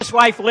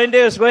precious wife Linda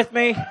is with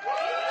me.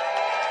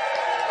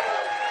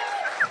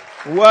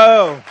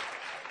 Whoa.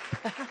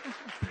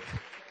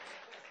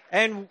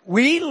 And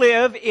we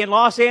live in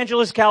Los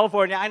Angeles,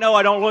 California. I know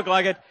I don't look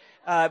like it,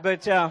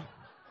 but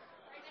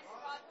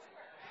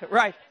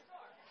right.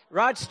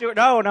 Rod Stewart.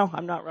 No,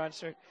 I'm not Rod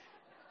Stewart.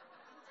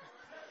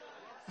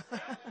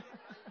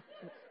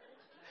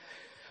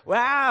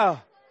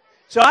 Wow.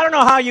 So I don't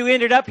know how you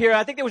ended up here.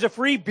 I think there was a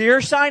free beer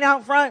sign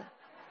out front.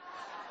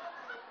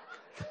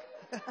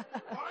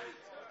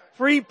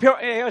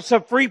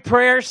 Some free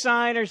prayer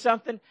sign or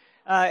something.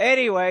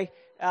 Anyway,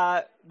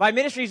 my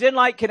ministry's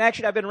Inlight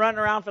Connection. I've been running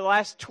around for the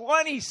last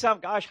 20-some,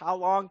 gosh, how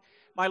long?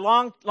 My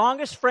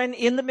longest friend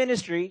in the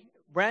ministry,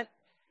 Brent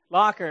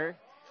Locker.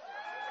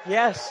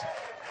 Yes.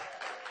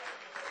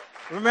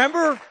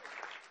 Remember,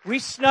 we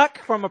snuck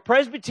from a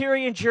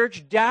Presbyterian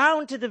church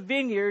down to the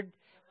vineyard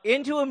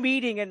into a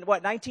meeting in,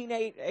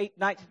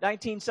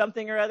 19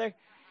 something or other?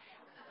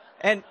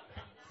 And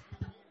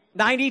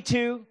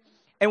 92.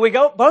 And we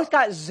both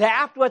got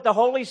zapped with the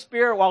Holy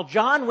Spirit while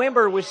John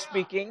Wimber was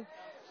speaking.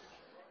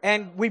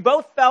 And we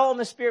both fell in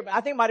the Spirit.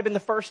 I think it might have been the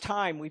first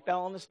time we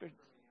fell in the Spirit.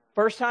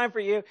 First time for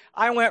you.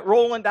 I went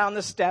rolling down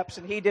the steps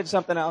and he did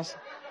something else.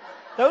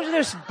 Those are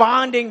just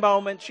bonding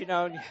moments,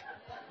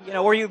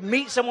 where you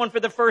meet someone for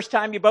the first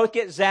time, you both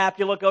get zapped,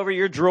 you look over,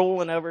 you're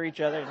drooling over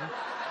each other.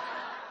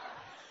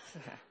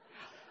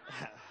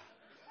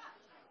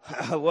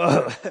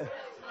 Whoa.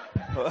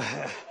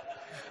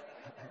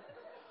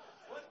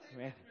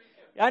 Man.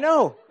 I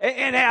know.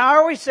 And I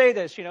always say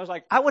this, it's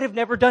like, I would have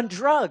never done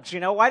drugs,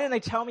 Why didn't they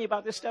tell me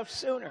about this stuff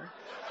sooner?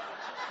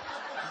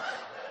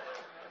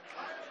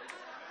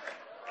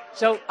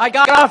 So I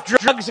got off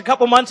drugs a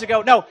couple months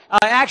ago. No,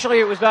 actually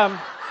it was a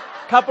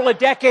couple of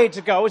decades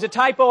ago. It was a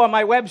typo on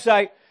my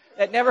website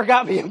that never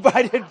got me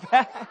invited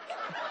back.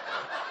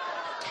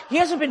 He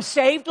hasn't been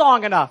saved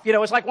long enough.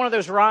 It's like one of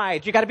those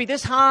rides. You got to be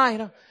this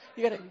high.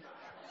 He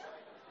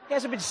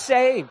hasn't been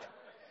saved.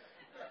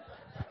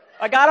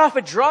 I got off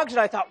of drugs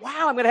and I thought,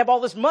 wow, I'm going to have all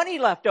this money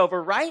left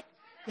over, right?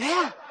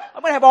 Yeah,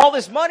 I'm going to have all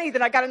this money.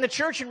 Then I got in the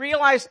church and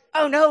realized,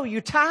 oh no,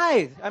 you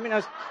tithe.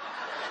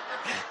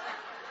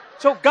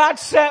 So God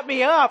set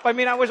me up. I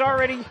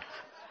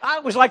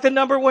was like the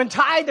number one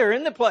tither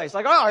in the place.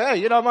 Like, oh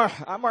yeah,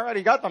 I'm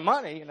already got the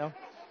money,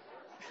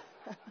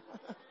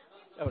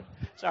 Oh,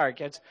 sorry,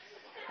 kids.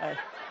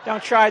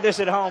 Don't try this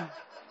at home.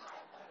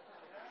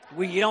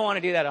 You don't want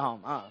to do that at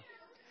home.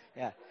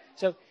 Yeah.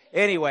 So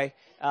anyway,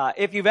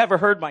 if you've ever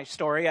heard my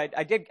story,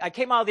 I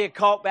came out of the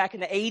occult back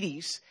in the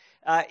 80s,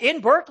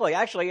 in Berkeley,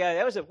 actually.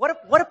 That was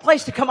what a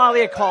place to come out of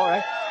the occult,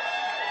 right?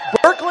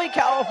 Berkeley,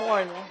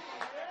 California.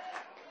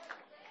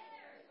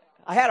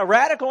 I had a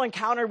radical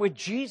encounter with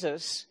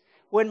Jesus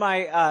when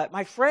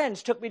my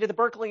friends took me to the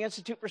Berkeley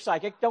Institute for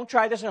Psychic. Don't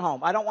try this at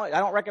home. I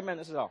don't recommend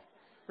this at all.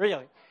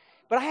 Really.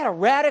 But I had a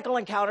radical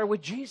encounter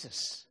with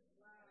Jesus.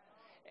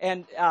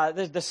 And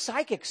the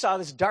psychic saw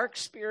this dark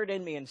spirit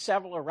in me and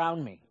several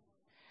around me.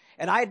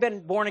 And I had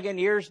been born again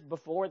years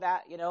before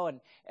that,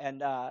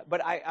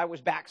 but I was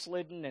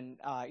backslidden and,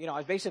 I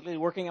was basically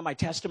working on my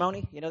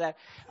testimony, that,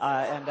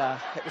 and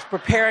it was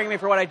preparing me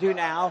for what I do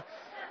now.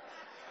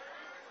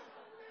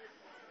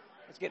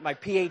 Let's get my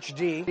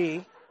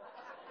PhD.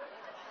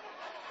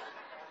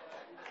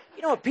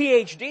 You know what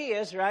PhD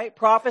is, right?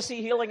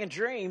 Prophecy, healing, and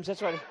dreams.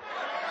 That's what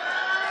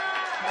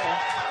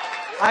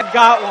I've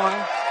got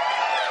one.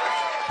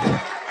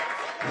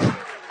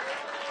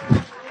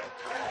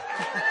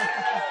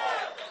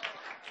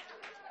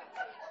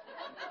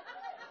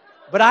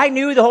 But I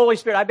knew the Holy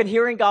Spirit. I've been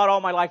hearing God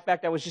all my life. In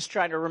fact, I was just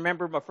trying to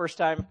remember my first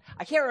time.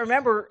 I can't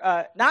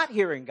remember not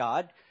hearing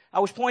God. I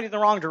was pointing the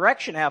wrong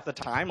direction half the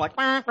time. Like,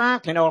 well,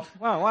 kind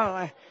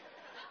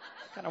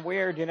of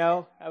weird,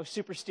 I was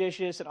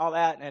superstitious and all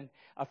that, and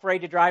afraid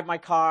to drive my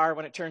car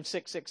when it turned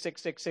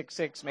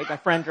 66666. Made my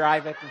friend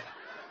drive it.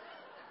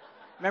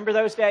 Remember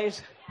those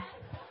days?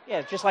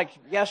 Yeah, just like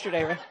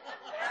yesterday, right?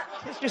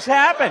 This just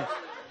happened.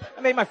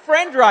 I made my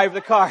friend drive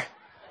the car.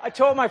 I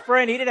told my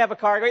friend, he didn't have a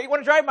car. I go, you want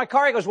to drive my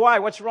car? He goes, why?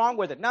 What's wrong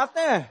with it?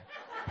 Nothing,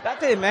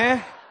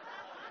 man.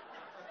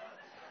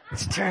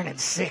 It's turning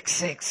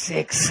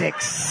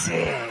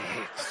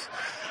 66666.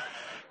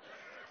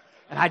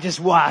 And I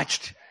just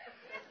watched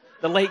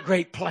the late,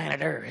 great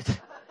planet Earth.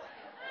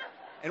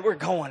 And we're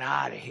going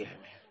out of here, man.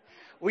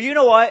 Well, you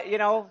know what?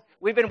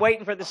 We've been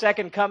waiting for the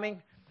second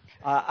coming.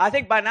 I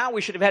think by now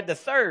we should have had the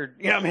third.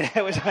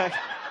 It was like...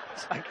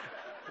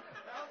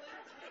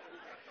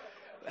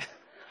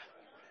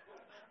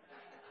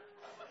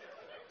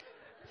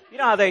 You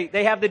know how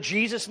they have the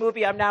Jesus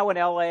movie? I'm now in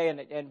L.A.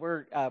 and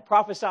we're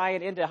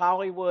prophesying into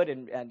Hollywood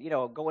and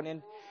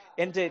going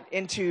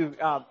into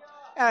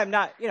I'm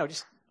not,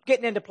 just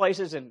getting into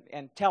places and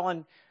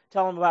telling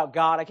them about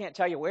God. I can't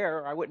tell you where,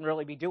 or I wouldn't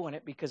really be doing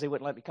it because they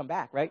wouldn't let me come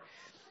back, right?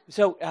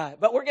 So,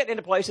 but we're getting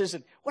into places,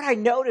 and what I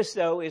noticed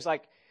though is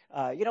like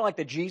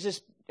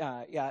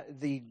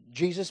the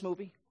Jesus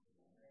movie,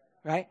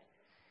 right?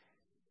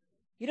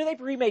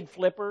 They've remade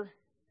Flipper.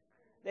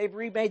 They've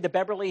remade the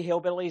Beverly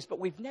Hillbillies, but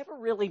we've never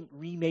really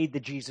remade the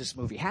Jesus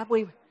movie, have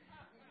we?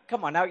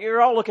 come on. Now,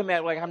 you're all looking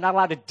at me like I'm not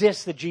allowed to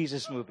diss the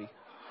Jesus movie.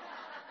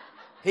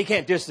 He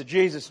can't diss the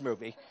Jesus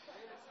movie.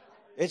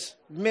 It's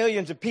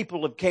millions of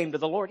people have came to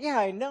the Lord. Yeah,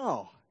 I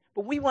know.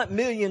 But we want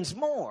millions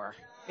more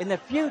in the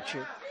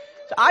future.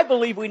 So I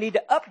believe we need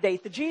to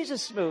update the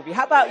Jesus movie.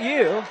 How about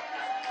you?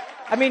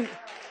 I mean,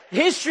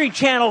 History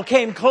Channel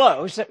came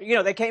close. You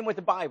know, they came with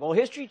the Bible.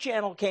 History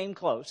Channel came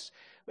close.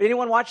 But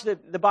anyone watch the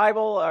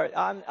Bible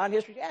on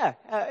History? Yeah,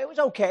 it was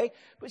okay.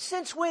 But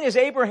since when is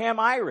Abraham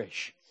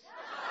Irish?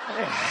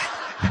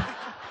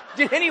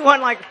 Did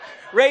anyone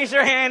raise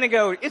their hand and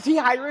go, is he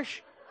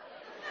Irish?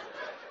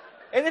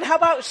 And then how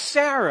about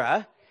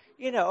Sarah?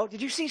 You know,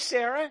 did you see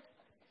Sarah?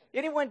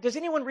 Does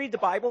anyone read the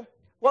Bible?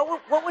 What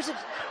was it?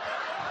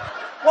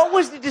 What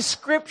was the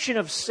description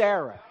of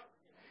Sarah?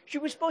 She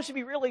was supposed to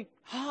be really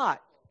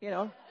hot, you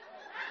know.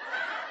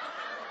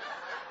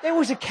 There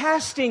was a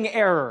casting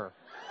error.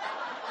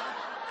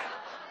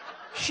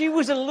 She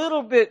was a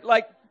little bit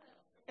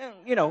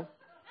you know,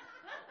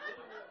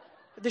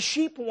 the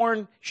sheep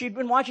warned, she'd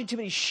been watching too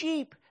many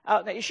sheep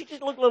out there. She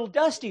just looked a little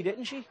dusty,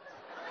 didn't she?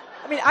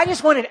 I mean, I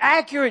just wanted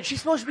accurate. She's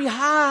supposed to be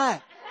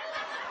hot.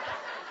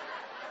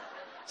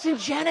 It's in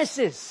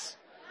Genesis.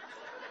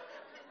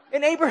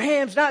 And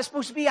Abraham's not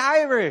supposed to be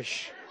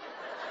Irish.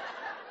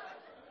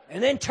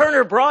 And then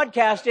Turner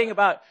Broadcasting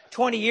about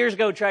 20 years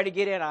ago tried to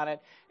get in on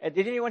it.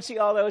 Did anyone see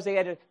all those? They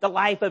had the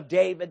life of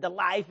David, the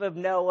life of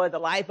Noah, the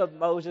life of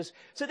Moses.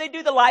 So they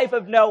do the life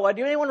of Noah.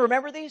 Do anyone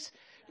remember these?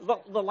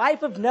 The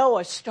life of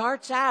Noah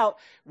starts out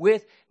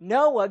with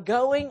Noah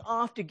going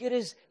off to get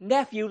his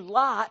nephew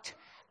Lot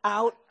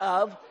out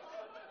of...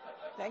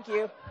 Thank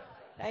you.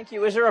 Thank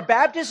you. Is there a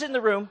Baptist in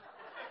the room?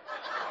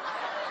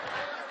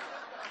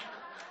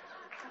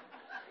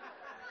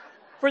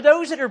 For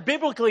those that are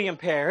biblically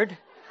impaired,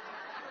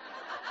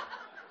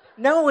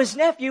 Noah's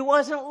nephew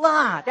wasn't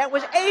Lot. That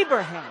was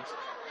Abraham's.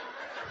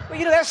 Well,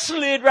 you know, that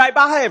slid right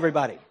by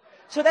everybody.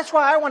 So that's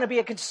why I want to be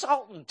a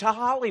consultant to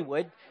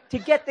Hollywood to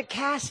get the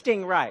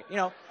casting right. You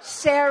know,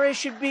 Sarah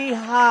should be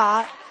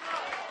hot.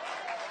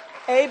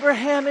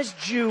 Abraham is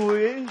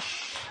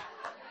Jewish.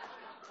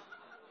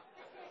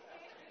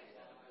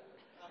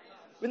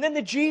 And then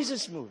the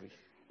Jesus movie.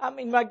 I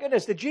mean, my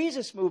goodness, the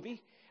Jesus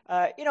movie,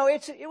 you know,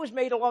 it was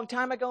made a long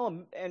time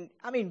ago. And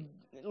I mean,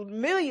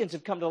 millions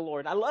have come to the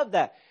Lord. I love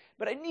that.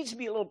 But it needs to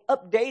be a little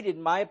updated,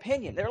 in my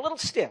opinion. They're a little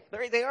stiff.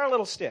 They are a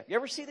little stiff. You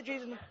ever see the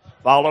Jesus movie?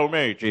 Follow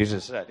me,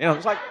 Jesus said. You know,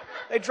 it's like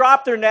they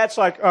drop their nets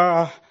like,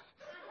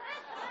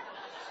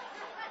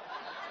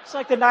 It's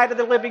like the Night of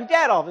the Living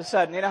Dead all of a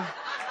sudden, you know.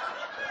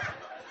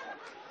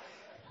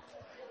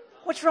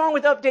 What's wrong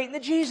with updating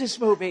the Jesus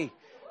movie?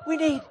 We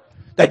need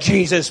the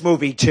Jesus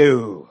movie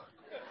 2.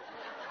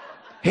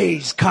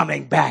 He's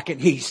coming back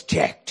and he's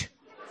ticked.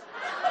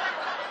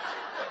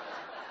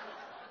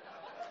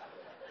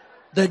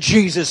 The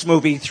Jesus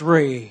movie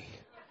 3.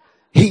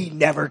 He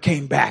never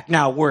came back.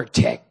 Now we're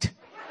ticked.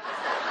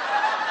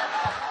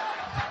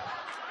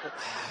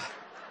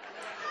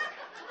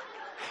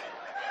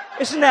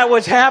 Isn't that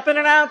what's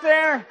happening out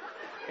there?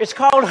 It's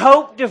called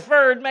hope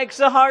deferred makes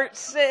the heart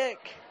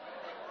sick.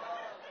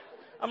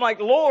 I'm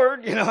like,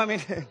 Lord, you know, I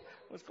mean,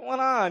 what's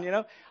going on, you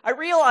know? I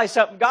realize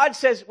something. God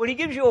says, when he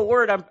gives you a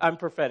word, I'm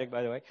prophetic,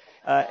 by the way.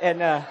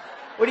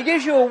 When he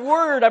gives you a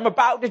word, I'm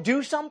about to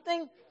do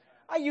something.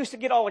 I used to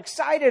get all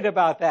excited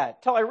about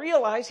that till I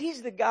realized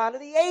he's the God of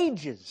the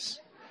ages.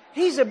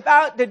 He's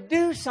about to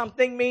do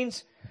something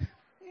means,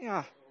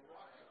 yeah,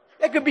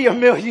 that could be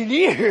 1,000,000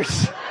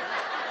 years.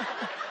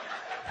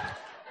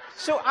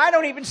 So I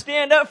don't even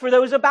stand up for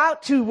those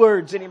about to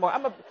words anymore.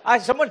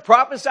 Someone's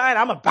prophesying,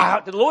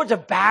 the Lord's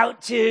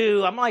about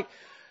to. I'm like,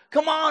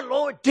 come on,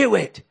 Lord, do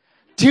it.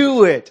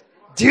 Do it.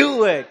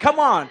 Do it. Come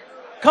on,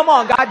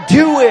 God,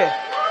 do it.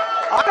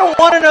 I don't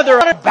want another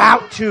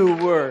about to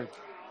word.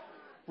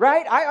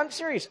 Right? I'm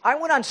serious. I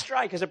went on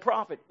strike as a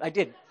prophet. I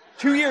did.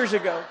 2 years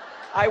ago,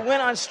 I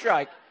went on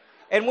strike.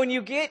 And when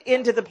you get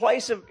into the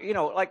place of, you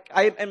know, like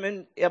I am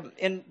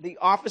in the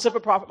office of a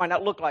prophet, might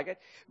not look like it,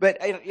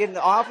 but in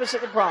the office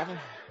of the prophet,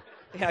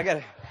 yeah, I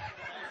got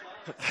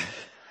to.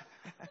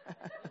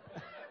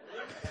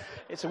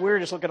 It's the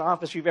weirdest looking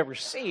office you've ever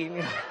seen.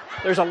 You know,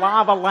 there's a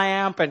lava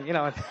lamp and, you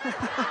know.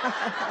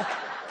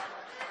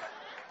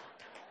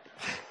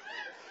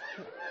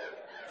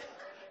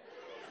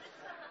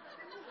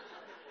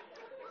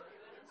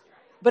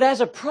 But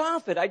as a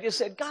prophet, I just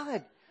said,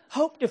 God,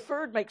 hope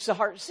deferred makes the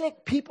heart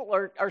sick. People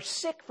are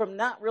sick from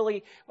not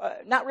really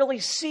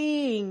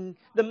seeing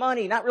the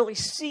money, not really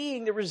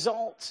seeing the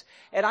results.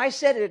 And I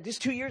said it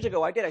just 2 years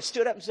ago. I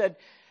stood up and said,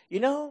 you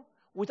know,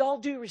 with all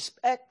due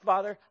respect,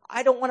 Father,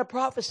 I don't want to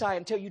prophesy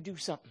until you do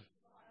something.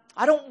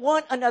 I don't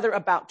want another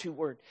about to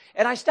word.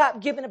 And I stopped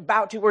giving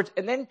about to words.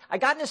 And then I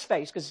got in his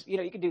face, because, you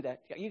know, you can do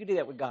that. You can do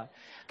that with God.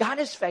 Got in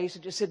his face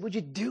and just said, would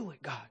you do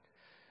it, God?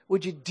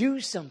 Would you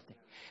do something?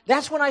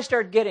 That's when I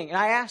started getting, and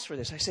I asked for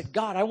this. I said,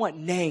 God, I want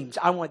names.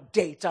 I want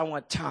dates. I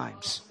want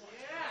times.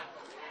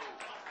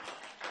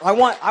 I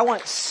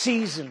want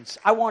seasons.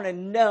 I want to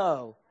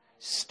know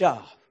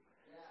stuff.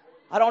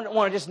 I don't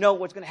want to just know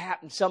what's going to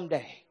happen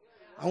someday.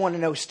 I want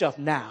to know stuff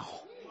now.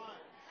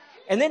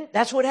 And then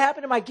that's what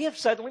happened to my gift.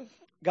 Suddenly,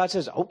 God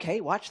says, okay,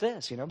 watch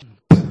this,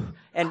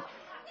 And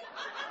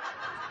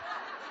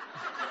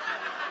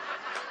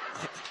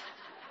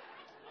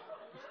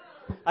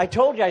I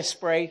told you I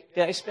spray.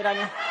 Did I spit on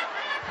you?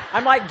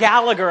 I'm like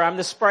Gallagher. I'm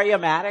the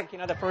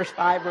spray-o-matic, the first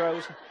 5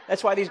 rows.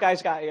 That's why these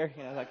guys got here,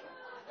 like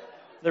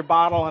they're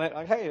bottling it.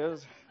 Like, hey, it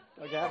was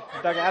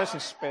Doug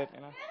Addison spit,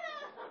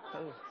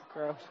 Oh,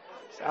 gross.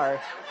 Sorry.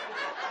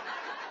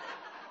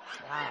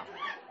 Wow.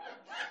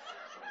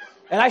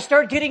 And I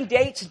started getting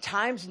dates and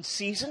times and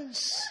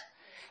seasons.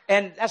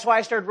 And that's why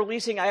I started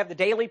releasing. I have the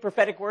Daily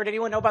Prophetic Word.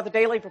 Anyone know about the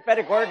Daily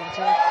Prophetic Word?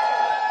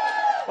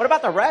 What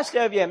about the rest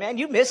of you, man?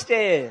 You missed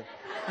it.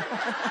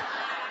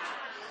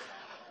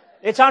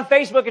 It's on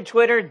Facebook and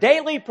Twitter.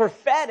 Daily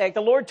Prophetic.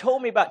 The Lord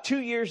told me about 2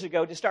 years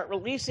ago to start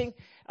releasing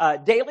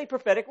daily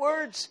prophetic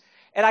words.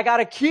 And I got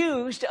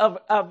accused of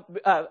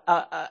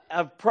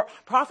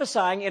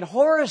prophesying in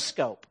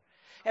horoscope.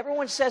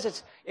 Everyone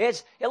says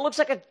it looks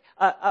like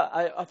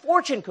a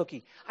fortune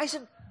cookie. I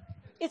said,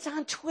 it's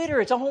on Twitter.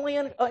 It's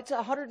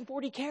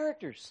 140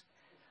 characters.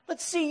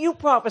 Let's see you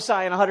prophesy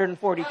in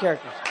 140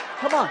 characters.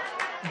 Come on.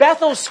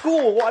 Bethel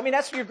School,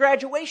 that's what your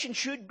graduation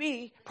should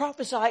be.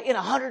 Prophesy in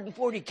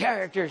 140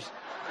 characters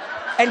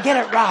and get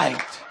it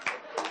right.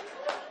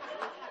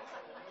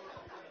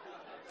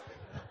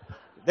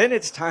 Then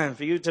it's time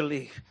for you to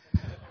leave.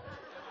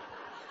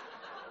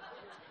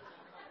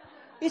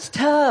 It's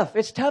tough.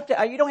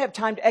 You don't have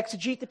time to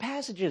exegete the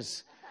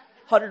passages.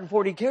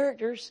 140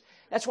 characters.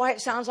 That's why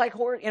it sounds like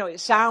horror. It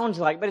sounds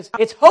like, but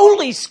it's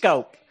holy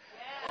scope.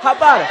 How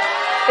about it?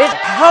 It's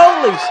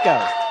holy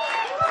scope.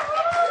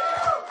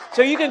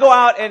 So you can go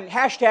out and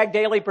hashtag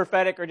Daily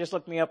Prophetic or just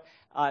look me up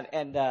on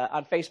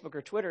Facebook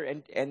or Twitter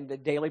and the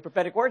Daily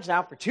Prophetic Words.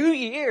 Now, for 2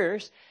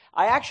 years,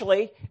 I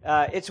actually,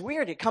 it's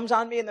weird. It comes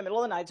on me in the middle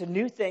of the night. It's a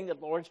new thing that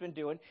the Lord's been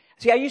doing.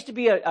 See, I used to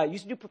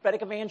do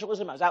prophetic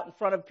evangelism. I was out in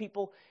front of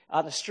people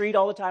on the street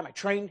all the time. I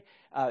trained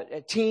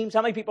teams.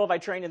 How many people have I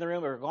trained in the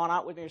room or gone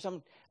out with me or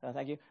something?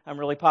 Thank you. I'm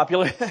really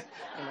popular.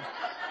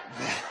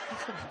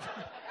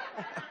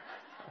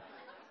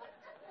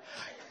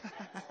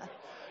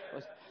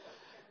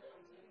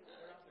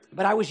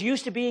 But I was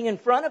used to being in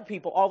front of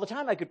people all the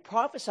time. I could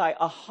prophesy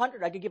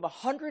 100. I could give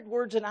 100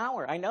 words an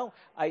hour. I know.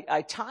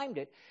 I timed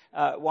it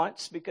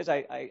once because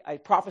I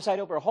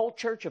prophesied over a whole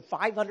church of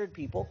 500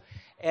 people.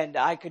 And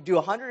I could do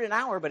 100 an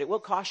hour, but it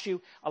will cost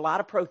you a lot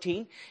of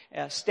protein,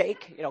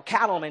 steak,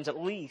 cattlemen's at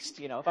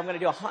least, if I'm going to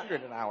do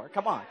 100 an hour.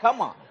 Come on.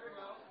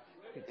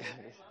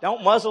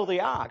 Don't muzzle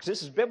the ox.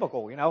 This is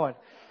biblical, And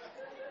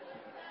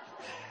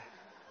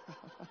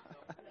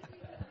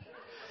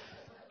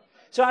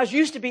so I was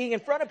used to being in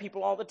front of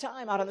people all the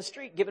time, out on the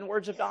street, giving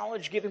words of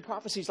knowledge, giving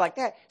prophecies like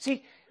that.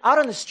 See, out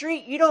on the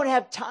street, you don't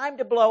have time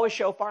to blow a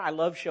shofar. I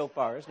love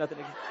shofars. Nothing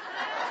to...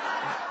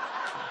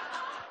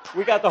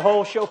 We got the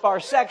whole shofar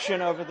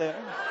section over there.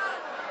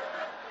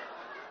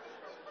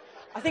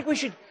 I think we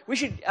should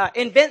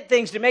invent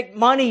things to make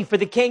money for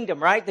the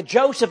kingdom, right? The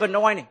Joseph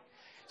anointing.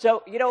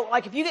 So,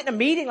 like if you get in a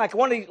meeting, like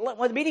one of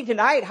the meeting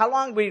tonight, how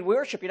long do we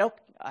worship? A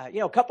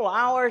couple of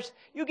hours.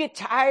 You get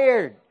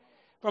tired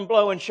from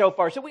blowing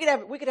shofar. So we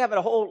could have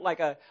a whole, like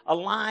a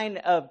line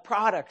of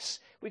products.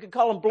 We could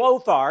call them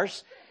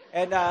blowfars.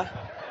 And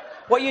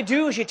what you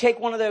do is you take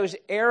one of those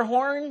air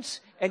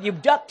horns and you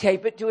duct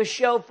tape it to a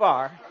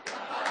shofar.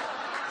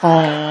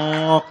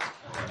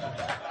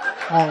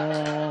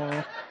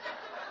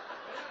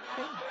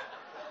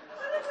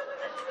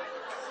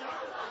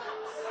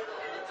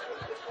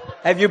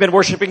 Have you been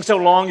worshiping so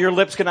long your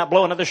lips cannot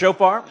blow another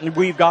shofar?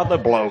 We've got the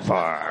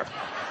blowfar.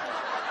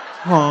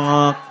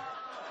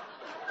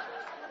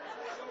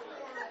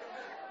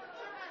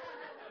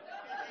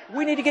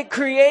 We need to get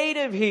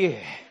creative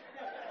here.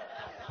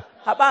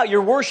 How about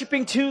you're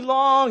worshiping too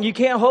long? You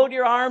can't hold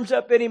your arms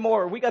up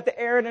anymore. We got the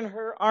Aaron and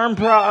her arm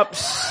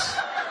props.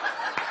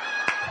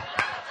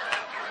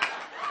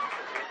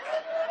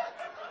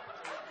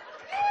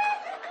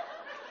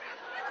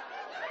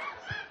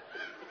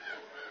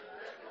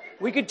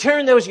 We could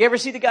turn those. You ever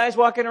see the guys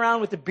walking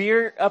around with the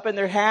beer up in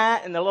their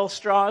hat and the little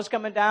straws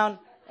coming down?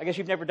 I guess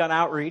you've never done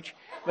outreach,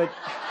 but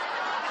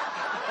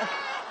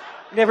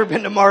you've never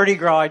been to Mardi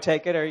Gras, I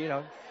take it,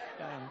 or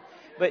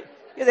but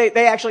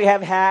they actually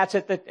have hats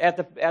at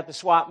the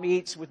swap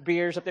meets with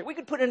beers up there. We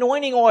could put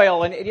anointing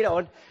oil and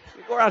and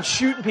go around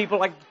shooting people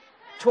like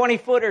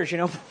 20-footers,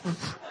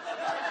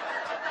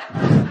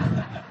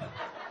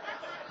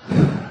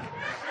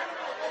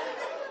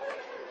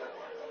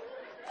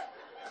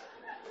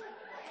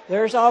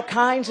 There's all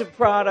kinds of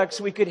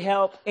products we could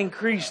help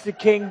increase the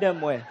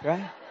kingdom with,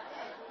 right?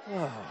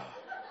 Oh,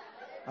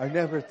 I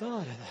never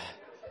thought of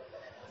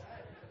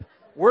that.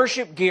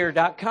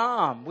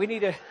 Worshipgear.com. We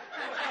need to,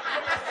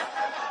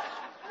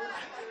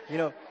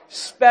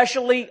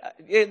 especially,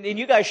 and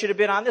you guys should have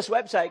been on this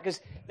website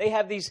because they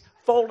have these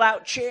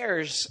fold-out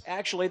chairs,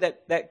 actually,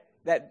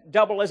 that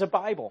double as a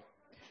Bible.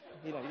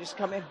 You just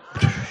come in.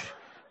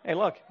 Hey,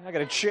 look, I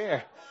got a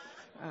chair.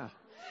 Oh, how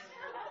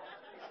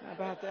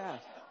about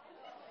that?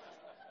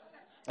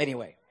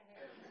 Anyway,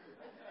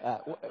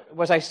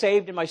 Was I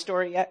saved in my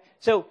story yet?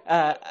 So,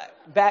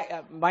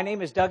 my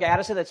name is Doug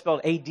Addison. That's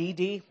spelled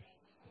A-D-D.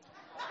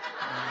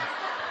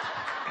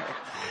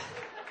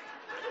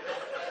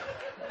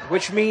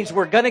 Which means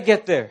we're going to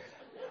get there.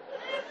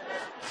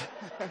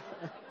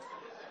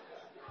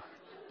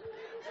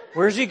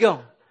 Where's he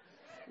going?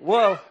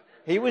 Whoa,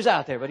 he was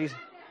out there, but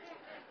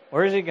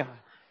where's he going?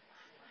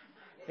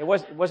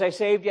 Was I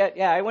saved yet?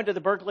 Yeah, I went to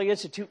the Berkeley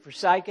Institute for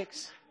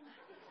Psychics.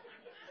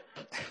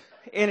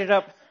 Ended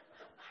up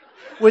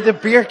with a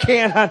beer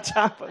can on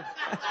top of it.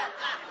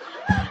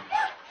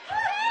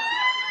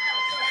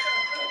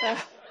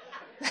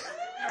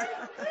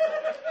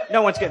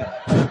 No one's getting it.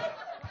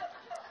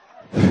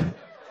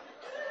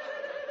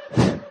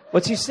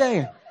 What's he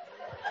saying?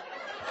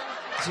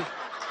 Is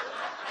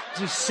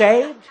he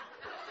saved?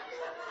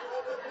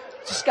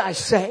 Is this guy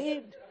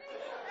saved?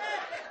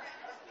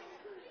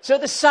 So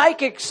the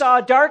psychic saw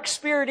a dark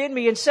spirit in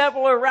me and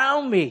several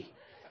around me.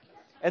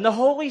 And the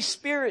Holy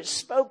Spirit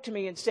spoke to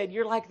me and said,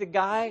 you're like the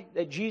guy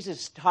that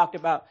Jesus talked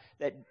about,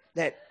 that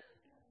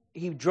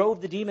he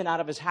drove the demon out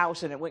of his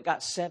house and it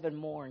got 7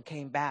 more and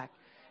came back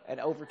and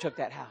overtook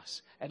that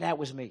house. And that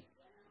was me.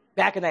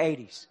 Back in the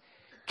 80s.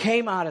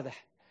 Came out of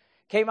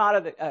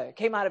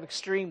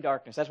extreme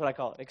darkness. That's what I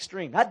call it.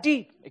 Extreme. Not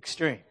deep.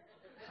 Extreme.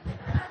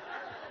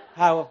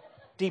 How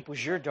deep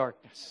was your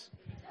darkness?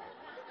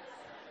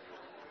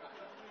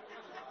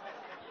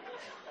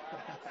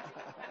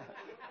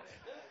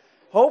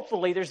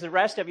 Hopefully, there's the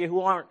rest of you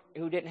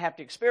who didn't have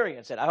to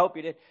experience it. I hope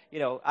you did.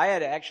 I had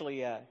to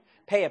actually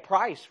pay a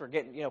price for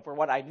getting, for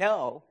what I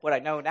know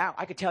now.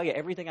 I could tell you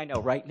everything I know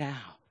right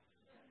now,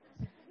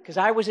 because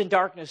I was in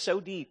darkness so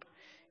deep,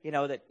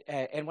 that.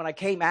 And when I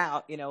came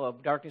out,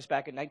 of darkness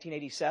back in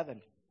 1987,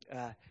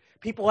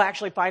 people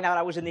actually find out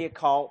I was in the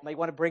occult. And they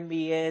want to bring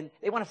me in.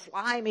 They want to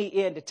fly me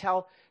in to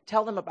tell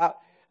them about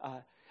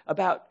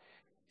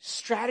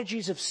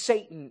strategies of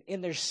Satan in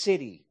their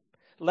city.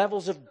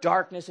 Levels of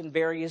darkness and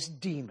various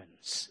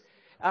demons.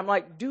 I'm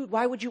like, dude,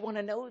 why would you want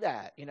to know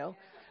that? You didn't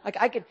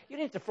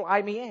have to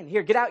fly me in.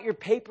 Here, get out your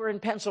paper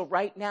and pencil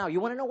right now. You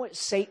want to know what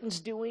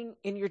Satan's doing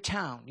in your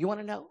town? You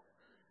want to know?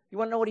 You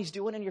want to know what he's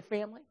doing in your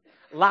family?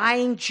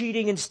 Lying,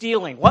 cheating, and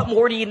stealing. What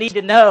more do you need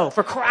to know,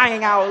 for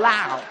crying out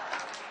loud?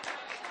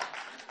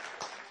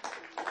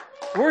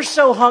 We're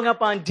so hung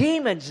up on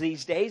demons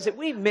these days that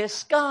we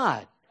miss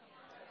God.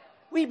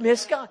 We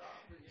miss God.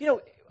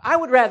 I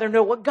would rather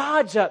know what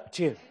God's up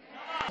to.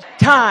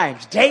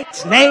 Times,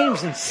 dates,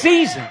 names, and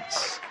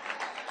seasons.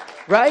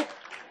 Right?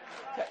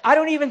 I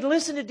don't even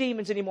listen to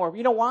demons anymore.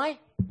 You know why?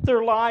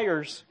 They're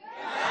liars.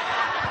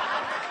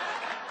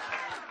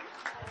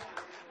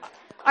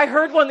 I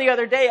heard one the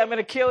other day, I'm going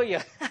to kill you.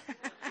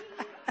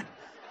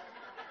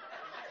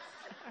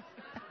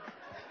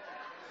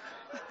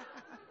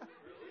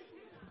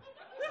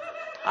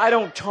 I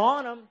don't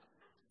taunt them.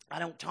 I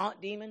don't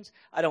taunt demons.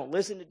 I don't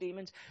listen to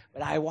demons.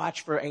 But I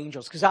watch for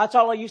angels, because that's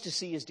all I used to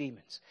see is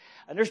demons.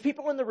 And there's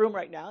people in the room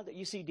right now that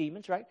you see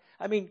demons, right?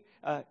 I mean,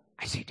 I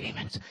see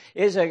demons.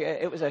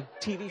 It was a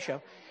TV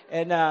show.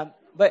 And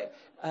but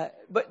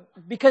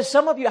because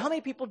some of you, how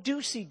many people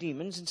do see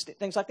demons and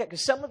things like that?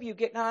 Because some of you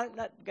get, no, I'm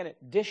not going to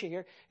dish you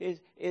here,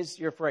 is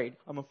you're afraid.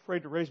 I'm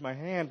afraid to raise my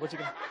hand. What's he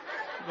going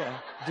to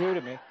do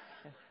to me?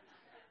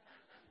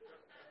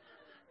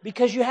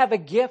 Because you have a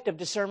gift of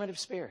discernment of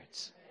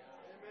spirits.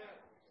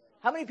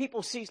 How many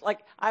people see,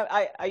 like,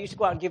 I used to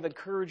go out and give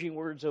encouraging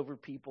words over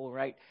people,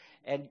 right?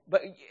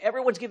 But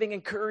everyone's giving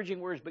encouraging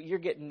words, but you're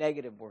getting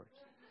negative words.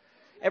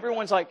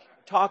 Everyone's like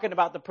talking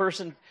about the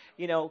person,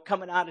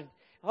 coming out and,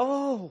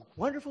 oh,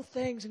 wonderful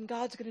things, and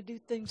God's going to do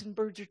things, and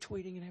birds are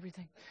tweeting and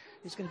everything.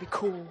 It's going to be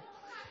cool.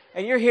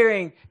 And you're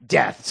hearing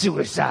death,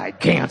 suicide,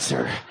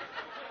 cancer.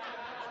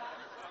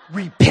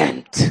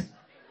 Repent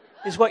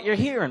is what you're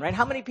hearing, right?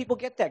 How many people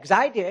get that? Because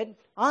I did,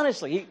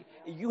 honestly.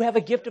 You have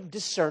a gift of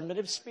discernment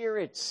of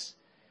spirits.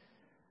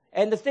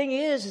 And the thing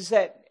is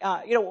that,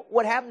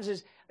 what happens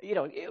is,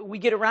 we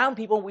get around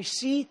people and we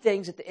see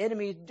things that the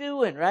enemy is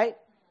doing, right?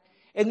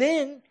 And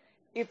then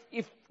if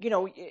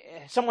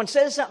someone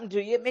says something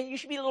to you, man, you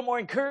should be a little more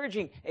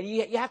encouraging. And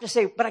you have to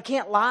say, but I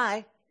can't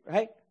lie,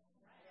 right?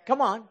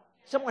 Come on,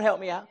 someone help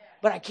me out.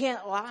 But I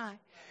can't lie.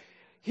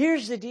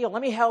 Here's the deal.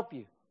 Let me help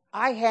you.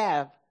 I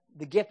have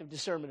the gift of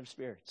discernment of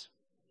spirits.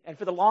 And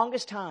for the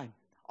longest time,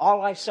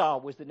 all I saw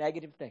was the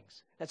negative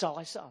things. That's all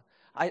I saw.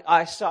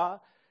 I saw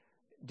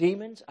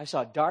demons. I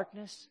saw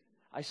darkness.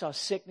 I saw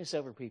sickness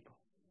over people.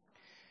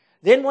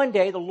 Then one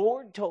day, the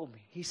Lord told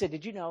me, He said,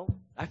 did you know,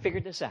 I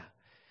figured this out.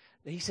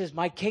 He says,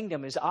 my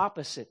kingdom is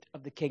opposite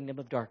of the kingdom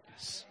of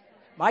darkness.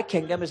 My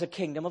kingdom is a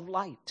kingdom of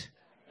light.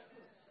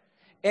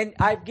 And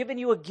I've given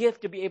you a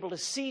gift to be able to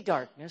see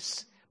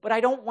darkness, but I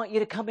don't want you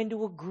to come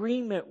into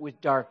agreement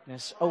with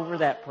darkness over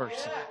that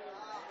person.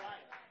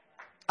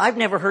 I've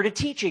never heard a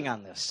teaching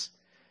on this,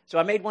 so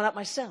I made one up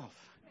myself.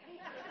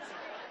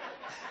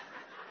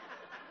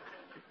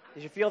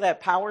 Did you feel that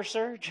power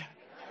surge?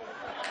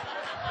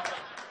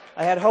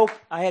 I had hope.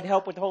 I had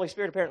help with the Holy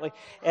Spirit, apparently.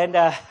 And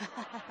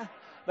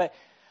but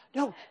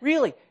no,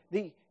 really,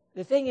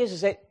 the thing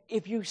is that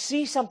if you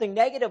see something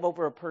negative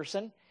over a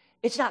person,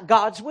 it's not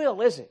God's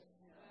will, is it?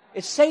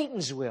 It's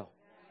Satan's will.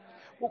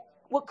 Well,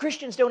 what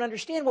Christians don't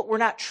understand, what we're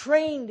not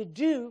trained to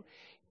do,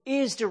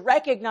 is to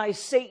recognize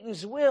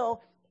Satan's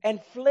will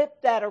and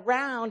flip that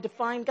around to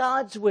find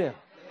God's will.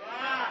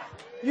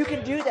 You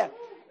can do that.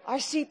 I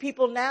see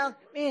people now,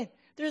 man,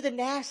 they're the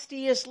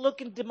nastiest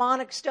looking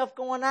demonic stuff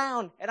going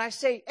on. And I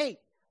say, hey,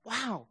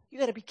 wow, you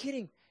got to be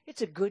kidding.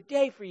 It's a good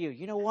day for you.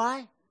 You know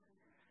why?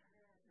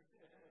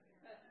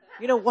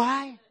 You know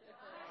why?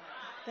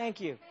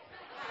 Thank you.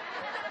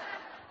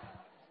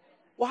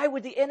 Why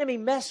would the enemy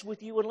mess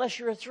with you unless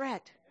you're a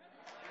threat?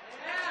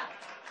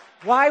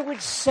 Why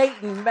would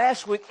Satan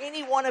mess with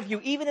any one of you,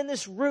 even in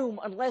this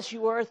room, unless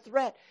you are a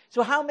threat?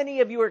 So how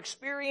many of you are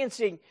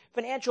experiencing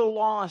financial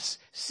loss,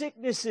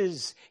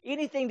 sicknesses,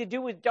 anything to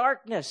do with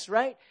darkness,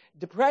 right?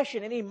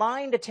 Depression, any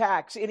mind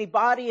attacks, any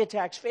body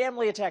attacks,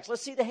 family attacks.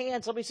 Let's see the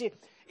hands. Let me see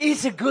it.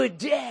 It's a good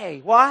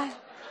day. Why?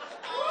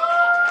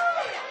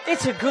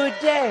 It's a good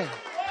day.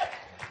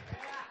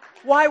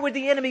 Why would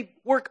the enemy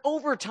work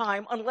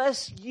overtime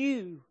unless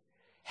you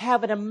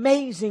have an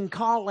amazing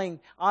calling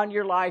on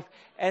your life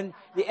and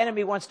the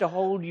enemy wants to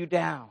hold you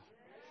down?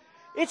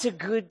 It's a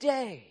good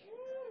day.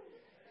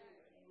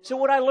 So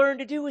what I learned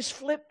to do is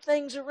flip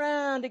things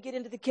around to get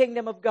into the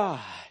kingdom of God.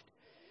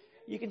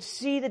 You can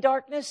see the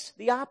darkness.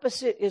 The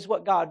opposite is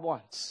what God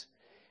wants.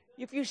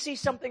 If you see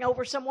something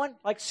over someone,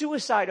 like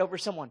suicide over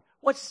someone,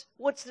 what's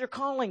their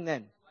calling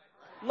then?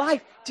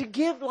 Life. To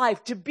give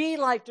life, to be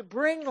life, to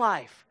bring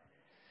life,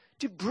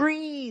 to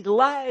breathe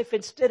life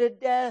instead of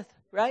death,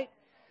 right?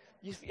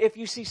 If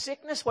you see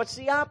sickness, what's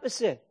the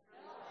opposite?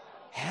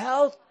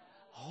 Health,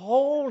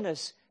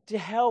 wholeness, to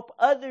help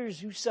others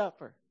who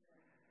suffer,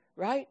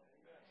 right?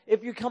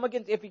 If he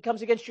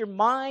comes against your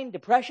mind,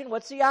 depression,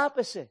 what's the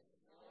opposite?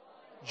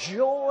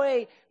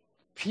 Joy,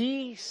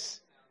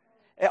 peace,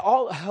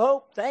 all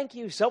hope. Thank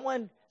you.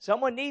 Someone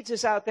needs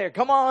us out there.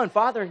 Come on,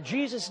 Father, in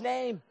Jesus'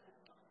 name.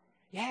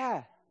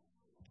 Yeah.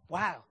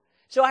 Wow.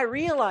 So I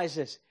realize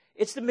this.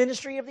 It's the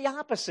ministry of the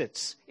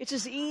opposites. It's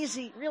as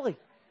easy, really.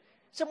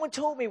 Someone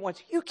told me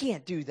once, you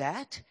can't do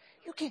that.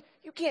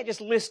 You can't just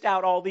list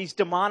out all these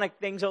demonic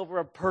things over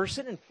a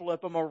person and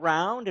flip them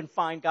around and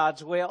find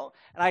God's will.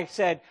 And I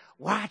said,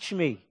 watch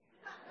me.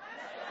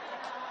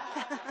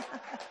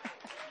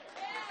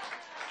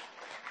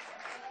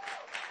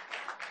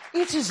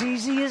 It's as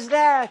easy as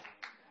that.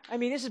 I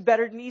mean, this is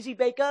better than Easy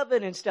Bake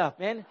Oven and stuff,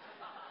 man.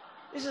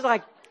 This is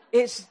like,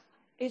 it's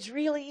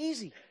really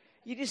easy.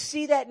 You just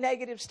see that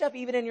negative stuff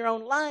even in your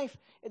own life,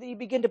 and then you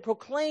begin to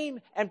proclaim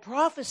and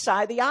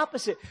prophesy the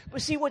opposite.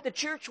 But see, what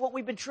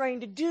we've been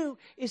trained to do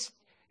is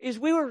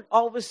we were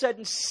all of a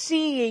sudden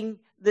seeing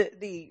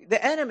the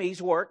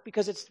enemy's work,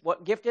 because it's,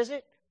 what gift is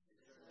it?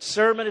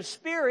 Sermon of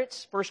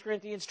spirits, 1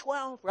 Corinthians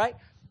 12, right?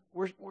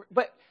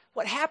 But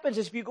what happens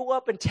is if you go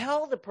up and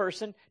tell the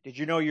person, did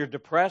you know you're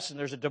depressed and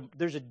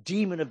there's a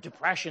demon of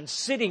depression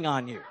sitting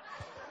on you?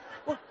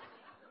 Well,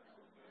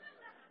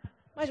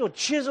 might as well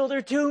chisel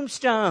their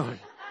tombstone.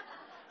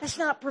 That's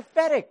not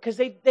prophetic, because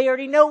they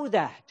already know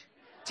that.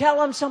 Tell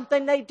them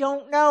something they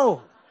don't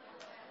know.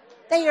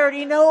 They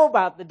already know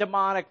about the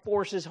demonic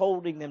forces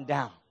holding them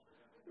down.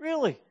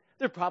 Really.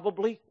 They're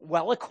probably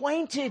well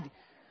acquainted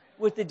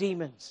with the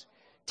demons.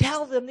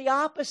 Tell them the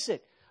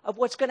opposite of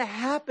what's going to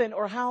happen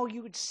or how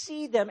you would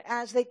see them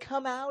as they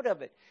come out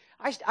of it.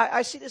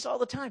 I see this all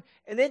the time.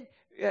 And then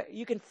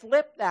you can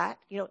flip that.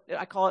 You know,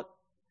 I call it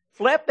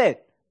flip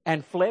it,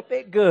 and flip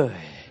it good.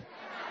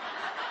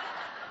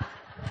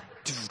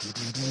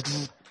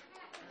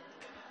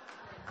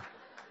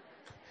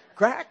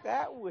 Crack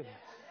that whip.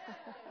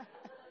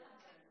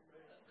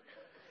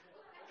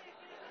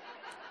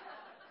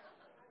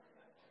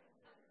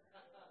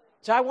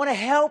 So I want to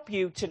help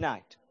you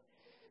tonight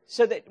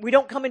so that we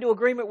don't come into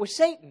agreement with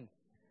Satan.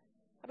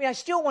 I mean, I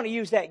still want to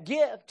use that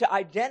gift to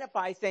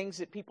identify things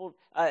that people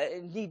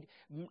need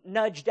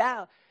nudged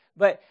out.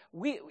 But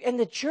in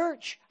the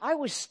church, I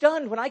was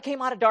stunned when I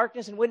came out of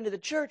darkness and went into the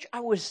church.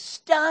 I was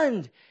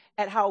stunned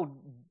at how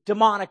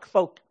demonic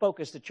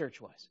focused the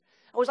church was.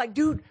 I was like,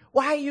 dude,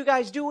 why are you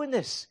guys doing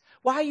this?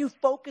 Why are you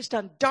focused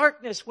on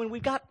darkness when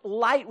we've got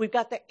light, we've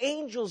got the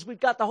angels, we've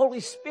got the Holy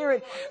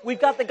Spirit,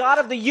 we've got the God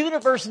of the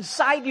universe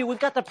inside you, we've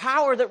got the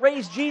power that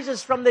raised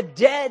Jesus from the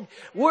dead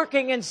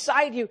working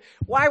inside you.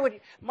 Why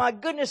would, my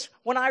goodness,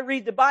 when I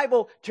read the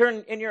Bible,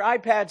 turn in your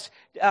iPads,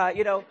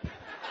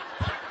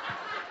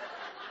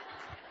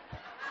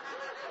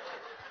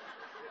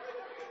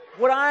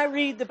 when I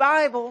read the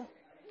Bible,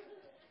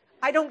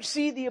 I don't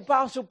see the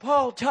Apostle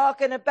Paul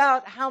talking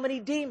about how many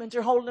demons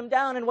are holding him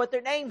down and what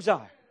their names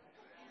are.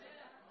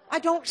 I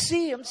don't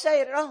see him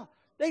say it at all.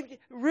 They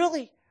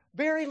really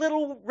very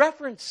little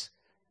reference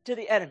to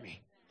the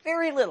enemy.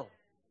 Very little.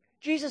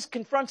 Jesus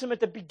confronts him at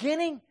the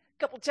beginning, a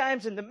couple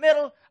times in the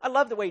middle. I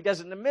love the way he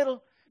does it in the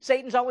middle.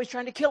 Satan's always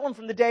trying to kill him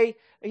from the day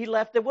he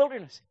left the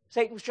wilderness.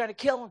 Satan was trying to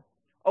kill him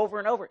over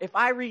and over. If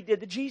I redid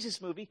the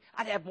Jesus movie,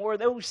 I'd have more of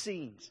those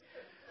scenes.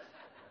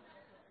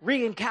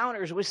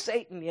 re-encounters with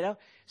Satan, you know.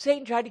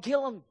 Satan tried to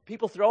kill him.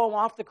 People throw him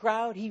off the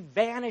crowd. He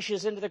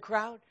vanishes into the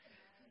crowd.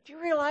 Do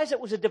you realize it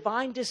was a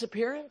divine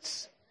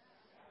disappearance?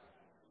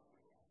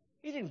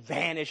 He didn't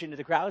vanish into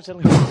the crowd.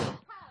 Suddenly,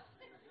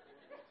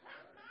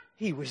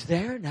 he was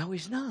there, now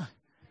he's not.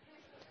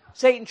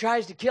 Satan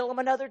tries to kill him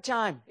another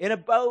time in a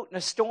boat, and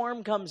a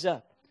storm comes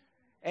up.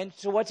 And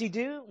so what's he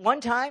do?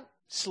 One time,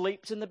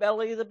 sleeps in the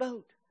belly of the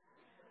boat.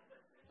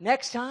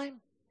 Next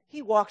time,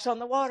 he walks on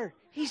the water.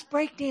 He's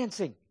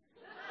breakdancing.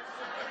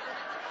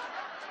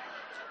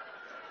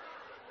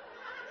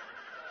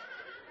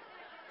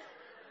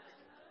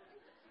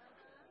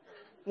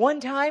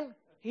 One time,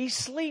 he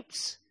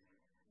sleeps.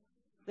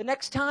 The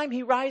next time,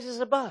 he rises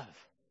above.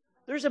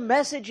 There's a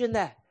message in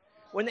that.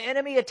 When the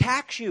enemy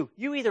attacks you,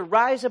 you either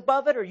rise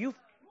above it or you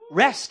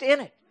rest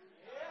in it.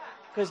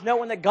 Because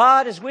knowing that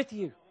God is with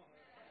you.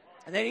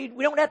 And then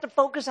we don't have to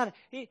focus on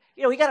it.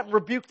 He got to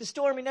rebuke the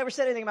storm. He never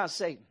said anything about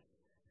Satan.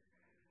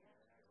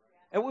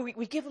 And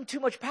we give him too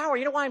much power.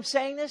 You know why I'm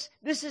saying this?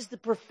 This is the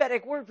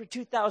prophetic word for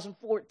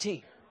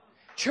 2014.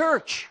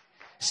 Church,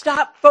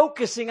 stop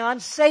focusing on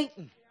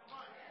Satan.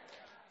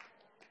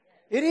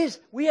 It is.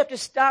 We have to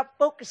stop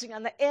focusing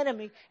on the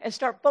enemy and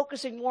start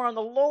focusing more on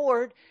the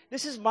Lord.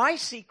 This is my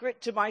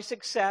secret to my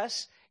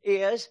success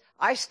is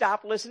I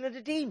stop listening to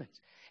demons.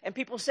 And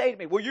people say to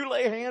me, "Will you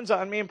lay hands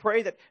on me and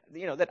pray that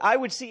that I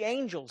would see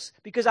angels?"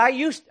 Because I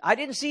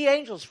didn't see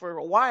angels for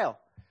a while.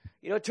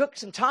 It took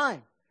some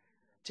time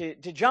to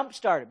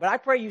jumpstart it. But I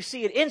pray you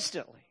see it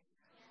instantly.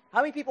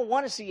 How many people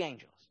want to see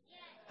angels?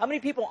 How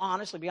many people,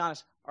 honestly, be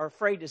honest, are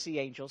afraid to see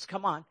angels?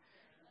 Come on.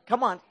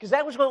 Because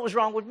that was what was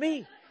wrong with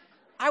me.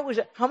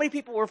 How many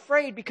people were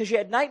afraid because you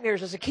had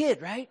nightmares as a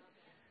kid, right?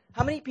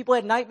 How many people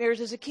had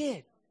nightmares as a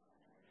kid?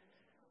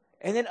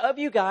 And then of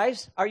you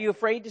guys, are you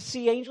afraid to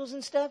see angels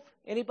and stuff?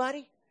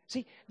 Anybody?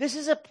 See, this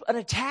is an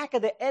attack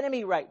of the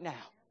enemy right now.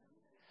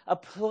 A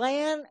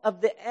plan of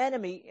the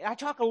enemy. I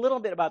talk a little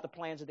bit about the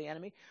plans of the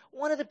enemy.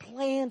 One of the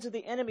plans of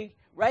the enemy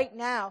right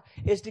now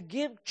is to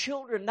give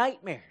children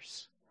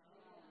nightmares.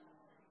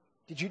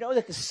 Did you know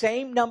that the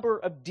same number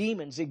of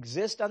demons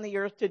exist on the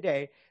earth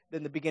today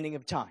than the beginning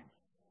of time?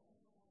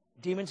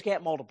 Demons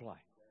can't multiply.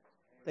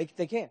 They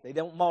can't. They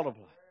don't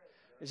multiply.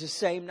 It's the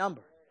same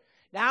number.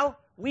 Now,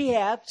 we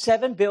have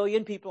 7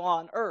 billion people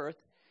on earth,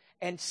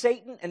 and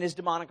Satan and his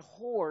demonic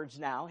hordes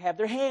now have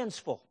their hands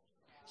full.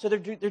 So they're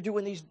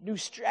doing these new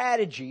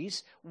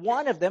strategies.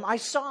 One of them, I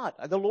saw it.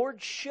 The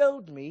Lord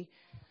showed me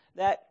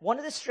that one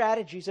of the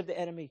strategies of the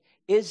enemy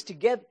is to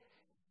get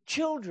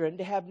children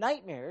to have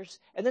nightmares,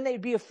 and then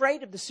they'd be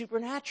afraid of the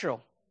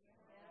supernatural.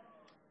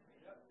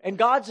 And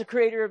God's the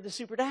creator of the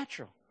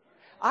supernatural.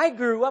 I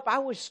grew up, I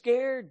was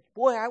scared.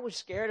 Boy, I was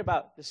scared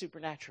about the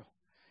supernatural.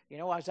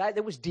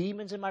 There was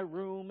demons in my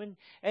room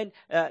and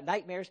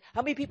nightmares.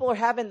 How many people are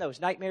having those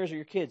nightmares, or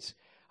your kids?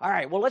 All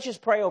right, well, let's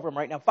just pray over them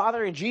right now.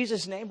 Father, in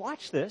Jesus' name,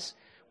 watch this.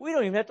 We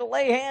don't even have to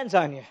lay hands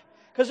on you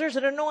because there's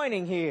an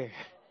anointing here.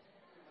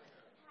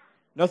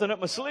 Nothing up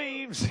my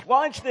sleeves.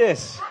 Watch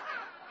this.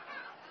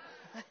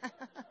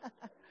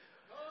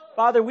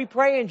 Father, we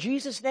pray in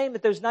Jesus' name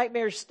that those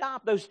nightmares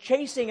stop, those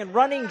chasing and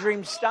running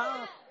dreams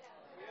stop.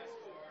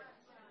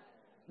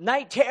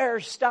 Night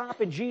terrors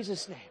stop in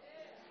Jesus' name.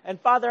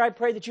 And Father, I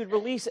pray that you'd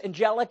release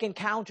angelic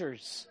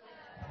encounters.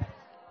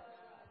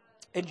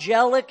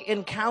 Angelic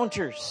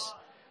encounters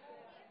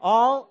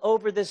all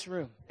over this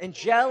room.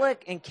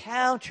 Angelic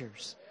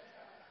encounters.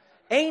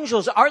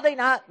 Angels, are they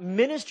not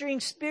ministering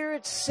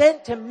spirits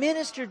sent to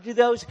minister to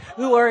those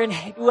who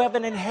have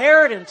an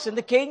inheritance in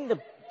the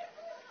kingdom?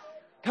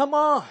 Come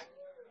on.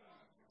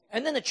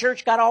 And then the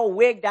church got all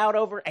wigged out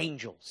over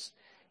angels.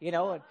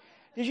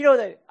 Did you know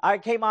that I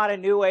came out of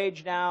New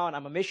Age now, and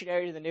I'm a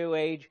missionary to the New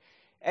Age?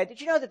 And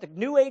did you know that the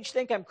New Age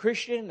think I'm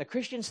Christian, and the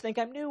Christians think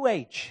I'm New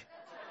Age?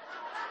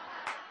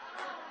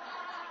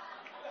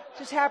 Does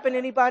this happen to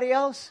anybody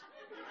else?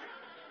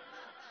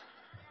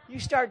 You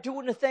start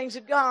doing the things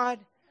of God,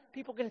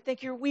 people are going to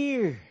think you're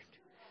weird.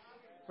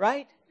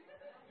 Right?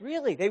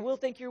 Really, they will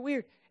think you're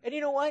weird. And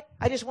you know what?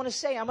 I just want to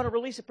say, I'm going to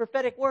release a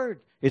prophetic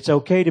word. It's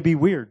okay to be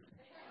weird.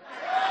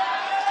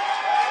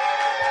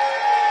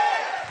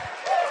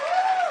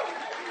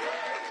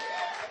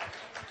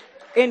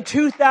 In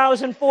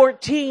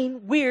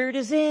 2014, weird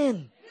is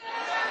in.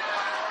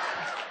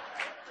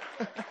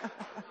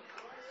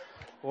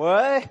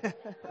 What?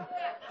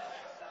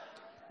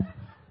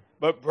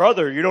 But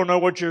brother, you don't know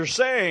what you're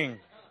saying.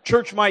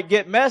 Church might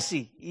get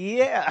messy.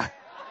 Yeah.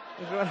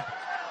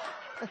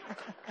 Of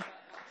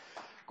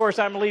course,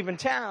 I'm leaving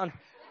town.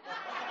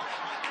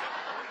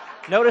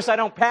 Notice I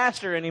don't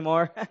pastor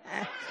anymore.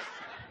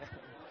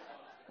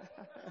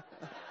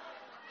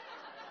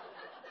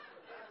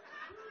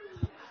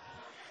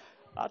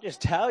 I'll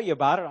just tell you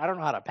about it. I don't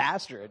know how to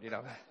pastor it,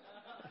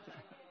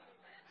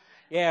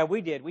 Yeah,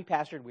 we did. We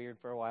pastored weird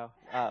for a while,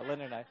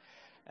 Linda and I.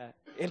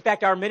 In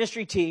fact, our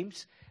ministry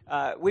teams,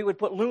 we would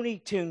put Looney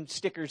Tune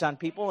stickers on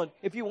people, and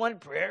if you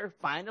wanted prayer,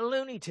 find a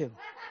Looney Tune.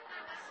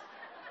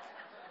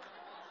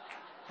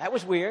 That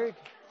was weird.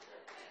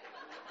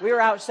 We were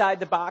outside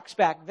the box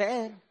back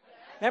then.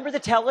 Remember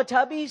the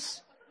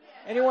Teletubbies?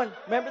 Anyone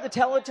remember the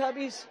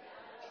Teletubbies?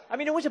 I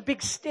mean, it was a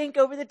big stink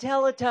over the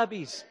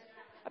Teletubbies.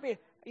 I mean,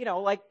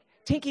 like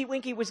Tinky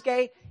Winky was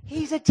gay.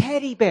 He's a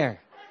teddy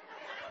bear.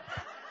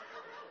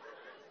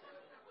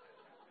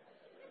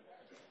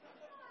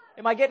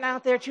 Am I getting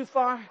out there too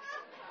far?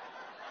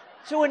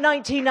 So in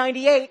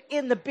 1998,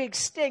 in the big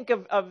stink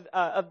of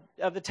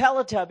the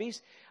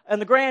Teletubbies,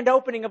 and the grand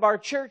opening of our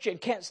church in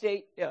Kent,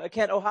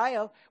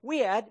 Ohio, we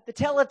had the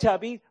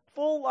Teletubby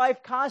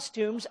full-life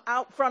costumes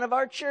out front of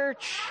our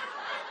church,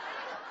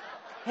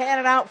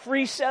 handing out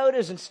free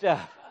sodas and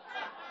stuff.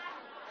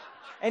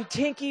 And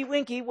Tinky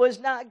Winky was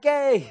not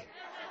gay.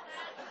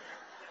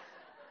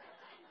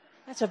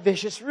 That's a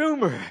vicious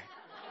rumor.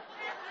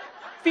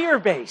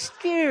 Fear-based.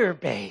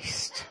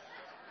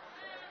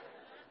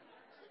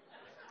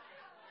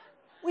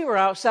 We were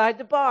outside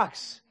the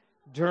box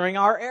during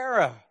our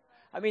era.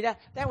 I mean,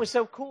 that was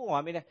so cool.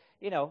 I mean,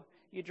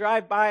 you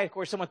drive by, of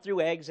course, someone threw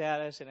eggs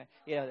at us, and,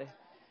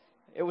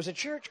 it was a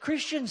church.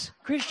 Christians.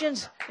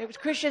 It was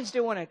Christians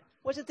doing it. It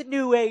wasn't the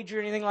New Age or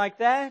anything like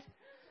that.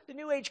 The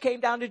New Age came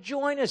down to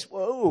join us.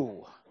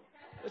 Whoa.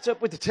 What's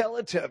up with the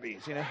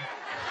Teletubbies,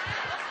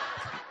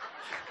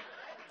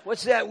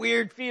 What's that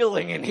weird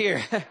feeling in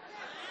here?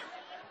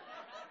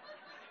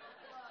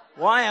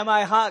 Why am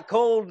I hot,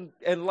 cold,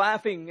 and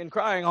laughing and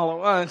crying all at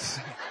once?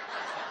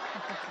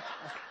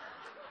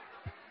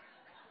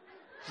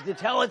 The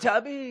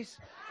Teletubbies?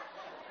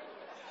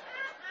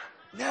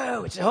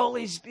 No, it's the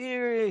Holy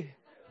Spirit.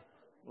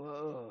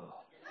 Whoa.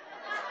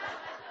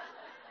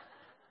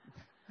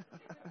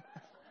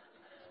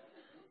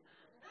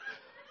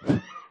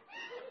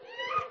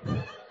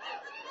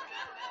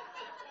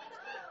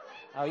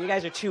 Oh, you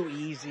guys are too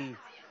easy.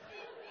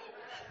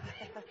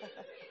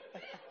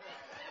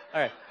 All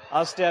right,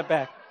 I'll step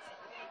back.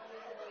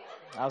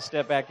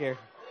 Here.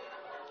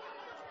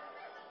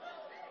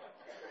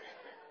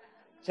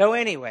 So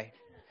anyway,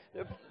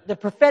 the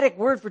prophetic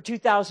word for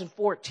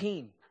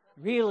 2014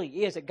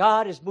 really is that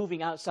God is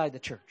moving outside the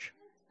church.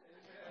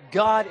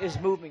 God is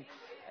moving.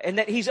 And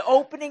that He's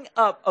opening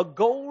up a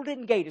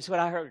golden gate, is what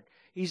I heard.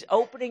 He's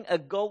opening a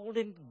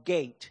golden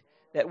gate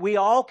that we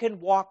all can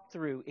walk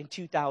through in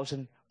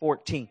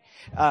 2014.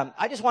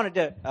 I just wanted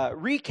to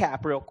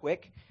recap real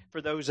quick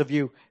for those of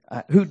you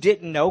who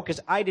didn't know, because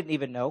I didn't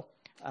even know.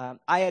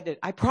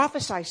 I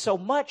prophesy so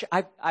much,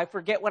 I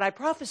forget what I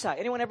prophesy.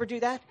 Anyone ever do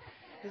that?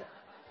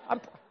 I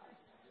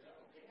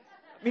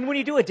mean, when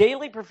you do a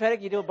daily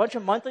prophetic, you do a bunch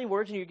of monthly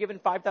words, and you're given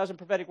 5,000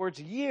 prophetic words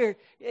a year,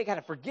 you got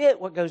to forget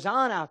what goes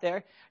on out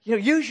there.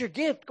 Use your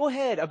gift. Go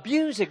ahead.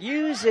 Abuse it.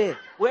 Use it.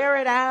 Wear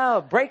it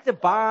out. Break the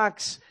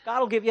box.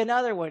 God will give you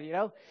another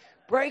one,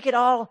 Break it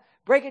all.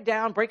 Break it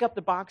down. Break up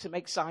the box and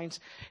make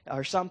signs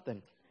or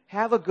something.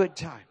 Have a good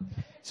time.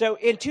 So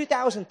in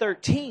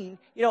 2013,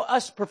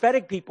 us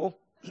prophetic people,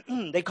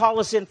 they call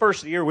us in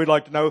first of the year. We'd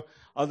like to know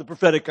on the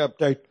prophetic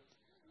update.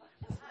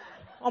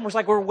 Almost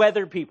like we're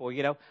weather people,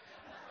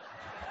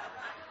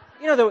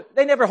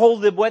 They never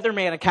hold the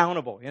weatherman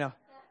accountable, You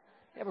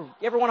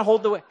ever want to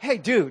hold hey,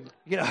 dude,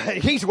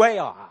 he's way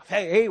off.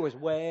 Hey, he was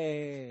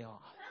way off.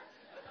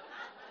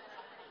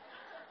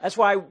 That's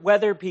why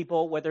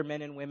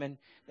weathermen and women,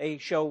 they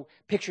show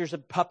pictures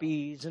of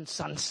puppies and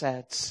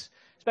sunsets,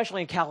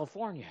 especially in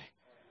California.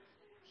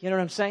 You know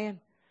what I'm saying?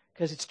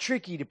 Because it's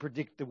tricky to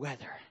predict the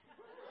weather.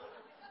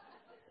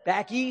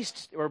 Back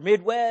east or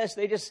Midwest,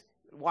 they just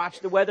watch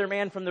the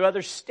weatherman from the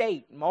other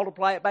state and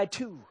multiply it by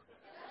 2.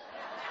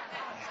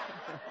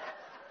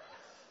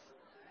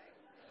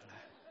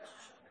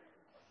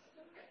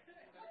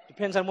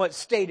 Depends on what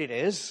state it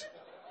is.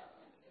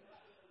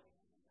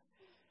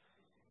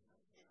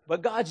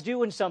 But God's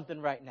doing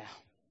something right now.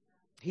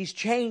 He's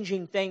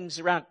changing things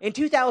around. In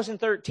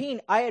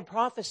 2013, I had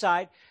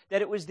prophesied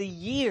that it was the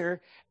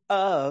year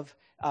of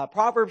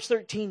Proverbs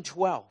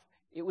 13:12.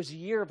 It was a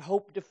year of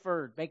hope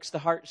deferred, makes the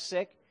heart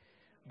sick,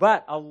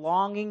 but a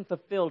longing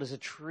fulfilled is a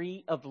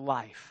tree of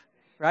life,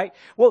 right?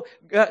 Well,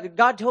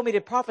 God told me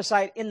to prophesy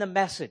it in the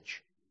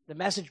message. The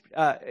message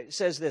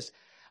says this: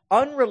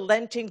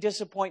 unrelenting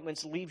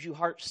disappointments leaves you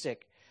heart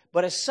sick,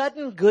 but a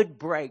sudden good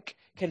break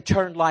can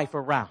turn life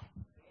around.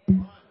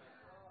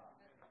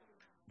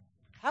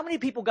 How many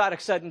people got a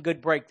sudden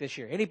good break this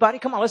year? Anybody?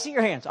 Come on, let's see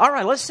your hands. All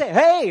right, let's say,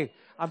 hey,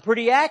 I'm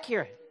pretty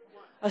accurate.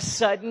 A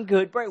sudden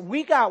good break.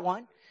 We got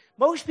one.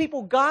 Most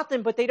people got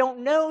them, but they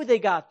don't know they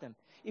got them.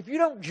 If you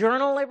don't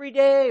journal every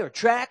day or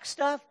track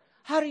stuff,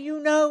 how do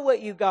you know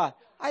what you got?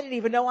 I didn't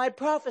even know I'd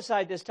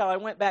prophesied this till I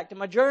went back to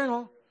my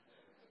journal.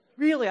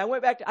 Really,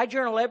 I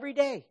journal every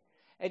day.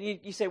 And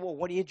you say, well,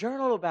 what do you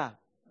journal about?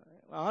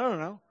 Well, I don't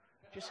know.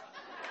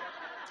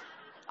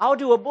 I'll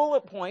do a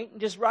bullet point and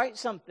just write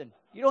something.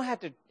 You don't have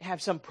to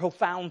have some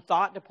profound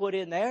thought to put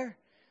in there.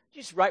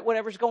 Just write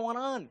whatever's going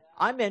on.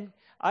 I'm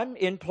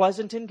in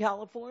Pleasanton,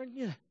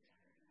 California.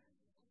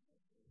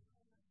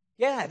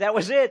 Yeah, that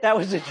was it. That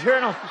was the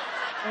journal.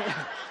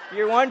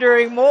 You're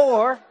wondering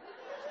more.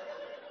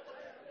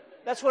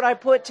 That's what I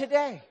put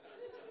today.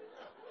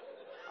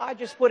 I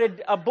just put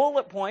a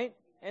bullet point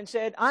and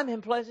said, I'm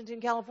in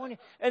Pleasanton, California.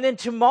 And then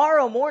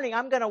tomorrow morning,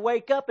 I'm going to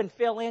wake up and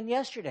fill in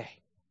yesterday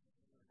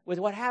with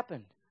what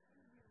happened.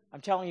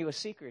 I'm telling you a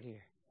secret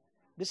here.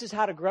 This is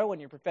how to grow in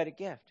your prophetic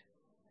gift.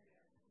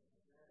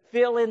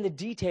 Fill in the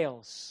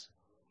details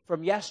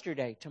from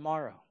yesterday,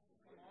 tomorrow.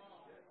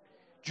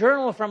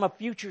 Journal from a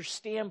future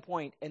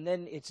standpoint, and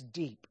then it's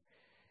deep.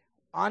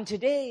 On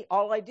today,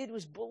 all I did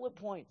was bullet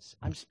points.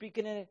 I'm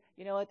speaking at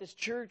this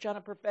church on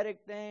a prophetic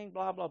thing,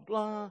 blah, blah,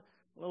 blah. A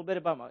little bit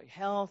about my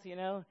health,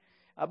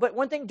 But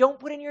one thing, don't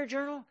put in your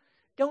journal,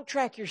 don't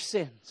track your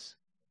sins.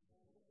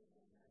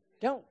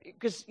 Don't,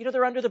 because,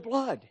 they're under the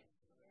blood.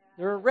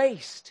 They're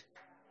erased.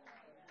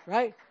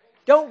 Right?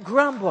 Don't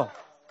grumble.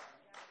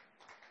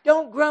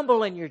 Don't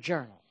grumble in your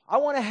journal. I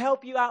want to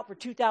help you out for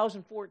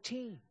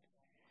 2014.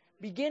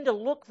 Begin to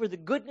look for the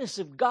goodness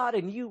of God,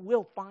 and you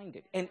will find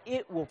it. And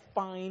it will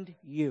find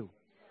you.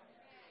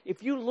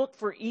 If you look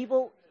for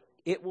evil,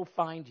 it will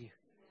find you.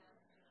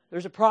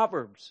 There's a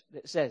Proverbs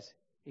that says,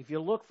 if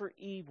you look for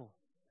evil,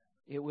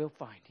 it will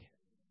find you.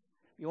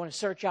 You want to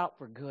search out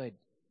for good.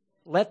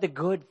 Let the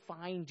good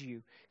find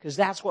you, because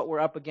that's what we're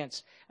up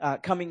against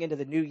coming into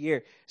the new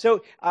year.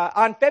 So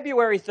on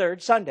February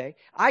 3rd, Sunday,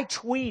 I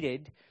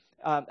tweeted,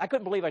 I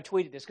couldn't believe I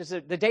tweeted this, because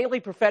the daily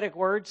prophetic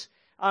words,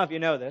 I don't know if you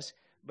know this,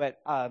 but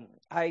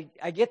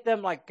I get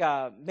them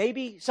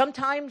maybe,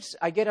 sometimes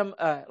I get them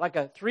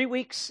like 3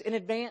 weeks in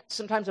advance,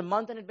 sometimes a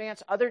month in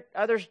advance.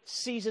 Other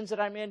seasons that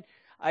I'm in,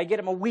 I get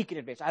them a week in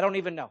advance. I don't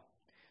even know.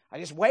 I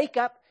just wake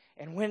up,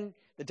 and when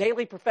the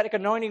daily prophetic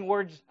anointing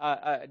words,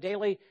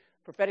 daily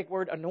prophetic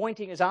word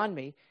anointing is on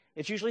me,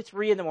 it's usually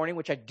 3 in the morning,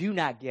 which I do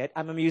not get.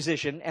 I'm a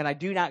musician, and I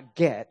do not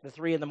get the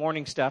 3 in the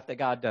morning stuff that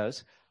God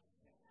does.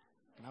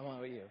 I don't know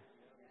about you.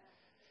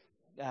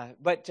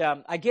 But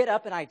I get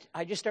up and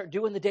I just start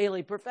doing the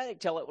daily prophetic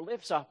till it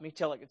lifts off me,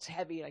 till it gets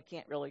heavy, and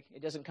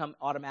it doesn't come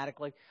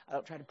automatically. I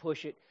don't try to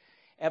push it.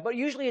 But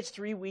usually it's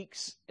 3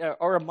 weeks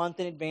or a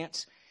month in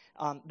advance.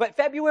 But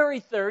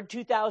February 3rd,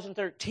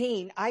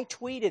 2013, I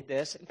tweeted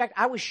this. In fact,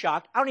 I was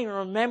shocked. I don't even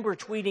remember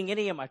tweeting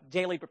any of my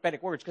daily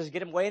prophetic words, because I get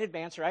them way in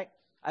advance, right?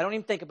 I don't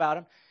even think about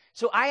them.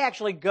 So I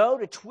actually go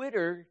to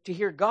Twitter to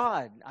hear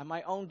God on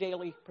my own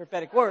daily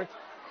prophetic words.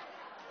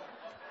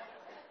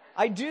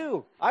 I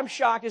do. I'm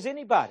shocked as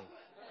anybody.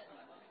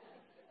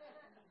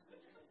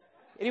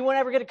 Anyone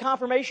ever get a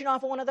confirmation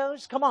off of one of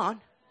those? Come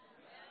on.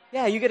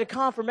 Yeah, you get a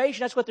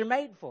confirmation. That's what they're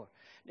made for.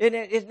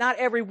 And not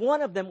every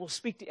one of them will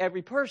speak to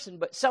every person,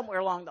 but somewhere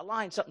along the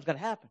line, something's going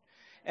to happen.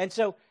 And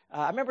so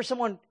I remember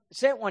someone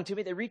sent one to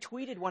me. They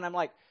retweeted one. I'm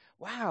like,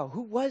 wow,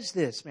 who was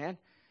this, man?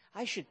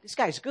 This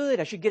guy's good.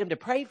 I should get him to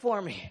pray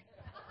for me.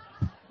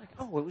 I'm like,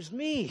 oh, it was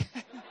me.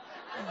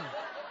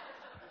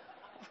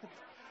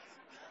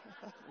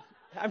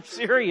 I'm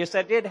serious.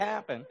 That did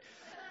happen.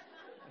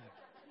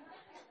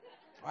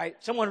 Right?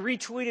 Someone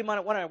retweeted one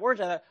of my words.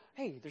 I thought,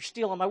 hey, they're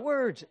stealing my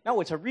words. No,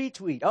 it's a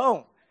retweet.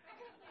 Oh.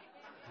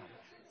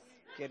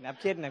 I'm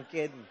kidding.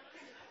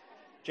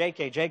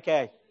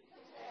 JK.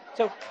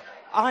 So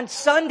on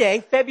Sunday,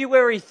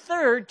 February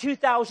 3rd,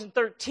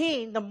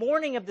 2013, the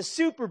morning of the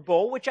Super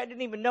Bowl, which I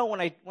didn't even know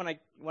when I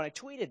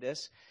tweeted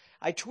this,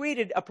 I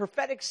tweeted, a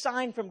prophetic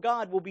sign from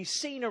God will be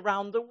seen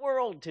around the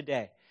world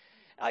today.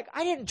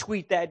 I didn't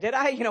tweet that, did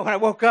I? When I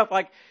woke up,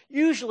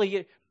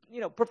 usually,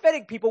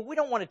 prophetic people, we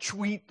don't want to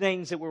tweet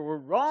things that we're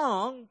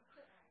wrong.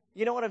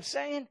 You know what I'm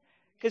saying?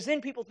 Because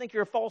then people think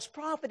you're a false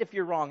prophet if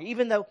you're wrong,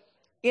 even though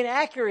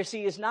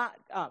inaccuracy is not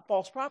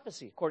false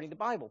prophecy, according to the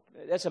Bible.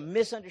 That's a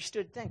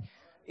misunderstood thing.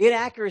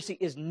 Inaccuracy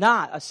is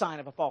not a sign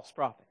of a false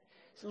prophet.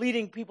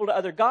 Leading people to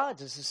other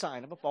gods is a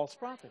sign of a false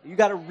prophet. You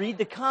got to read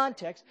the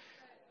context.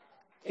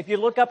 If you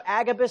look up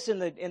Agabus in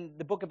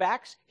the book of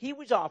Acts, he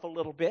was off a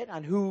little bit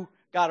on who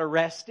got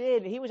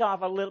arrested. He was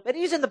off a little bit.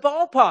 He's in the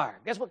ballpark.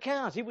 That's what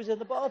counts. He was in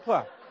the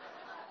ballpark.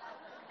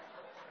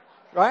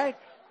 Right?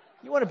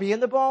 You want to be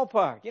in the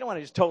ballpark. You don't want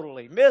to just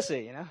totally miss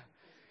it,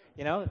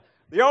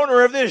 The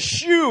owner of this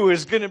shoe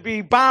is going to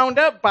be bound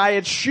up by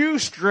its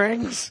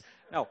shoestrings.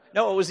 No,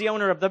 it was the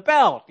owner of the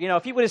belt.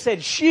 If he would have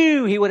said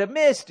shoe, he would have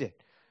missed it.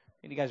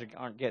 You guys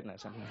aren't getting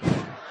this.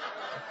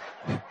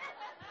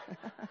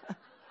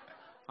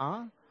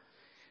 Huh?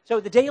 So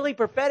the daily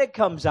prophetic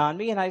comes on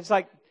me, and I was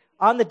like,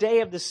 on the day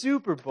of the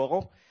Super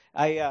Bowl,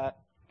 I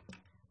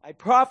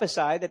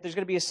prophesied that there's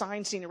going to be a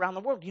sign seen around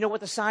the world. You know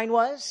what the sign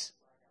was?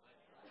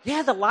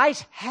 Yeah,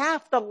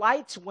 half the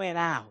lights went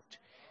out.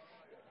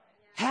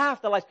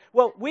 Half the lights.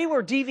 Well, we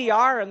were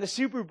DVR in the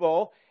Super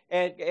Bowl,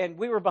 and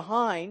we were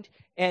behind,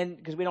 and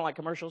because we don't like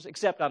commercials,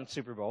 except on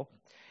Super Bowl.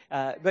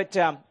 But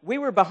we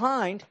were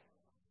behind,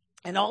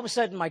 and all of a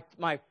sudden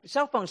my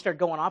cell phone started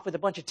going off with a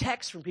bunch of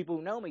texts from people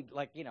who know me.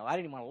 I didn't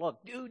even want to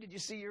look. Dude, did you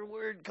see your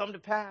word come to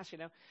pass?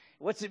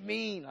 What's it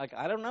mean?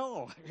 I don't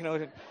know.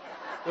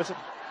 What's it?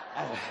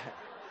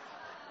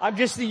 I'm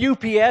just the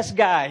UPS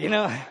guy,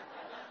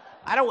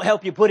 I don't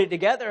help you put it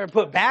together and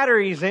put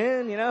batteries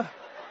in,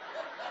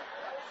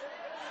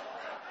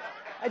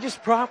 I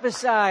just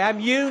prophesy. I'm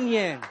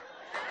union.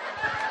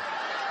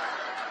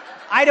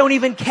 I don't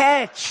even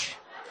catch.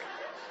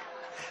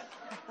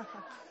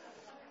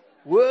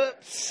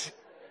 Whoops.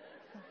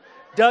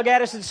 Doug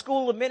Addison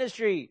School of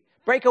Ministry.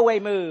 Breakaway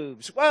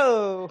moves.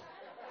 Whoa.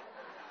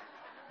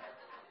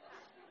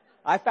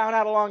 I found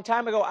out a long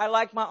time ago, I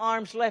like my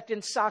arms left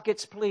in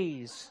sockets,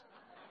 please.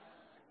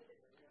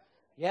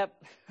 Yep.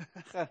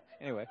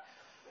 Anyway.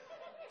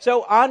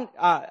 So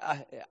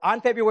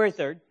on February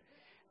 3rd,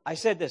 I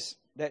said this,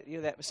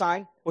 that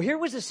sign. Well, here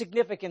was the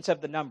significance of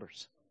the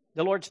numbers.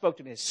 The Lord spoke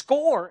to me. The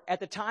score at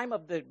the time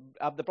of the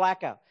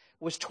blackout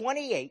was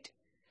 28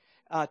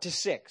 to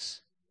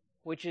 6,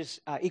 which is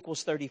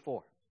equals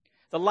 34.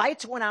 The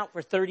lights went out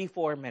for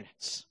 34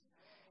 minutes.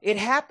 It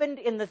happened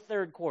in the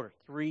third quarter,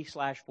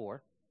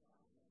 3/4.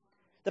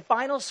 The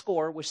final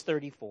score was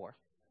 34.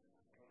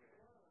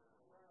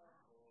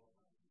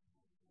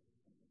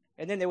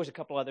 And then there was a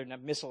couple other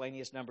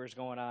miscellaneous numbers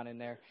going on in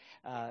there.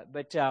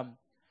 But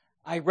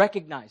I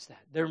recognize that.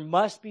 There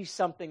must be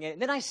something.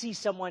 And then I see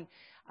someone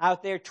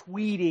out there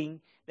tweeting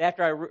that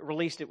after I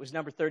released it was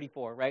number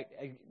 34, right?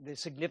 The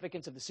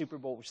significance of the Super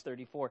Bowl was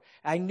 34.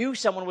 I knew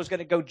someone was going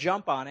to go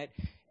jump on it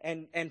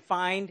and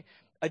find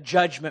a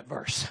judgment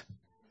verse.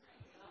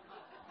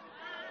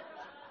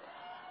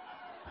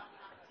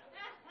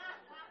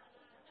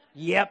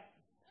 Yep,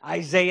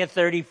 Isaiah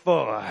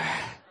 34.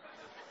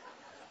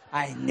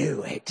 I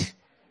knew it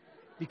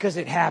because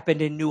it happened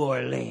in New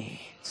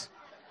Orleans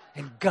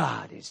and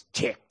God is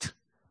ticked.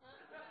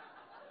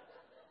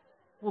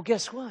 Well,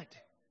 guess what?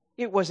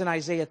 It wasn't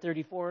Isaiah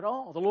 34 at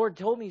all. The Lord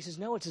told me, He says,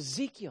 no, it's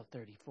Ezekiel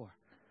 34.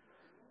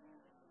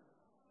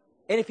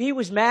 And if He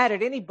was mad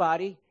at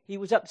anybody, He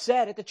was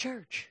upset at the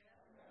church.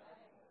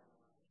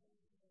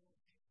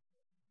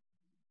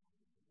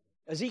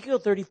 Ezekiel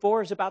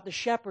 34 is about the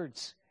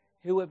shepherds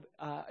who have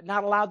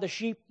not allowed the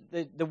sheep,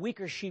 the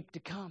weaker sheep to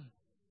come.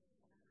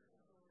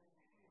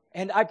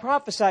 And I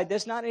prophesied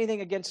this, not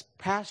anything against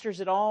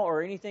pastors at all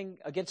or anything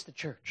against the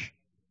church,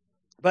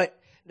 but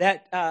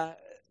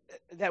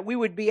that we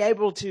would be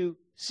able to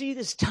see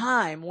this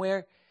time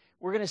where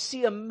we're going to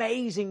see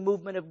amazing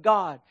movement of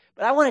God.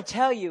 But I want to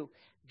tell you,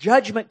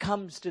 judgment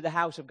comes to the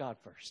house of God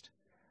first.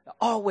 It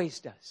always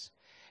does.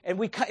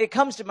 And it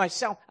comes to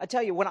myself. I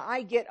tell you, when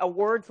I get a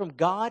word from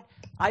God,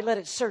 I let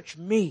it search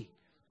me.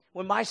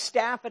 When my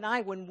staff and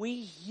I, when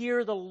we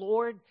hear the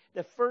Lord,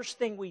 the first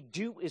thing we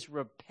do is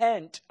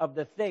repent of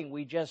the thing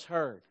we just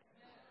heard.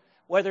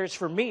 Whether it's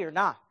for me or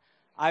not.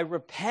 I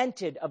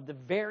repented of the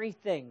very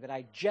thing that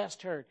I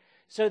just heard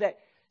so that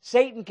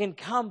Satan can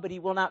come, but he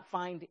will not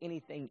find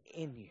anything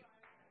in you.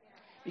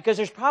 Because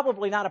there's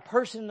probably not a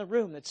person in the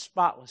room that's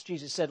spotless.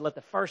 Jesus said, let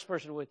the first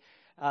person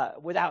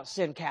without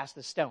sin cast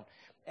the stone.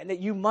 And that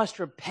you must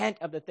repent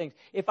of the things.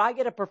 If I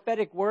get a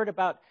prophetic word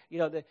about,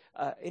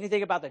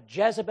 anything about the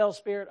Jezebel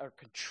spirit or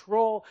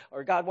control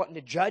or God wanting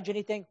to judge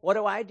anything, what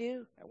do I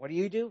do? What do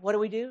you do? What do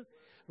we do?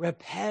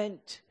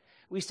 Repent.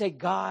 We say,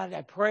 God,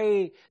 I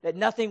pray that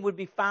nothing would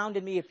be found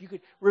in me. If you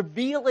could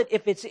reveal it,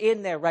 if it's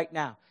in there right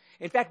now.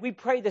 In fact, we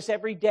pray this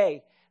every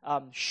day.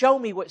 Show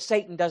me what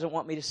Satan doesn't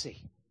want me to see.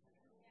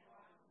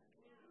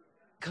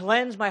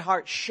 Cleanse my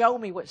heart. Show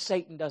me what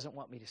Satan doesn't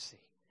want me to see.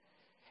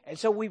 And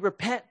so we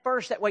repent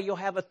first. That way you'll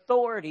have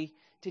authority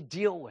to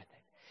deal with it.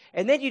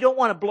 And then you don't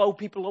want to blow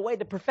people away.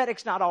 The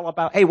prophetic's not all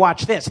about, hey,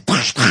 watch this.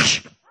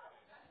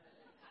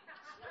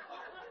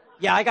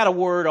 Yeah, I got a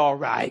word all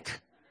right.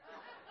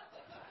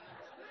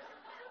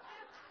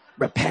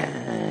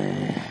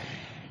 Repent.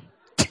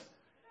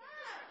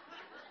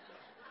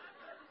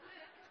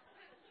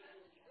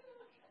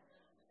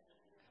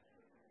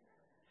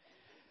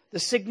 The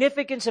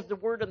significance of the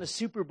word on the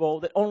Super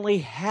Bowl that only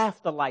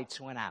half the lights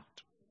went out.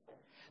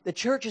 The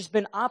church has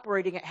been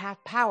operating at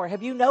half power.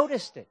 Have you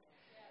noticed it?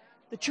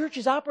 The church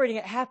is operating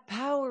at half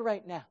power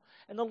right now.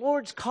 And the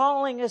Lord's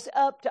calling us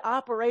up to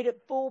operate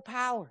at full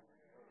power.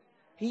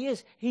 He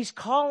is. He's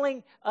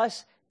calling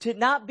us to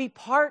not be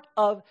part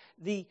of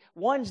the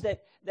ones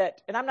that,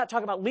 and I'm not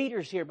talking about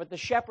leaders here, but the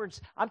shepherds.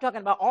 I'm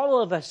talking about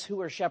all of us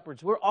who are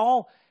shepherds. We're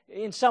all,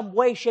 in some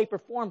way, shape, or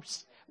form,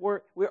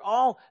 we're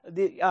all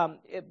the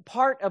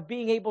part of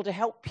being able to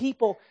help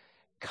people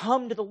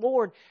come to the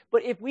Lord.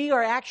 But if we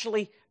are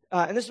actually...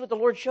 and this is what the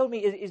Lord showed me,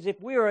 is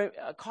if we are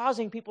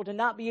causing people to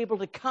not be able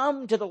to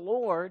come to the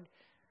Lord,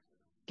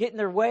 get in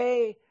their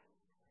way,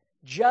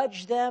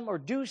 judge them, or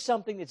do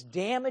something that's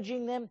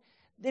damaging them,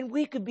 then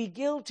we could be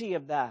guilty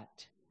of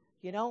that,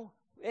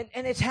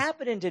 And it's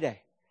happening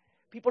today.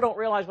 People don't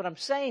realize what I'm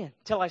saying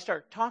until I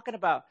start talking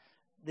about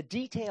the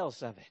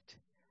details of it.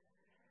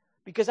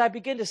 Because I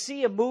begin to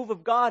see a move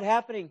of God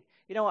happening.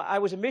 I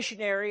was a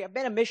missionary. I've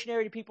been a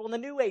missionary to people in the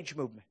New Age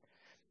movement.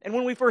 And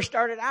when we first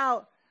started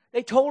out,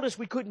 they told us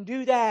we couldn't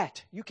do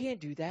that. You can't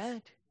do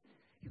that.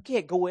 You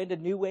can't go into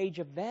New Age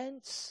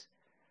events.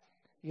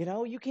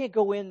 You can't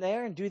go in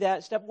there and do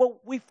that stuff. Well,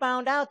 we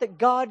found out that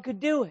God could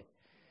do it.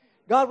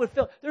 God would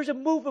fill. There's a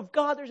move of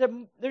God.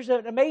 There's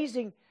an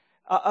amazing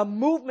a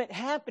movement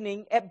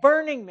happening at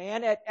Burning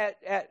Man,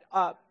 at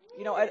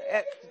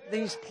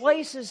these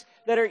places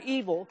that are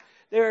evil.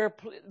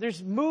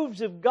 There's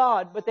moves of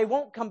God, but they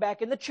won't come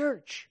back in the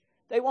church.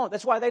 They won't.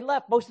 That's why they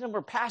left. Most of them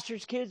were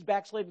pastors' kids,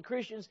 backslidden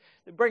Christians.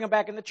 They bring them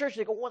back in the church.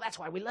 They go, well, that's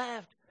why we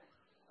left.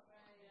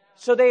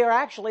 So they are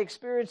actually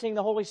experiencing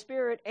the Holy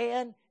Spirit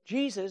and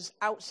Jesus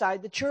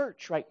outside the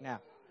church right now.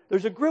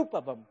 There's a group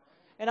of them.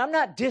 And I'm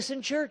not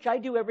dissing church. I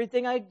do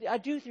everything I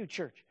do through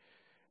church.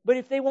 But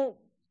if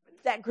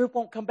that group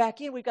won't come back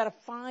in, we've got to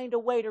find a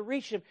way to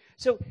reach them.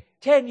 So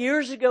 10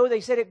 years ago,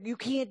 they said, you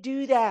can't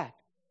do that.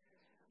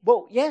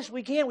 Well, yes,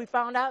 we can. We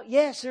found out,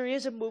 yes, there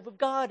is a move of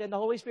God, and the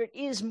Holy Spirit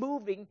is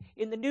moving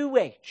in the new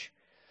age.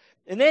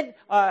 And then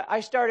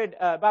I started,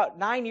 about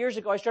 9 years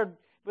ago,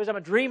 because I'm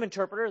a dream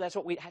interpreter.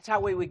 That's how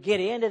we would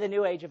get into the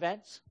new age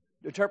events,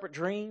 interpret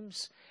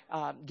dreams,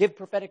 give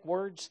prophetic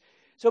words.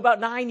 So about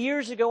 9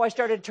 years ago, I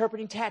started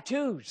interpreting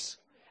tattoos.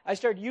 I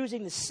started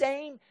using the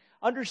same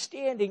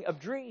understanding of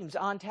dreams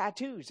on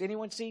tattoos.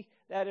 Anyone see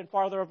that in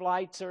Father of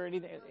Lights or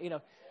anything?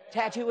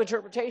 Tattoo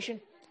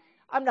interpretation.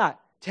 I'm not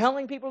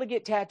telling people to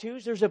get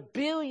tattoos. There's 1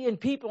 billion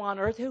people on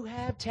earth who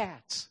have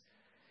tats.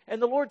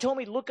 And the Lord told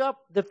me, look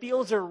up, the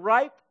fields are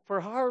ripe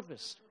for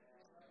harvest.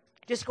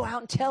 Just go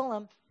out and tell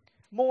them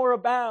more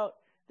about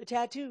the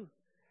tattoo.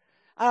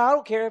 I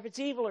don't care if it's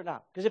evil or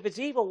not. Because if it's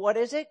evil, what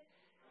is it?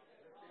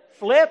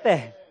 Flip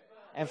it.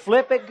 And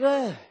flip it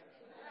good.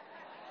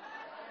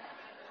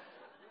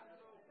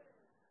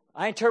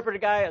 I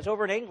interpreted a guy, I was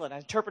over in England. I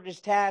interpreted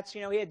his tats. He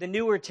had the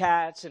newer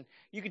tats. And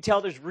you could tell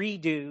there's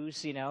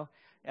redos,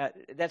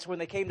 that's when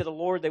they came to the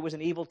Lord. There was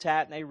an evil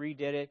tat and they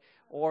redid it.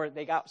 Or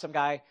they got some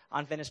guy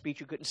on Venice Beach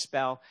who couldn't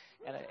spell.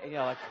 And,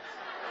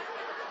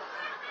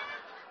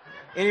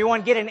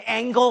 anyone get an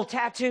angle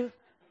tattoo?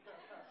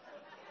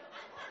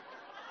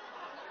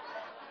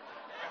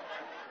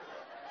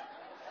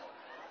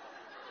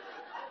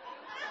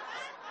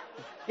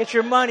 Get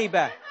your money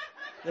back.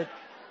 The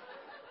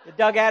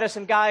Doug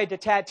Addison guide to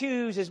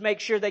tattoos is make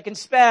sure they can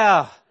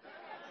spell.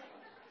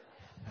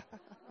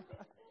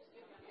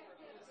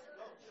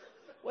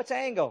 What's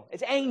angle?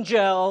 It's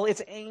angel.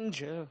 It's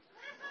angel.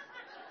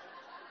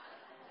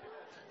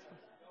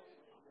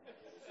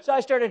 So I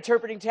started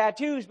interpreting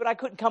tattoos, but I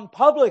couldn't come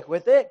public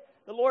with it.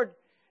 The Lord,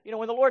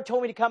 when the Lord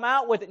told me to come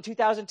out with it in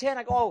 2010,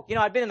 I go,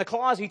 I'd been in the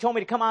closet. He told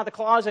me to come out of the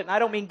closet, and I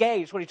don't mean gay.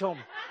 That's what he told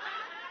me.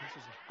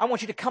 I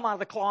want you to come out of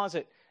the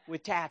closet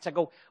with tats. I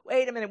go,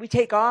 wait a minute, we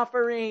take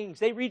offerings.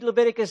 They read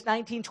Leviticus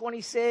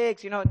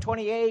 19:26,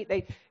 28.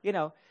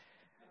 And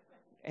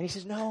he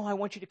says, no, I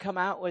want you to come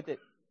out with it.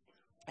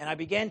 And I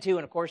began to,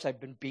 and of course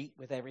I've been beat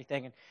with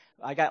everything. And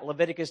I got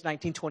Leviticus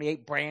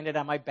 19:28 branded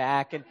on my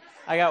back, and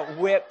I got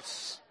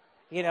whips,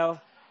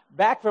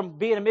 Back from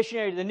being a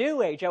missionary to the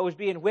New Age, I was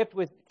being whipped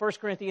with 1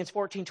 Corinthians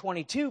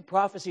 14:22,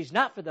 prophecies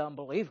not for the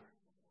unbeliever.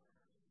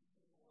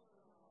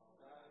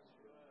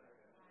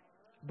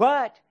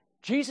 But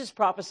Jesus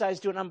prophesies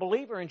to an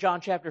unbeliever in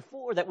John chapter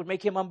 4 that would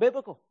make him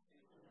unbiblical.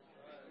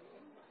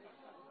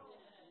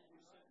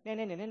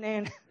 Anyway,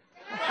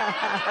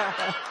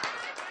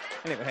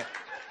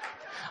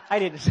 I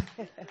didn't say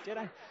that, did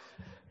I?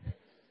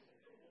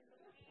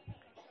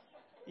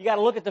 You got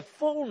to look at the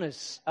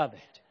fullness of it.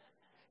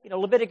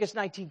 Leviticus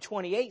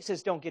 19:28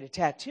 says don't get a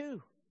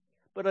tattoo.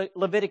 But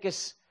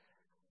Leviticus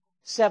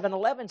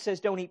 7:11 says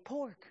don't eat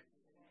pork.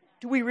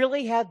 Do we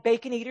really have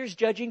bacon eaters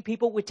judging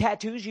people with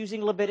tattoos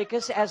using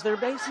Leviticus as their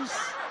basis?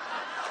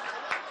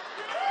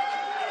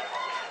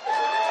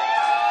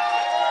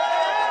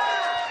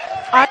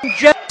 I'm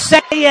just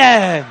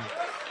saying.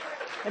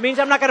 It means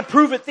I'm not going to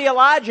prove it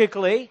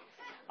theologically.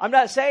 I'm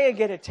not saying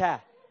get a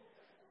tat.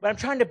 But I'm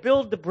trying to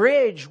build the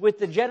bridge with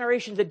the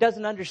generation that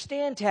doesn't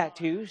understand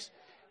tattoos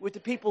with the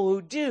people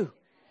who do.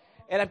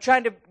 And I'm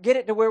trying to get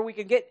it to where we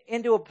can get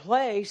into a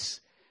place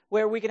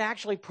where we can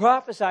actually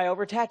prophesy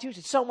over tattoos.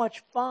 It's so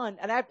much fun.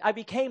 And I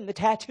became the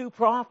tattoo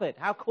prophet.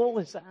 How cool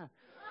is that?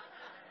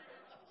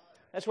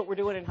 That's what we're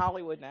doing in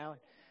Hollywood now.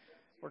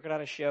 Working on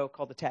a show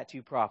called The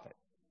Tattoo Prophet.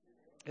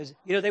 Because,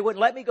 they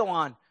wouldn't let me go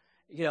on,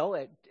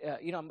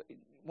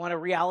 want a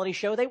reality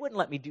show. They wouldn't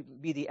let me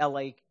be the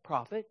L.A.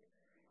 prophet.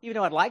 Even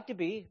though I'd like to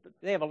be.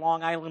 They have a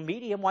Long Island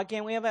medium. Why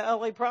can't we have an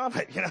L.A.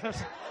 prophet?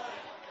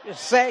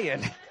 Just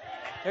saying.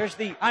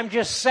 I'm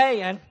just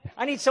saying.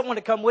 I need someone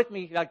to come with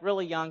me, like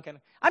really young.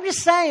 I'm just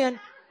saying.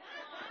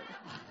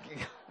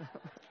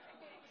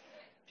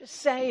 Just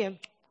saying.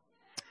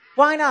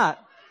 Why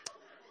not?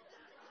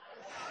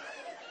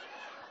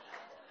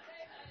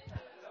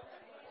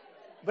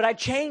 But I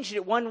changed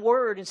it one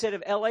word instead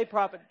of L.A.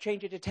 prophet,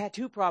 changed it to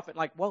tattoo prophet.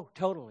 Like, whoa,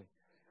 totally.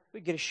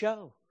 We get a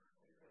show.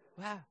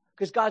 Wow.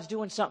 Because God's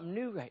doing something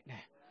new right now.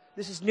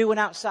 This is new and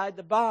outside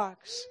the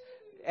box.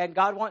 And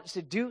God wants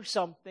to do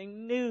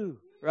something new,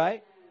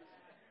 right?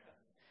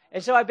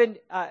 And so I've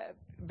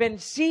been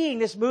seeing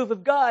this move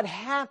of God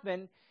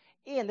happen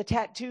in the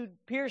Tattooed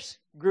Pierce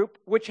group,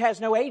 which has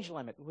no age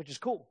limit, which is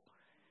cool.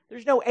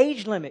 There's no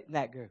age limit in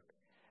that group.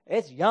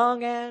 It's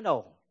young and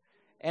old.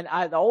 And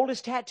the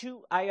oldest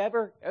tattoo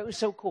it was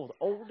so cool. The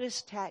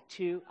oldest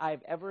tattoo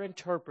I've ever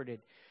interpreted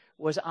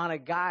was on a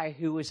guy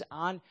he was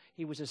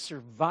a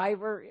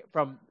survivor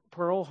from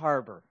Pearl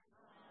Harbor.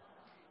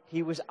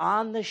 He was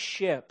on the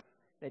ship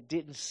that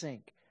didn't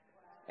sink.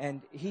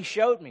 And he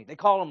showed me. They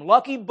call him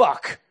Lucky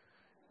Buck.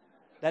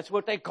 That's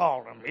what they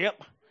called him.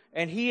 Yep.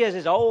 And he has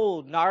his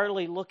old,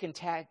 gnarly looking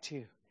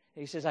tattoo.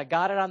 He says, I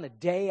got it on the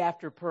day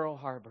after Pearl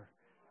Harbor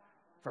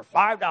for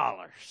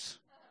 $5.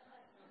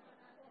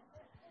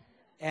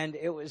 And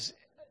it was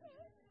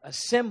a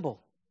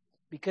symbol.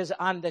 Because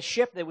on the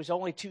ship, there was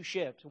only 2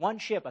 ships. One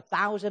ship, a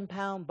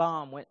 1,000-pound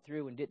bomb went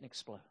through and didn't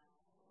explode.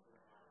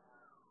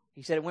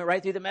 He said it went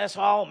right through the mess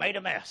hall, made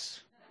a mess.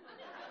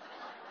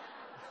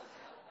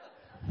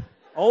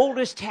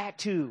 Oldest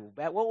tattoo.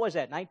 What was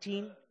that,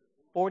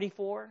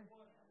 1944?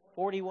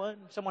 41?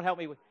 Someone help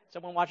me.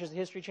 Someone watches the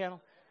History Channel?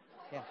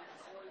 Yeah.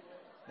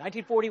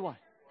 1941.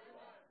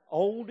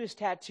 Oldest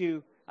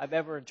tattoo I've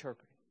ever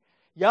interpreted.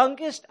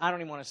 Youngest, I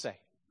don't even want to say.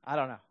 I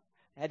don't know.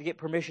 I had to get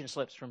permission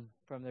slips from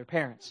their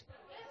parents.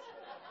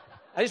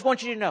 I just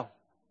want you to know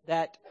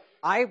that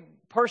I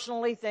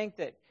personally think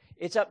that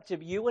it's up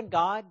to you and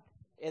God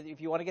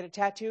if you want to get a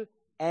tattoo,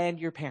 and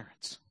your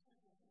parents.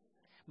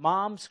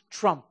 Moms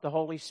trump the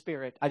Holy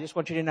Spirit. I just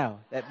want you to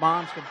know that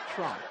moms can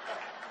trump.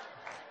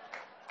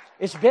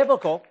 It's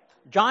biblical.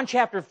 John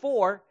chapter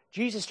 4,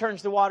 Jesus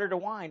turns the water to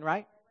wine,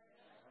 right?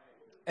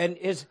 And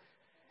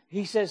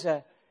he says,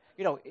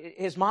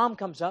 his mom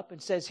comes up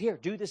and says, here,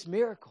 do this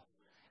miracle.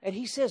 And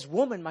he says,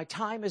 woman, my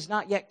time has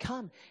not yet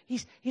come.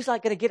 He's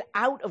like going to get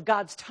out of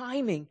God's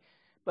timing,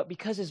 but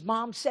because his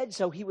mom said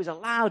so, he was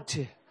allowed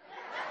to.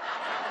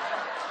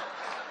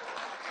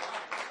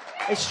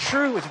 It's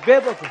true. It's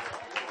biblical.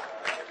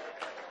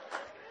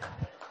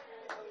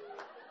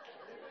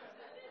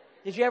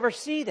 Did you ever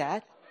see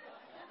that?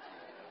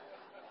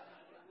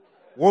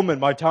 Woman,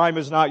 my time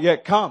has not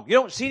yet come. You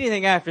don't see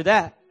anything after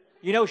that.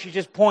 You know she's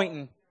just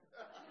pointing.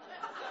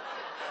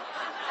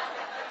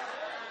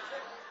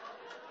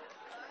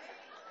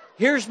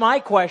 Here's my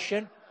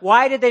question.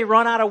 Why did they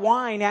run out of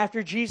wine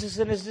after Jesus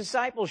and his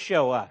disciples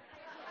show up?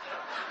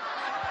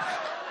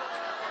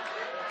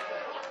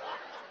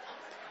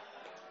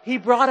 He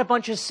brought a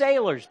bunch of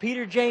sailors,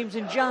 Peter, James,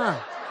 and John.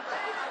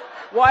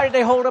 Why did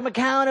they hold them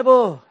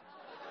accountable?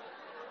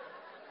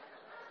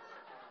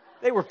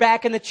 They were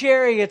backing the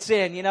chariots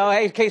in,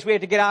 hey, in case we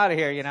have to get out of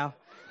here,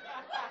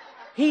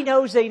 He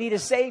knows they need a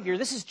Savior.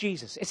 This is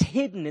Jesus. It's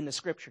hidden in the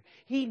Scripture.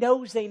 He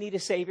knows they need a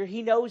Savior.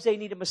 He knows they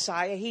need a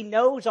Messiah. He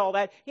knows all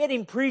that. He hadn't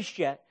even preached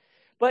yet.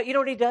 But you know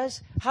what he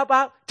does? How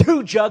about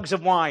 2 jugs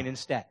of wine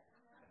instead?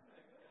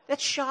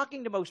 That's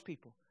shocking to most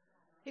people.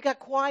 He got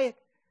quiet.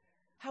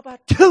 How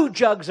about 2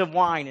 jugs of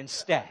wine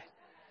instead?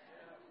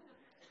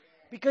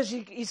 Because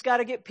he's got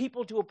to get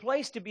people to a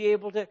place to be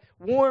able to,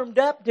 warmed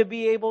up to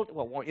be able to,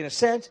 well, in a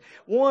sense,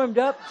 warmed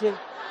up to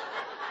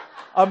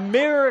a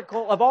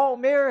miracle of all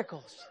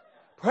miracles.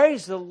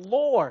 Praise the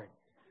Lord.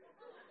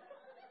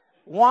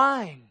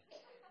 Wine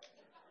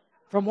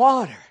from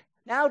water.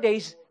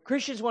 Nowadays,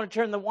 Christians want to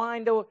turn the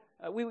wine to,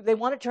 they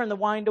want to turn the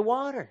wine to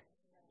water.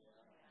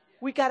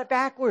 We got it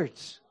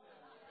backwards.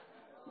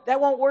 That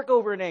won't work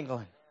over in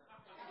England.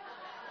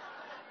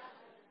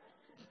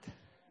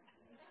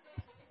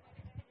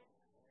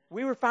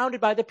 We were founded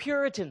by the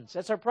Puritans.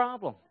 That's our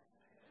problem.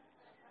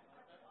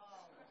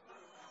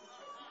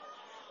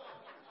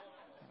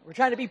 We're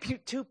trying to be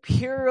too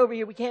pure over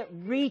here. We can't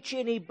reach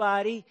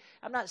anybody.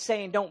 I'm not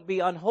saying don't be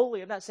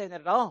unholy. I'm not saying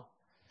that at all.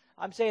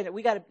 I'm saying that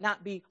we got to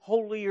not be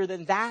holier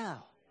than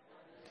thou.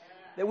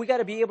 That we got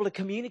to be able to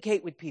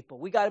communicate with people.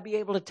 We got to be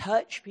able to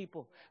touch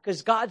people.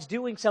 Because God's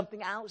doing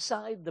something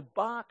outside the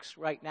box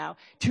right now.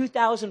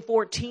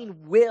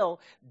 2014 will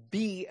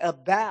be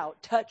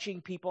about touching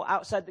people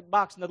outside the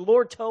box. And the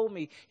Lord told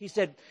me, He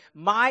said,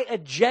 my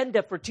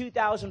agenda for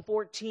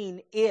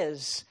 2014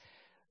 is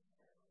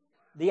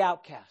the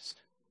outcast.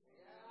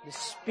 The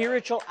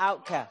spiritual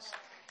outcast.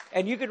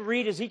 And you can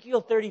read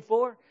Ezekiel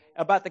 34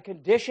 about the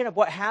condition of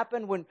what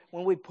happened when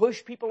we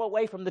push people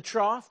away from the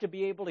trough to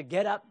be able to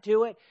get up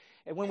to it.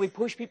 And when we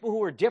push people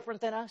who are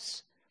different than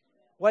us,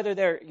 whether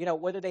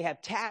they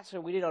have tats or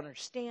we didn't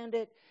understand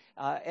it,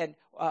 and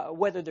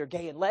whether they're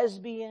gay and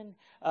lesbian,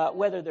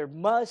 whether they're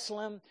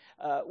Muslim,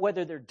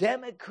 whether they're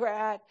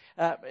Democrat,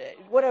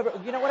 whatever.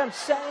 You know what I'm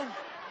saying?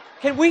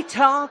 Can we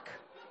talk?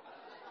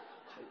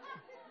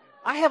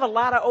 I have a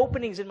lot of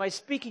openings in my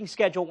speaking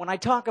schedule when I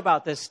talk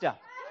about this stuff.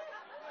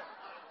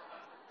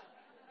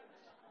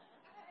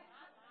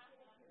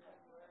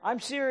 I'm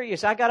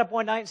serious. I got up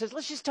one night and says,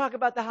 let's just talk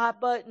about the hot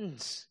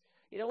buttons.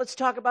 Let's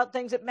talk about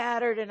things that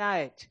matter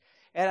tonight.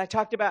 And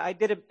I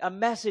did a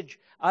message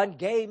on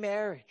gay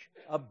marriage,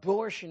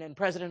 abortion, and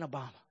President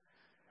Obama.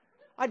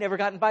 I never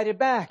got invited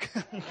back.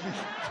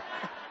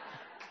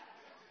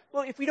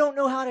 Well, if we don't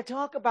know how to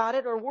talk about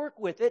it or work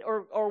with it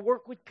or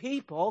work with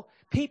people,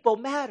 people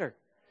matter.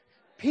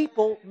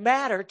 People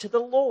matter to the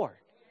Lord.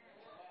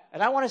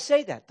 And I want to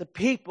say that. The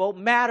people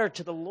matter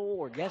to the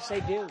Lord. Yes, they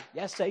do.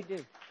 Yes, they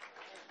do.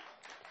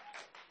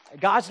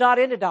 God's not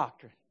into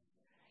doctrine.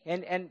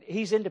 And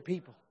He's into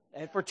people.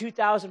 And for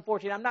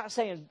 2014, I'm not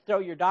saying throw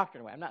your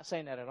doctrine away. I'm not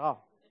saying that at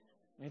all.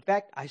 In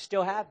fact, I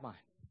still have mine.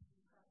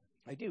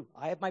 I do.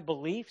 I have my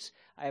beliefs.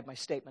 I have my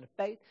statement of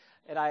faith.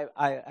 And I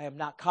am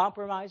not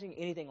compromising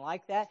anything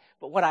like that.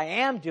 But what I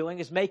am doing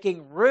is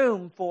making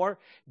room for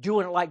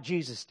doing it like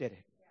Jesus did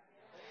it.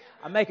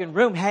 I'm making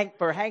room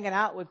for hanging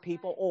out with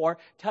people or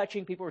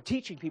touching people or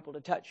teaching people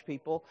to touch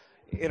people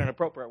in an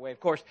appropriate way, of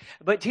course,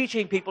 but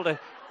teaching people to...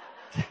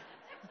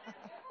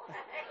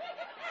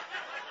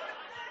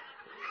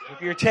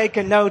 If you're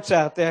taking notes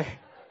out there.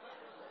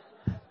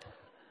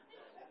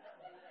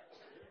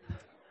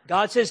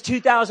 God says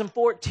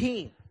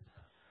 2014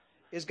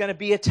 is going to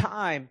be a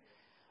time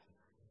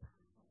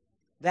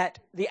that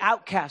the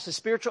outcasts, the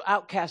spiritual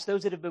outcasts,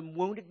 those that have been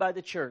wounded by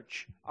the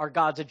church, are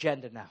God's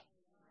agenda now.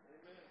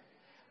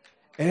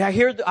 And I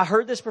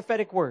heard this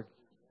prophetic word.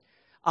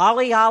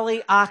 Ollie,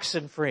 Ollie,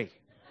 oxen free.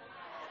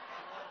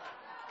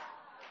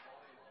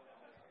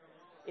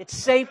 It's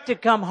safe to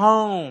come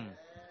home.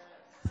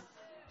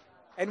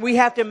 And we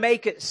have to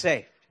make it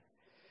safe.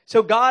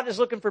 So God is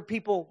looking for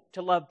people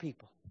to love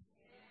people.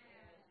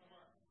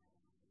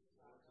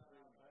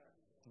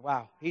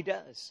 Wow, He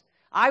does.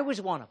 I was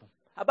one of them.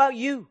 How about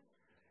you?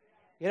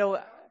 You know,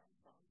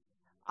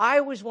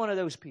 I was one of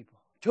those people.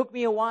 Took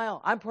me a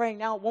while. I'm praying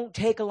now. It won't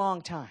take a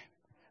long time.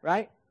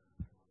 Right?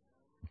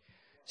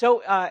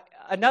 So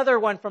another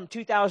one from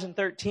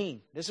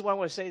 2013. This is why I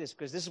want to say this,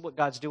 because this is what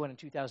God's doing in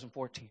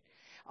 2014.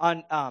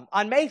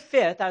 On May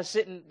 5th, I was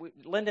sitting,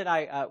 Linda and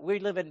I, we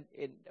live in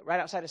right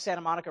outside of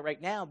Santa Monica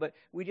right now, but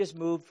we just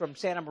moved from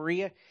Santa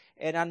Maria.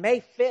 And on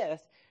May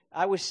 5th,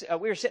 we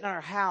were sitting in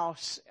our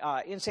house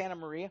in Santa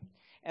Maria,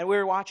 and we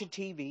were watching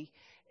TV.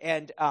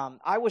 And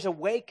I was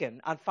awakened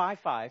on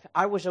 5/5.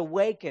 I was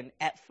awakened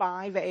at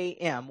 5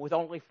 a.m. with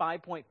only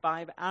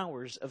 5.5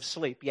 hours of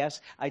sleep. Yes,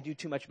 I do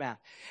too much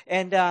math.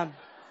 And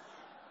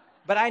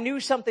but I knew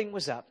something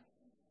was up.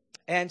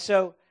 And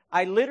so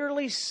I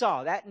literally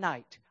saw that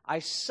night, I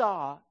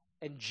saw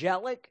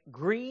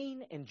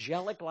green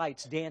angelic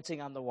lights dancing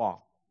on the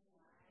wall.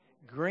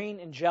 Green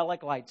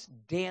angelic lights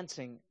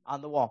dancing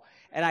on the wall.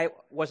 And I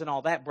wasn't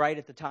all that bright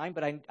at the time,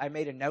 but I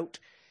made a note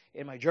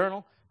in my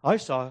journal. I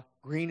saw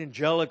green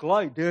angelic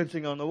light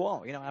dancing on the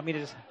wall. You know, I mean,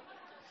 it is...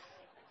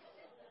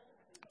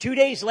 2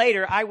 days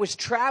later, I was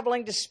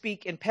traveling to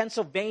speak in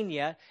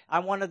Pennsylvania.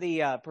 I'm one of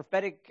the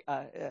prophetic,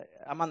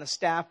 I'm on the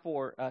staff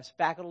for,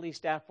 faculty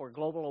staff for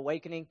Global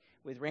Awakening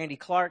with Randy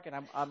Clark,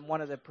 and I'm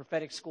one of the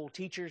prophetic school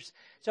teachers.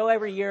 So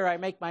every year I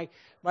make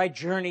my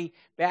journey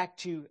back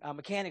to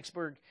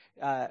Mechanicsburg,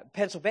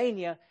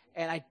 Pennsylvania,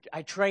 and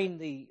I train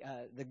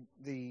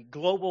the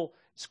Global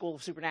School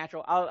of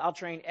Supernatural. I'll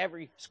train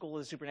every school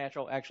of the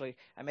supernatural. Actually,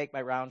 I make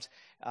my rounds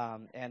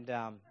and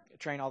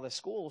train all the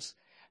schools.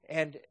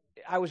 And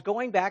I was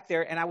going back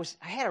there, and I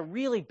had a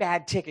really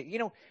bad ticket. You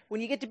know,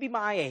 when you get to be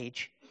my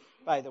age,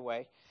 by the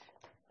way,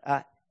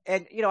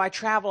 and you know, I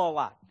travel a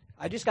lot.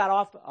 I just got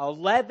off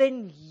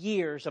 11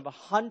 years of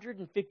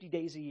 150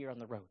 days a year on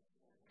the road,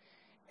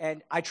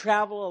 and I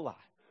travel a lot.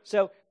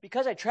 So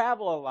because I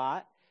travel a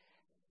lot,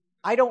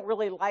 I don't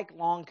really like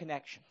long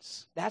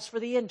connections. That's for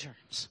the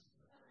interns.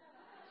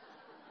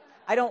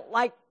 I don't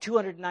like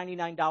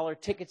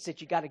 $299 tickets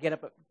that you got to get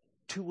up at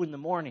 2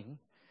 a.m.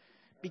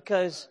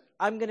 because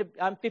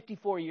I'm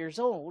 54 years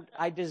old.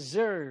 I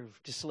deserve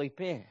to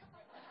sleep in.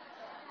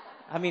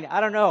 I mean,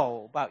 I don't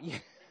know about you.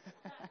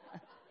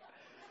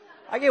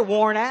 I get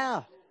worn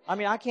out. I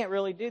mean, I can't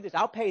really do this.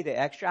 I'll pay the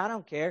extra. I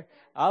don't care.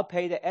 I'll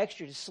pay the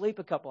extra to sleep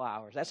a couple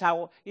hours. That's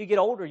how you get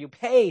older. You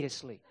pay to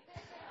sleep.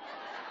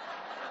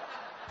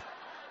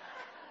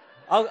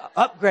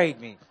 Upgrade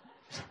me.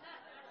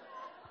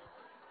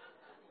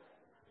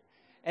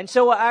 And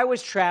so I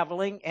was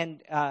traveling,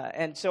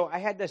 and so I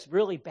had this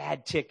really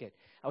bad ticket.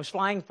 I was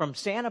flying from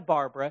Santa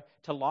Barbara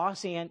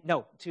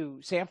to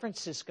San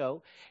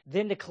Francisco,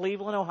 then to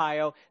Cleveland,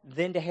 Ohio,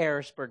 then to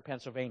Harrisburg,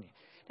 Pennsylvania.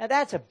 Now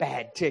that's a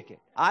bad ticket.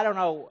 I don't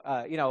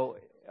know,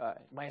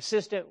 my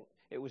assistant,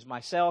 it was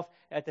myself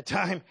at the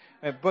time,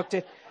 I booked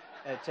it.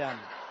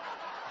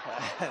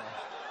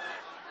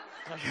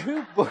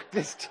 Who booked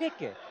this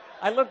ticket?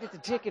 I looked at the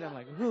ticket, I'm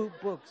like, who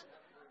booked?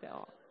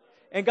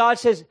 And God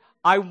says,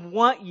 I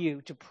want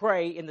you to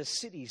pray in the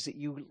cities that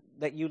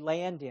you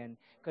land in,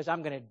 because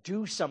I'm going to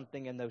do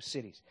something in those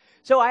cities.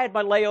 So I had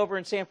my layover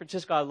in San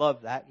Francisco. I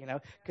love that,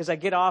 because I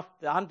get off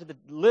onto the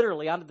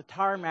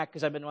tarmac,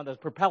 because I've been on those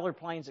propeller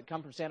planes that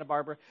come from Santa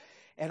Barbara,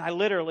 and I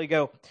literally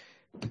go,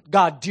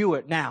 God, do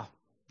it now.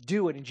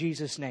 Do it in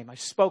Jesus' name. I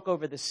spoke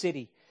over the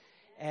city,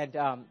 and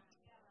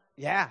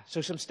so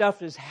some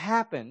stuff has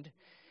happened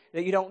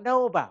that you don't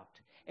know about.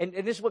 And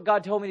this is what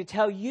God told me to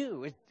tell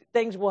you.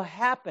 Things will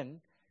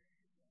happen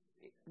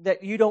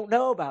that you don't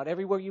know about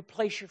everywhere you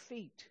place your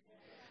feet.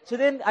 So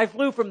then I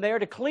flew from there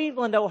to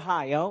Cleveland,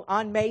 Ohio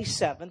on May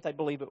 7th, I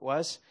believe it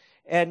was.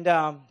 And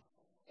I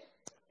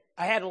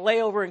had a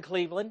layover in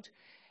Cleveland.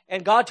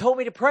 And God told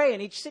me to pray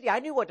in each city. I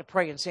knew what to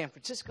pray in San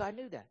Francisco. I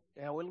knew that.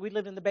 We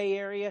lived in the Bay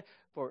Area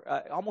for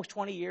almost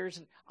 20 years.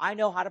 And I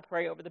know how to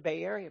pray over the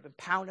Bay Area. I've been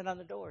pounding on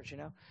the doors,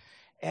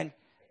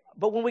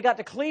 But when we got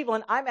to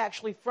Cleveland, I'm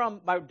actually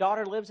my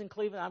daughter lives in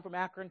Cleveland. I'm from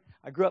Akron.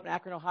 I grew up in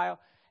Akron, Ohio.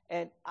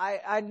 And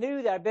I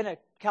knew that I've been a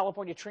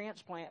California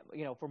transplant,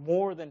 for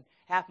more than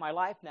half my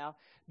life now.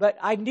 But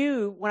I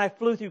knew when I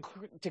flew through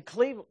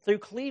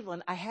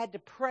Cleveland, I had to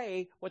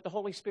pray what the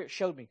Holy Spirit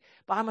showed me.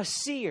 But I'm a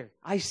seer.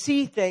 I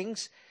see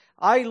things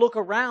I look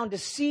around to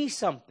see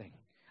something.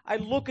 I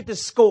look at the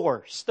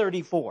scores,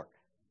 34.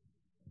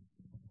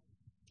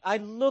 I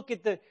look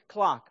at the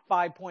clock,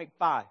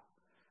 5.5.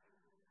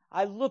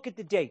 I look at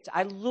the dates.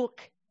 I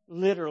look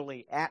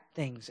literally at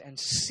things and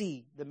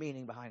see the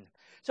meaning behind them.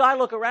 So I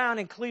look around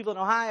in Cleveland,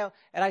 Ohio,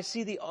 and I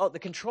see the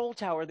control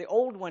tower. The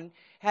old one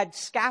had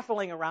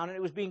scaffolding around it.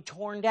 It was being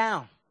torn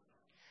down.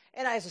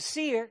 And as a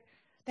seer,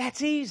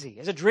 that's easy.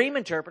 As a dream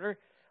interpreter,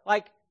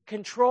 like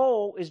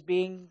control is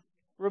being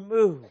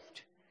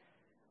removed.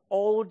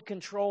 Old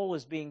control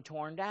is being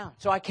torn down.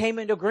 So I came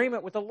into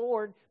agreement with the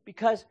Lord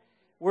because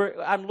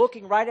I'm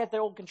looking right at the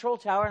old control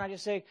tower, and I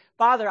just say,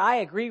 Father, I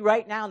agree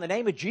right now in the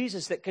name of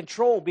Jesus that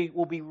control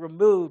will be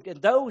removed,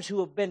 and those who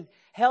have been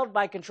held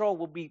by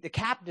control the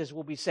captives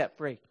will be set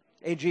free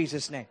in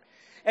Jesus' name.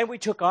 And we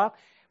took off.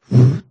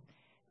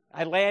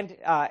 I land,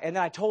 and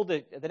then I told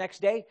the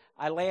next day,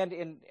 I land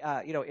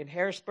in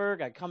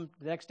Harrisburg. I come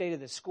the next day to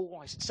the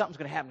school. I said, something's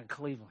going to happen in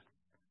Cleveland.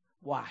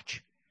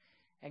 Watch.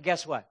 And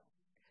guess what?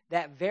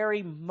 That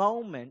very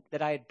moment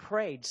that I had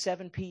prayed,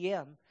 7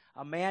 p.m.,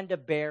 Amanda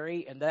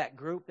Berry and that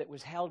group that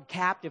was held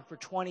captive for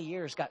 20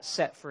 years got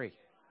set free.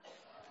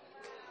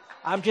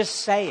 I'm just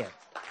saying.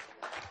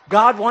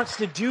 God wants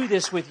to do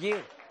this with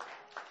you.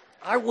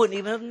 I wouldn't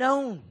even have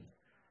known.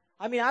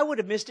 I mean, I would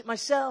have missed it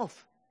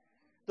myself.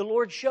 The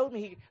Lord showed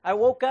me. I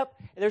woke up,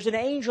 there's an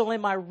angel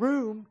in my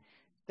room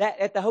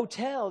at the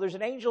hotel. There's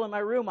an angel in my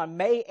room on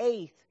May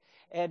 8th.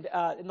 And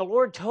the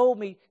Lord told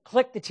me,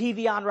 click the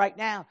TV on right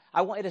now.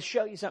 I wanted to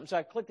show you something. So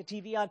I clicked the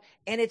TV on,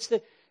 and it's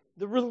the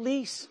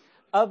release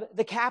of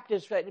the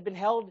captives that had been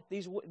held,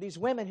 these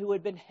women who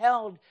had been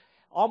held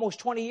almost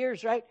 20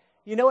 years, right?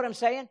 You know what I'm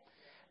saying?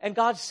 And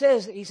God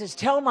says, He says,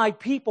 tell my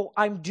people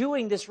I'm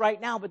doing this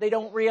right now, but they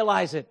don't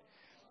realize it.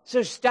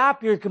 So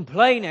stop your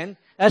complaining.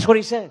 That's what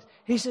He says.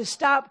 He says,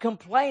 stop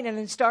complaining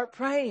and start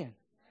praying.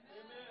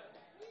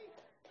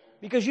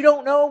 Because you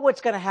don't know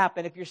what's going to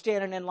happen if you're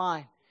standing in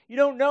line. You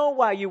don't know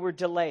why you were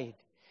delayed.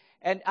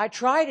 And I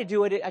try to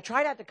do it. I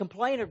try not to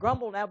complain or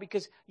grumble now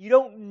because you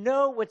don't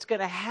know what's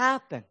going to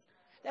happen.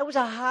 That was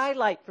a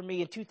highlight for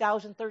me in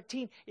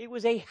 2013. It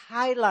was a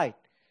highlight.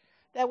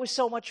 That was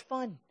so much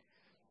fun.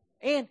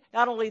 And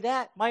not only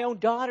that, my own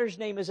daughter's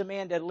name is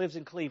Amanda and lives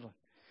in Cleveland.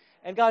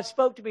 And God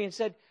spoke to me and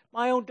said,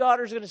 my own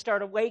daughter's going to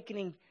start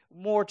awakening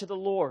more to the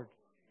Lord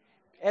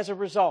as a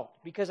result.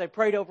 Because I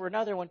prayed over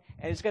another one,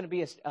 and it's going to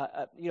be a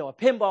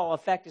pinball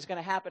effect is going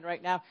to happen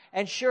right now.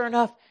 And sure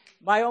enough,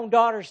 my own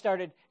daughter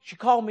she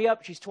called me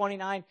up, she's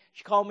 29,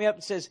 she called me up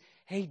and says,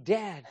 hey,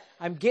 Dad,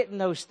 I'm getting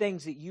those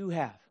things that you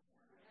have.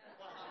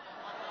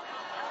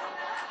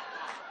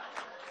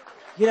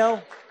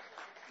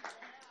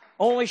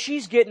 Only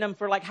she's getting them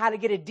for like how to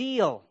get a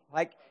deal.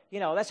 Like,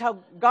 that's how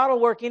God will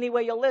work any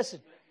way you'll listen.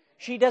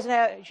 She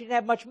didn't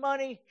have much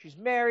money. She's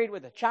married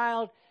with a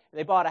child.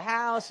 They bought a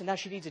house, and now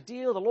she needs a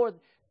deal. The Lord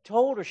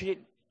told her, she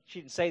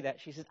didn't say that.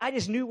 She says, I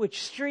just knew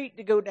which street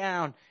to go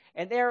down.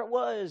 And there it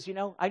was,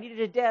 I needed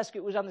a desk.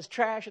 It was on this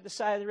trash at the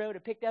side of the road. I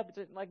picked up, it's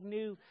like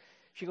new.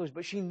 She goes,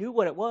 but she knew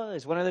what it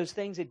was. One of those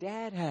things that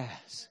Dad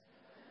has.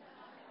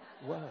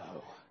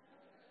 Whoa.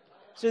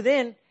 So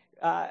then,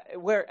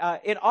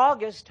 in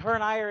August, her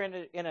and I are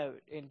we're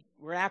in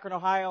Akron,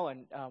 Ohio,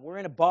 and we're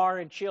in a bar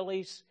at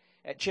Chili's,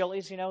 and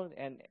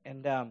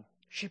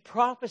she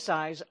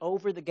prophesies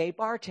over the gay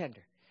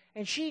bartender.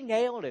 And she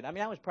nailed it. I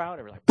mean, I was proud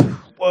of her. Like,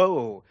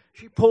 whoa.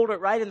 She pulled it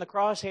right in the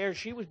crosshairs.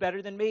 She was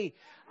better than me.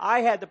 I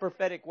had the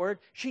prophetic word.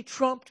 She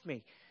trumped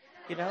me,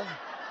 The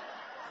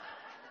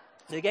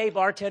gay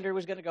bartender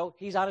was going to go.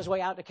 He's on his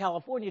way out to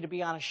California to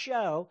be on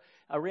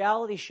a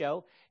reality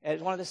show, at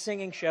one of the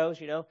singing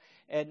shows,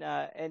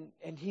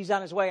 and he's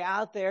on his way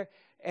out there,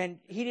 and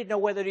he didn't know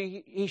whether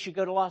he should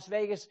go to Las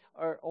Vegas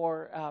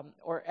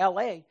or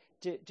L.A.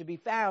 to be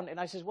found. And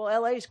I says, well,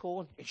 L.A.'s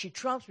cool. And she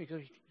trumps me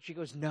because she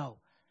goes, no.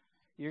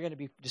 You're going to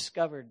be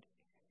discovered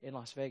in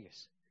Las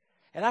Vegas.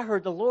 And I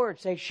heard the Lord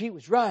say she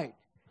was right.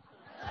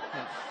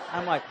 And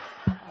I'm like,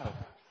 oh.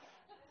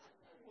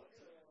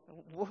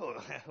 Whoa.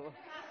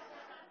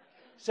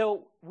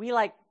 So we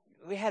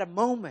had a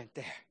moment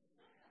there.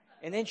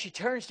 And then she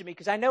turns to me,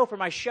 because I know for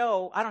my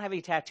show, I don't have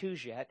any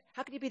tattoos yet.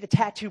 How can you be the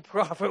tattoo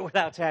prophet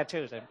without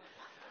tattoos?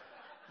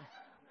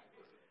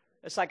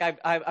 It's like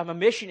I'm a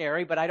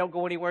missionary, but I don't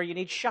go anywhere you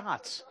need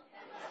shots.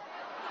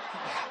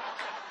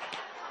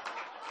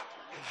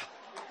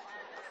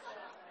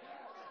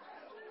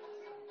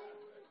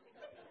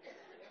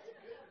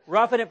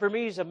 Roughing it for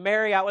me is a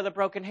Mary out with a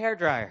broken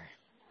hairdryer.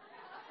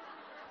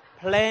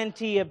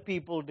 Plenty of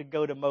people to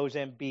go to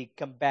Mozambique,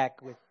 come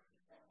back with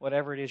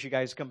whatever it is you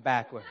guys come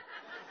back with.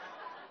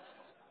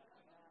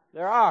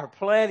 There are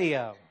plenty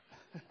of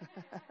them.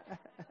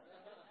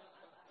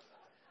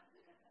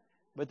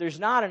 But there's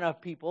not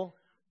enough people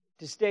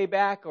to stay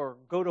back or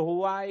go to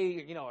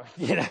Hawaii,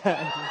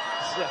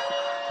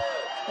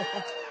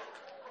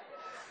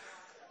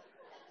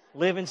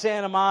 live in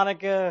Santa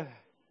Monica.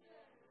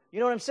 You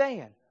know what I'm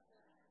saying?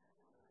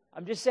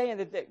 I'm just saying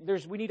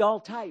that we need all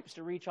types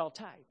to reach all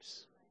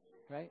types,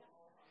 right?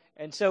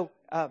 And so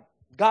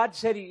God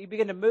said He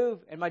began to move,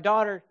 and my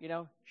daughter,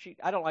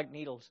 I don't like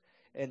needles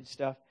and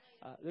stuff.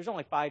 There's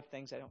only 5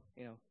 things I don't,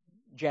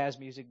 jazz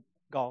music,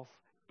 golf,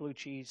 blue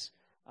cheese,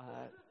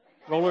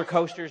 roller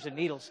coasters, and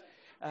needles.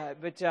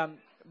 But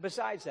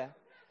besides that,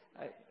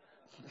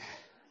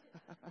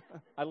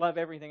 I love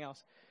everything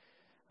else,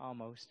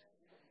 almost.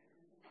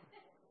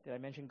 Did I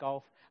mention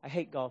golf? I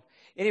hate golf.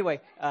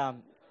 Anyway,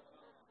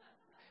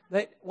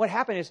 but what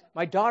happened is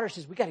my daughter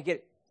says, we got to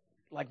get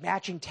like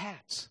matching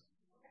tats.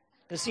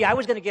 Because see, I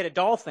was going to get a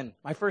dolphin.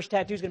 My first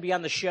tattoo is going to be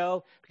on the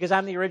show because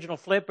I'm the original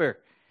flipper.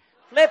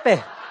 Flip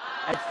it.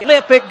 I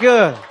flip it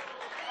good.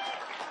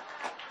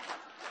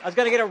 I was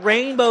going to get a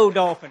rainbow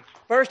dolphin.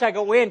 First, I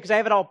go in because I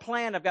have it all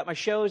planned. I've got my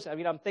shows.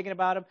 I'm thinking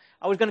about them.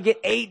 I was going to get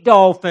 8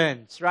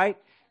 dolphins, right?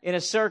 In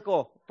a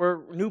circle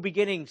for new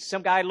beginnings.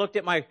 Some guy looked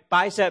at my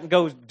bicep and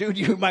goes, dude,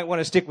 you might want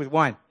to stick with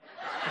one.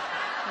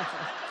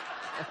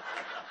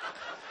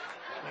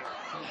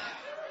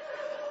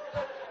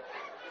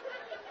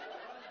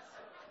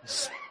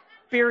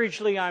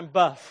 Spiritually, I'm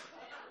buff.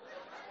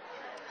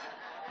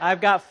 I've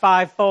got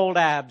 5-fold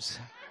abs.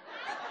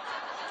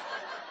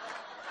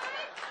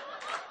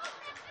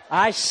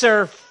 I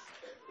surf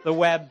the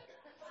web.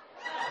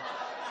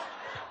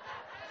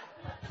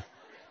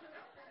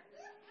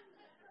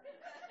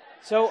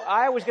 So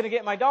I was going to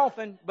get my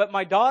dolphin, but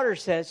my daughter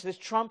says, this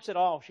trumps it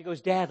all. She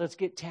goes, Dad, let's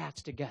get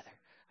tats together.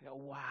 I go,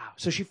 wow.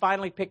 So she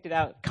finally picked it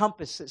out,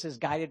 compass that says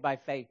guided by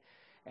faith.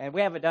 And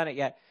we haven't done it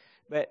yet.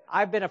 But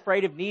I've been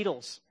afraid of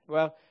needles.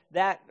 Well,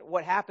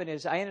 what happened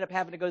is I ended up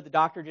having to go to the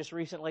doctor just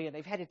recently, and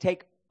they've had to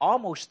take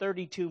almost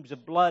 30 tubes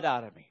of blood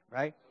out of me,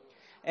 right?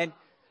 And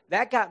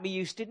that got me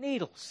used to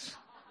needles.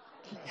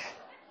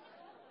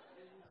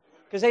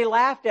 Because they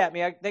laughed at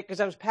me because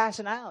I was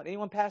passing out.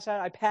 Anyone pass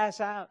out? I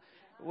pass out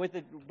with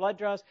the blood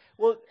draws.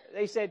 Well,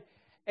 they said,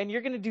 and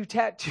you're going to do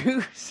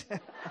tattoos?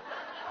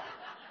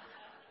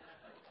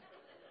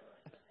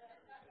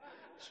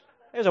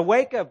 There's a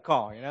wake-up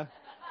call,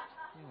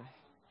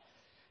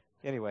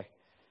 Anyway,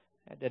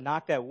 I had to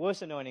knock that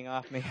wuss anointing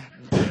off me.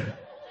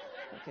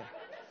 Okay.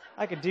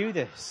 I could do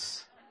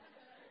this.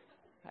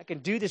 I can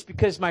do this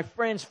because my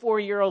friend's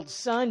 4-year-old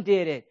son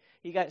did it.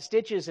 He got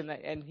stitches,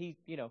 and he,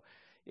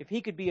 if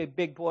he could be a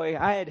big boy,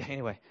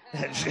 anyway.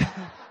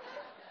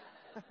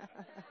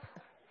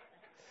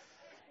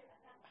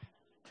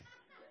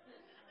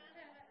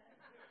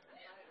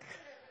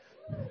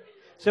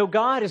 So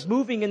God is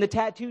moving in the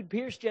tattooed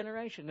pierced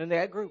generation, in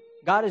that group.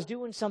 God is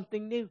doing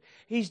something new.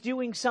 He's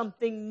doing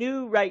something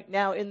new right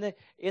now in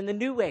the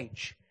new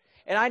age.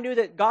 And I knew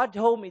that God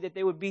told me that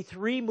there would be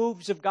 3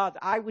 moves of God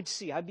that I would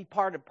see. I'd be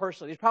part of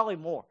personally. There's probably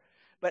more.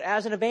 But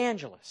as an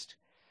evangelist,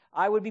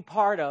 I would be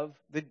part of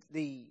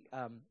the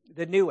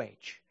new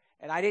age.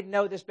 And I didn't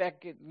know this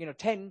back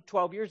 10,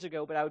 12 years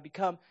ago, but I would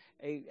become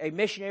a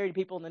missionary to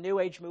people in the new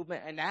age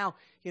movement. And now,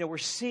 we're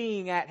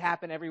seeing that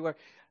happen everywhere.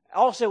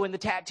 Also in the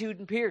tattooed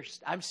and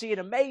pierced, I'm seeing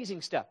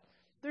amazing stuff.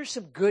 There's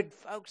some good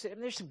folks, and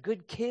there's some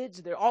good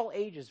kids. They're all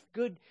ages.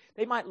 Good.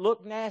 They might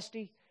look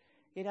nasty,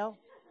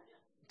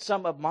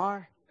 Some of them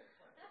are.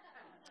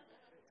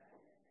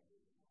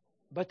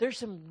 But there's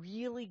some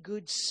really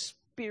good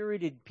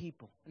spirited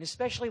people, and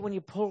especially when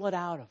you pull it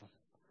out of them,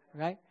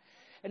 right?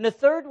 And the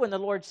third one the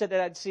Lord said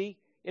that I'd see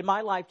in my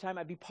lifetime,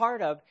 I'd be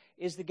part of,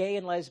 is the gay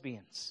and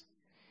lesbians.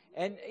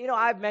 And,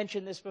 I've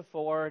mentioned this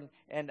before,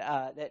 and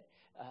I've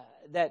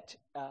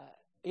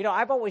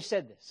always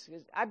said this.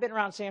 I've been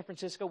around San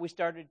Francisco. We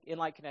started in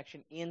Light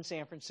Connection in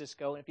San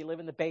Francisco. And if you live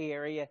in the Bay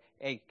Area,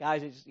 hey,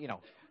 guys, it's,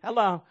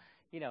 hello,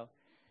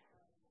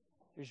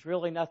 there's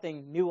really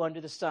nothing new under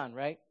the sun,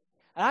 right?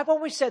 And I've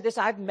always said this.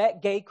 I've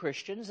met gay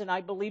Christians, and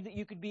I believe that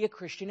you could be a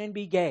Christian and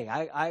be gay.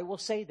 I will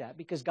say that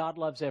because God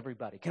loves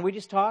everybody. Can we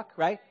just talk,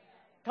 right?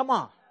 Come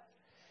on.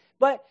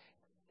 But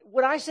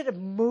when I said a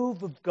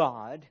move of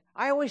God,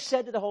 I always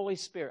said to the Holy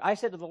Spirit, I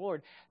said to the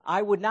Lord,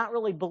 I would not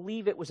really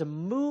believe it was a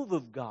move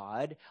of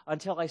God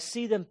until I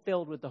see them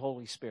filled with the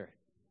Holy Spirit.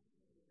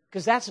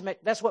 Because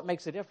that's what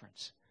makes a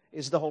difference,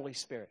 is the Holy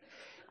Spirit.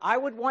 I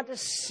would want to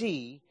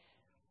see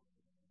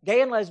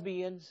gay and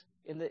lesbians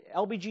in the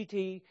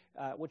LBGT,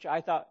 which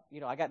I thought,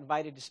 I got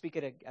invited to speak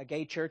at a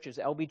gay church, as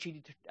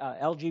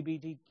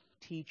LGBT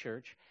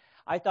church.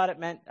 I thought it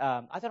meant,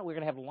 I thought we were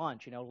going to have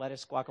lunch,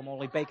 lettuce,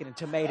 guacamole, bacon, and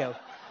tomato.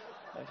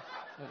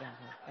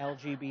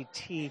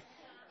 LGBT.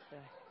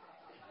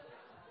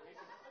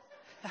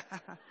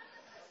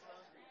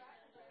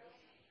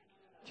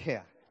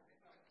 Yeah.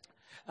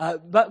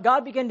 But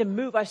God began to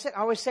move.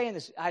 I was saying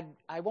this.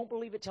 I won't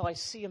believe it till I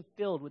see Him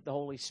filled with the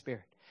Holy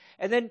Spirit.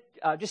 And then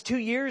just 2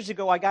 years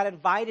ago, I got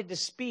invited to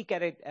speak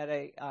at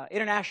a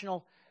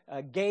international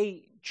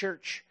gay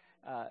church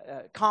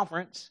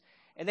conference,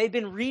 and they'd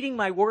been reading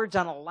my words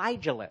on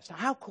Elijah list. Now,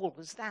 how cool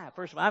is that?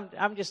 First of all,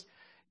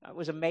 I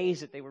was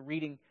amazed that they were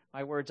reading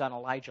my words on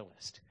Elijah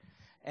list.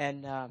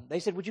 And they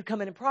said, would you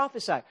come in and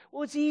prophesy?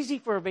 Well, it's easy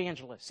for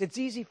evangelists. It's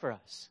easy for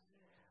us.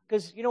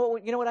 Because you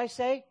know what I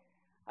say?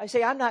 I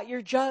say, I'm not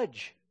your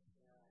judge.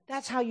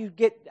 That's how you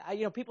get,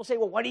 people say,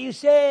 well, what do you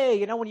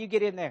say, when you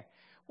get in there?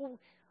 Well,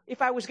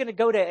 If I was going to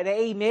go to an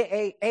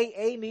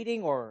AA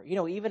meeting or,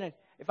 even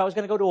if I was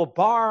going to go to a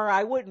bar,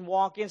 I wouldn't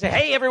walk in and say,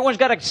 hey, everyone's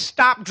got to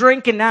stop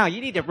drinking now. You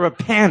need to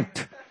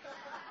repent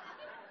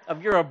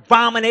of your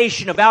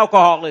abomination of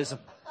alcoholism.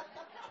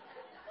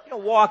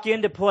 Walk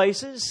into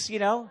places,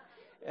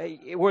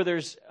 where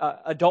there's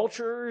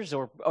adulterers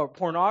or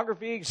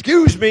pornography.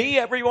 Excuse me,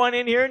 everyone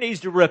in here needs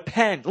to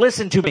repent.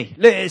 Listen to me.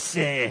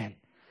 Listen.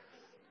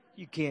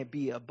 You can't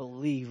be a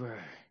believer.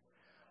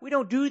 We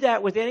don't do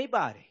that with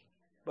anybody.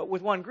 But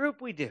with one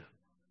group, we do.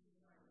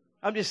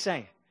 I'm just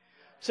saying.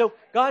 So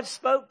God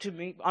spoke to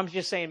me. I'm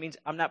just saying it means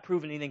I'm not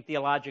proving anything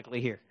theologically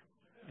here.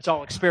 It's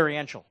all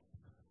experiential.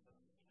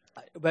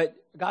 But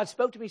God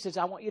spoke to me. He says,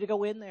 I want you to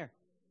go in there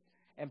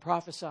and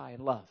prophesy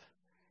and love.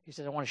 He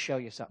says, I want to show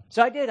you something.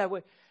 So I did.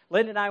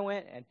 Linda and I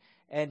went,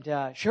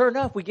 and sure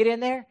enough, we get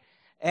in there.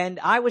 And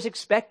I was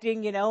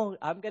expecting,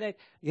 I'm going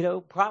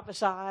to,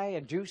 prophesy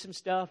and do some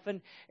stuff.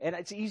 And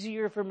it's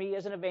easier for me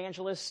as an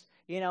evangelist,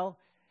 And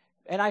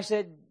I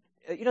said,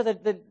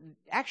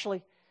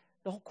 actually,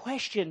 the whole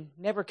question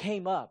never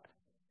came up,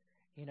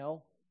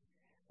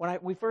 When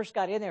we first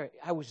got in there,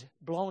 I was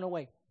blown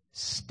away.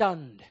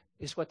 Stunned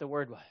is what the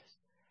word was.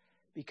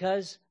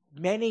 Because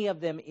many of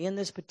them in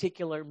this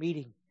particular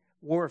meeting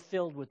were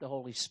filled with the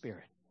Holy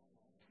Spirit.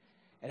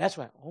 And that's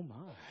why, oh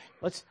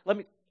my. Let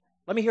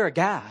me hear a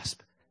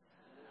gasp.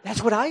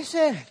 That's what I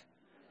said.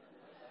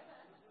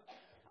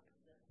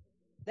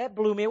 That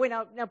blew me away.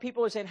 Now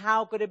people are saying,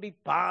 how could it be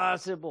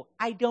possible?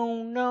 I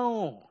don't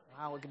know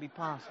how it could be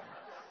possible.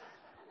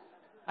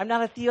 I'm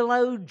not a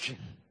theologian.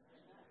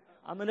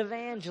 I'm an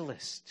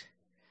evangelist.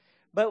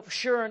 But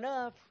sure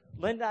enough,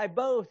 Linda and I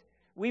both,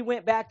 we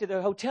went back to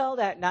the hotel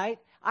that night.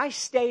 I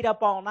stayed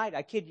up all night.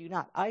 I kid you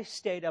not. I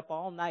stayed up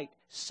all night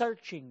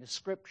searching the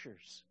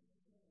Scriptures.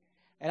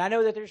 And I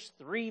know that there's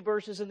 3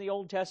 verses in the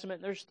Old Testament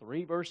and there's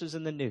 3 verses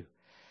in the New.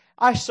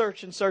 I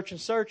searched and searched and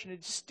searched, and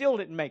it still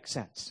didn't make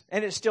sense.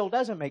 And it still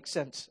doesn't make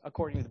sense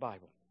according to the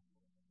Bible.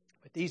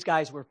 But these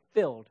guys were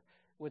filled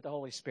with the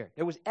Holy Spirit.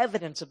 There was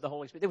evidence of the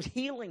Holy Spirit. There was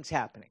healings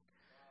happening.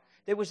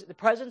 There was the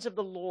presence of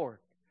the Lord.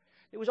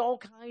 There was all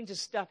kinds of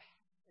stuff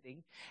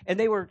happening. And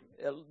they were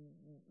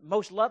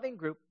most loving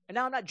group. And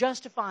now I'm not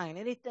justifying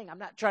anything. I'm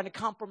not trying to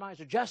compromise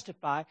or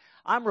justify.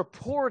 I'm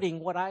reporting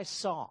what I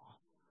saw.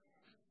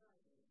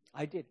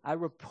 I did. I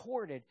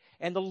reported.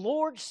 And the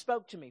Lord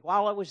spoke to me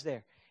while I was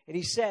there. And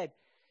He said,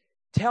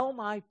 tell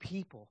my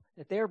people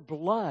that their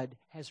blood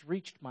has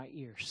reached my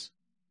ears.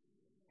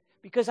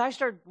 Because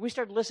we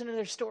started listening to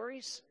their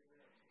stories.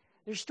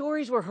 Their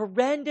stories were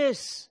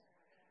horrendous.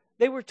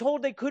 They were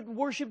told they couldn't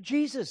worship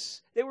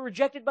Jesus. They were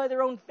rejected by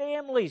their own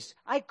families.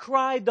 I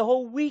cried the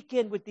whole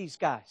weekend with these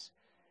guys.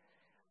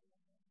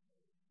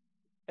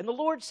 And the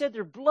Lord said,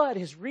 their blood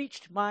has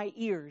reached my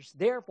ears.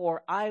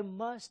 Therefore, I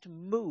must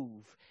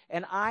move.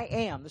 And I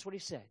am. That's what He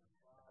said.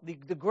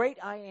 The great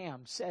I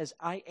am says,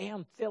 I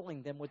am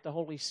filling them with the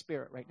Holy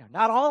Spirit right now.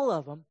 Not all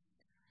of them.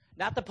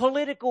 Not the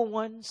political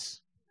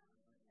ones.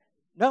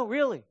 No,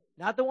 really.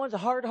 Not the ones, the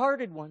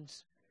hard-hearted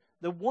ones.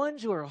 The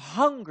ones who are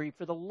hungry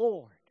for the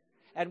Lord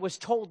and was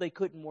told they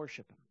couldn't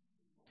worship Him.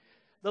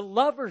 The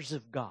lovers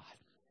of God.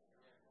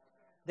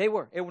 They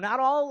were. Not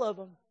all of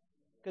them.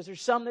 Because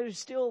there's some that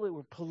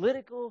were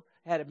political,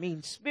 had a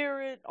mean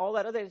spirit, all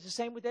that other. It's the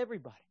same with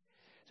everybody.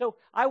 So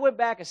I went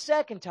back a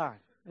second time.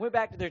 Went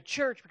back to their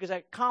church because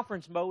at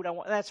conference mode,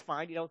 that's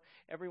fine.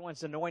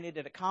 Everyone's anointed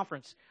at a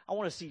conference. I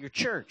want to see your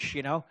church,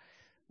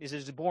 Is it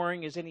as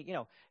boring as any,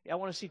 I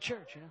want to see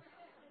church,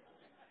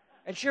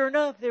 And sure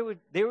enough,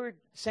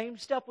 same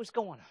stuff was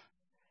going on.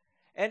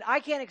 And I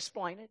can't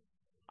explain it.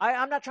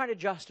 I'm not trying to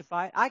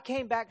justify it. I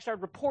came back,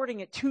 started reporting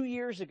it 2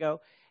 years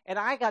ago, and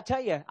I got to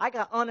tell you, I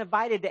got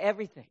uninvited to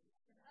everything.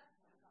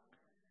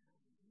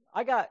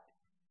 I got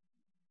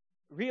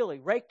really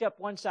raked up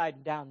one side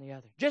and down the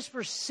other. Just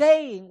for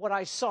saying what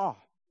I saw.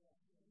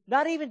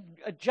 Not even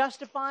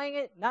justifying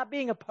it, not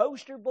being a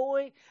poster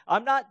boy.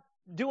 I'm not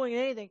doing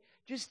anything.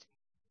 Just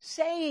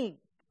saying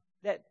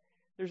that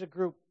there's a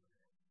group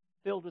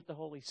filled with the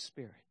Holy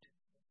Spirit.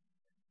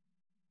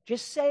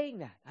 Just saying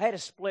that. I had a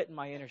split in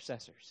my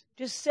intercessors.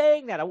 Just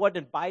saying that. I wasn't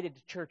invited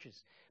to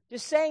churches.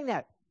 Just saying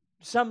that.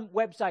 Some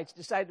websites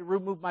decided to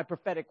remove my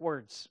prophetic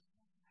words.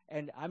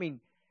 And,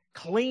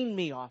 clean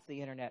me off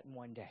the internet in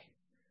one day.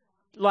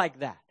 Like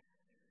that.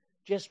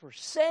 Just for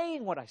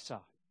saying what I saw.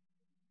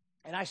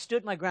 And I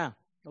stood my ground.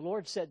 The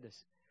Lord said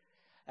this.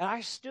 And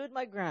I stood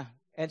my ground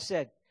and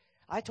said,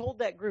 I told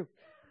that group,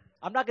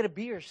 I'm not going to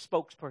be your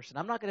spokesperson.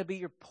 I'm not going to be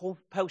your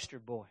poster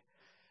boy.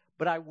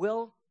 But I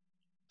will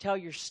tell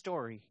your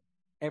story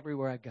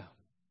everywhere I go.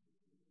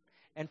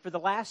 And for the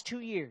last 2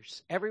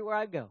 years, everywhere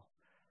I go,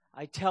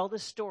 I tell the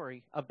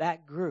story of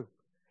that group.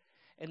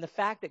 And the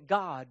fact that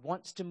God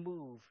wants to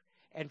move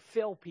and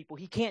fill people.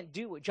 He can't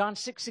do it. John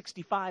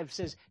 6:65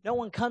 says, no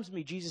one comes to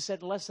me, Jesus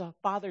said, unless the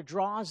Father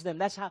draws them.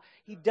 That's how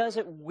He does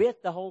it with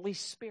the Holy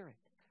Spirit.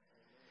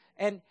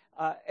 And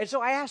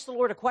so I asked the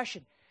Lord a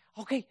question.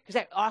 Okay, because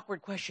that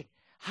awkward question.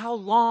 How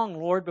long,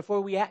 Lord, before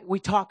we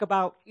talk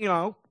about, you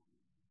know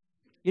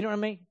what I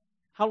mean?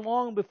 How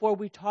long before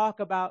we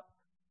talk about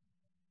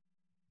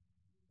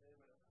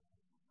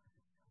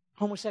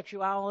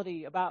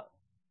homosexuality, about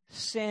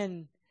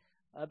sin,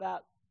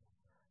 about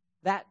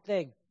that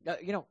thing,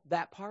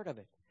 that part of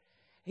it.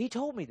 He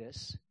told me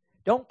this.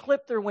 Don't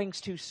clip their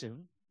wings too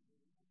soon.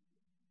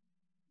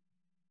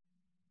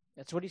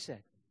 That's what he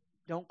said.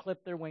 Don't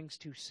clip their wings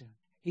too soon.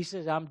 He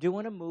says, I'm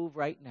doing a move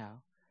right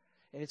now,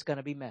 and it's going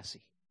to be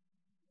messy.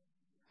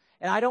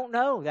 And I don't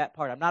know that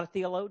part. I'm not a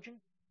theologian,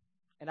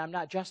 and I'm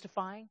not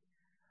justifying.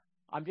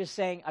 I'm just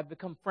saying I've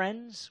become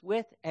friends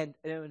with, and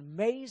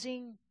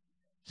amazing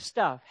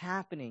stuff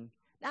happening.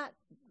 Not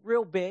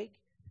real big,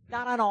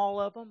 not on all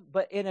of them,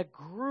 but in a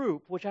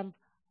group, which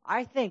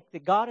I think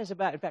that God is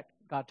about. In fact,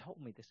 God told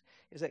me this,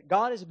 is that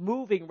God is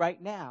moving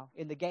right now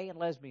in the gay and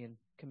lesbian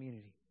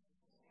community.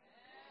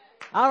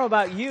 I don't know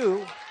about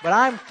you, but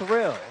I'm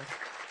thrilled.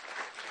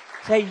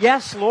 Say,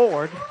 yes,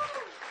 Lord.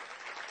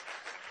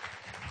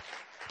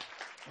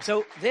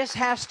 So this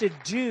has to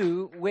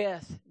do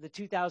with the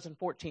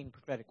 2014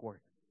 prophetic word.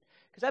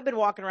 Because I've been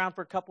walking around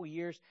for a couple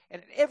years,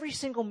 and at every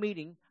single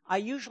meeting, I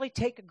usually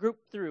take a group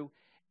through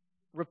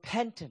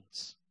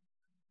repentance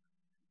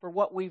for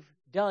what we've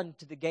done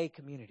to the gay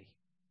community.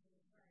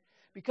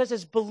 Because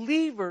as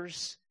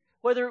believers,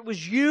 whether it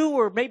was you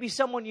or maybe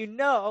someone you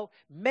know,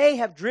 may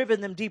have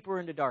driven them deeper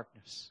into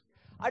darkness.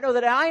 I know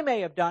that I may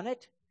have done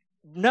it,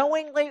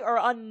 knowingly or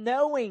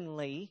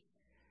unknowingly,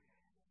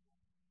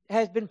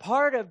 has been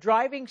part of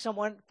driving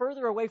someone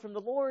further away from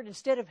the Lord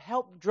instead of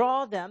help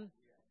draw them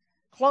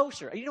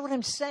closer. You know what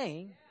I'm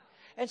saying?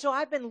 And so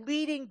I've been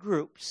leading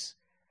groups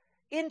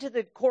into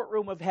the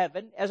courtroom of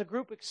heaven as a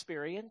group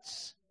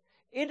experience,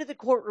 into the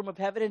courtroom of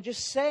heaven, and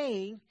just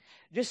saying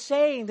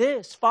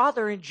this: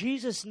 Father, in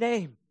Jesus'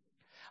 name,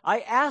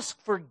 I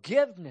ask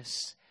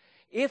forgiveness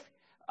if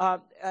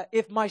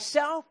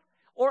myself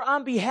or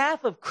on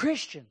behalf of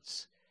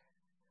Christians,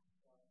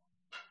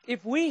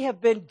 if we have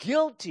been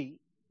guilty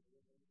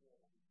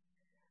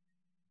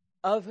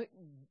of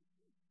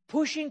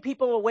pushing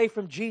people away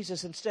from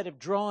Jesus instead of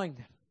drawing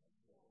them.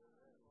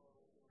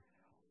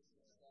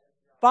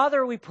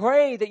 Father, we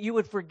pray that you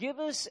would forgive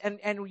us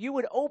and you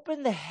would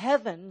open the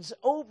heavens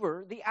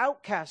over the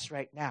outcasts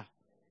right now.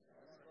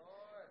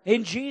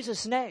 In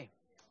Jesus' name.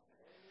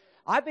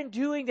 I've been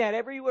doing that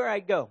everywhere I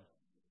go.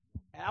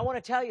 And I want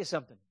to tell you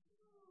something.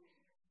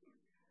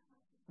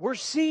 We're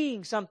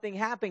seeing something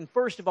happening,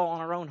 first of all,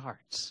 in our own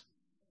hearts.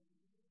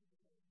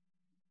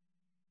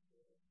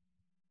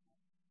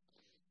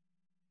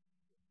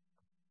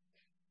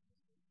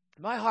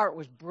 My heart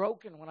was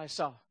broken when I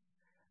saw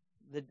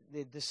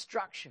the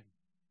destruction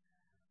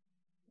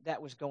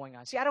that was going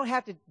on. See, I don't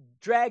have to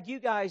drag you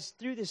guys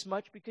through this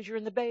much because you're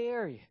in the Bay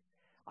Area.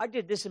 I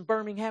did this in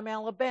Birmingham,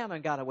 Alabama,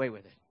 and got away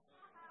with it.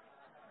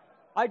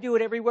 I do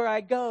it everywhere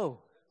I go.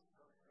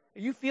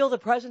 You feel the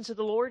presence of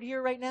the Lord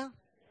here right now?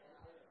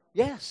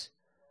 Yes.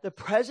 The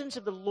presence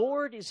of the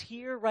Lord is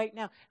here right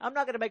now. I'm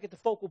not going to make it the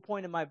focal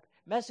point of my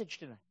message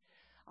tonight.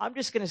 I'm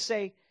just going to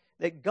say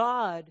that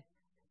God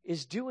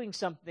is doing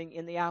something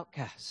in the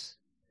outcasts.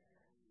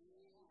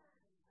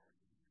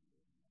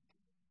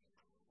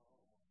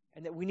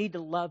 And that we need to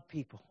love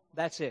people.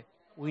 That's it.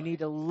 We need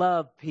to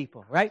love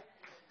people, right?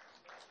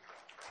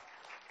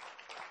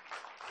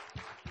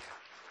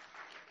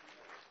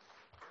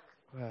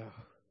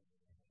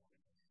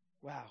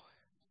 Wow.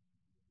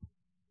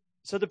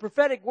 So the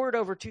prophetic word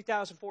over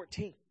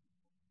 2014.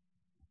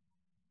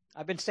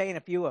 I've been saying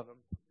a few of them.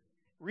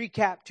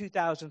 Recap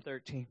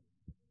 2013.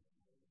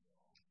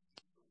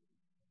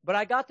 But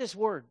I got this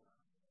word.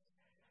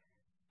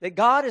 That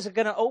God is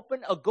going to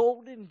open a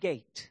golden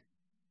gate.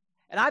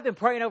 And I've been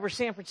praying over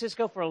San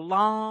Francisco for a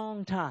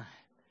long time.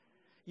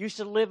 Used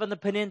to live on the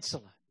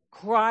peninsula.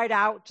 Cried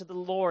out to the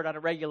Lord on a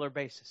regular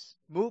basis.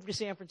 Moved to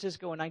San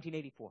Francisco in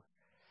 1984.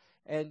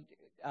 And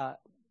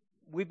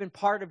we've been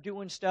part of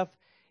doing stuff.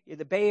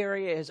 The Bay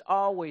Area has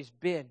always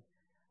been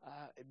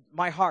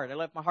my heart. I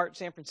left my heart in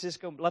San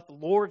Francisco. Left the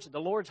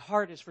Lord's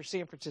heart is for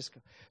San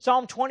Francisco.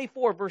 Psalm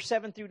 24, verse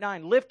 7 through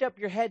 9. Lift up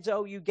your heads,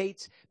 O you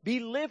gates. Be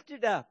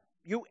lifted up,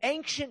 you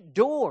ancient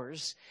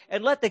doors,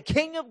 and let the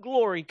King of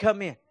glory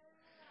come in.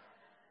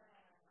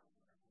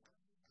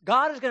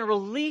 God is going to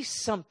release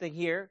something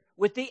here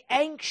with the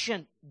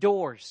ancient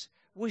doors,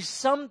 with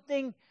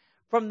something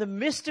from the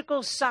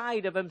mystical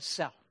side of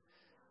himself.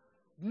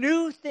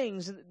 New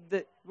things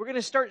that we're going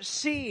to start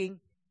seeing,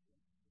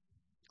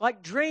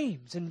 like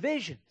dreams and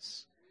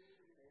visions.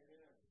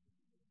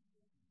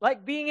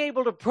 Like being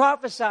able to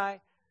prophesy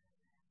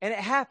and it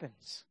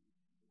happens.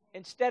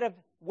 Instead of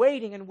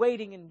waiting and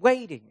waiting and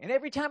waiting. And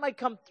every time I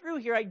come through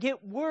here, I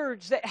get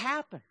words that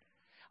happen.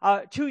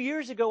 2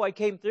 years ago, I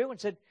came through and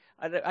said,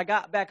 I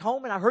got back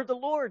home and I heard the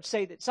Lord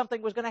say that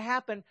something was going to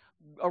happen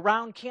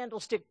around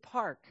Candlestick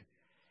Park.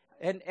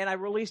 And I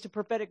released a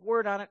prophetic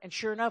word on it. And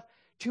sure enough,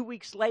 2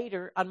 weeks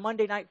later, on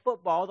Monday Night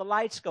Football, the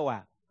lights go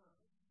out.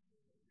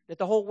 That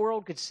the whole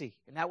world could see.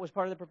 And that was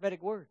part of the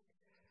prophetic word.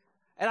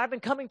 And I've been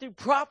coming through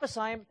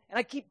prophesying, and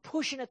I keep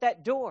pushing at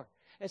that door.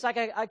 It's like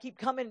I keep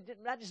coming,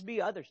 not just be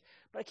others,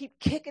 but I keep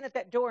kicking at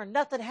that door and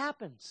nothing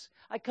happens.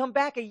 I come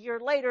back a year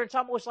later, it's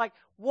almost like,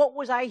 what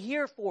was I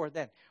here for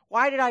then?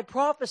 Why did I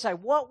prophesy?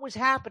 What was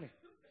happening?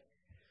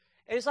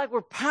 And it's like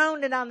we're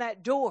pounding on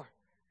that door.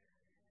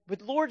 But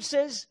the Lord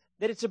says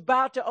that it's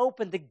about to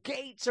open. The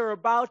gates are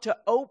about to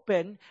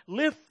open.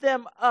 Lift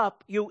them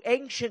up, you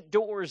ancient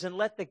doors, and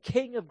let the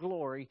King of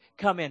Glory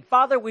come in.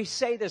 Father, we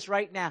say this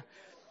right now.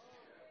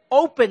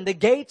 Open the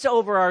gates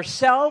over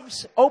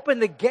ourselves. Open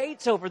the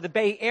gates over the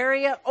Bay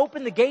Area.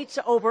 Open the gates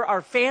over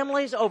our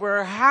families, over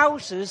our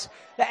houses,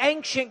 the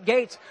ancient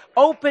gates.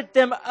 Open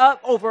them up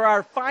over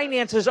our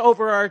finances,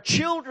 over our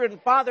children.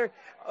 Father,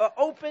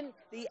 open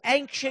the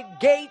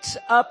ancient gates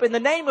up in the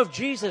name of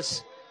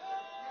Jesus,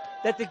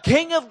 that the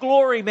King of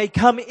Glory may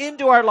come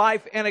into our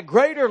life in a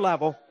greater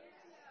level.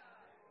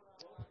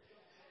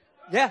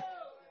 Yeah.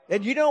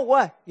 And you know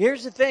what?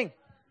 Here's the thing.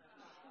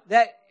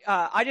 That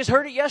I just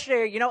heard it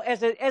yesterday. You know,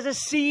 as a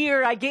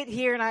seer, I get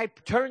here and I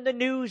turn the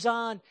news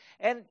on,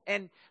 and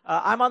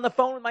I'm on the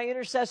phone with my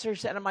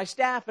intercessors and my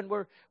staff, and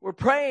we're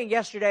praying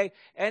yesterday.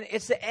 And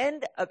it's the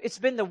end of. It's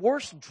been the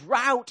worst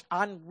drought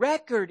on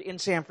record in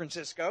San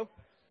Francisco.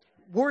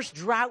 Worst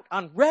drought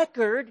on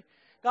record.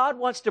 God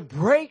wants to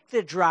break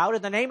the drought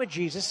in the name of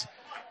Jesus.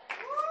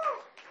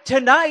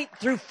 Tonight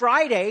through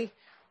Friday,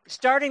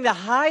 starting the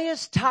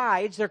highest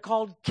tides, they're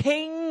called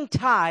king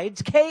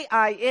tides, King,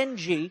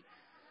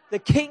 the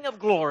King of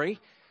Glory.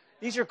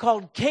 These are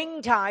called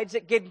king tides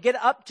that get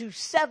up to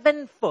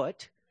 7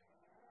 foot,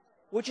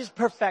 which is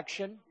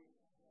perfection.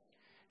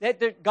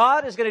 That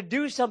God is going to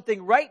do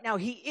something right now.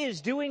 He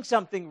is doing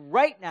something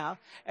right now.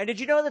 And did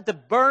you know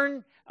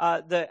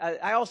that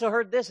I also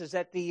heard this, is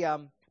that the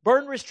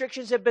burn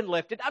restrictions have been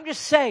lifted. I'm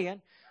just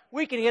saying,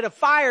 we can get a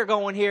fire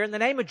going here in the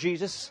name of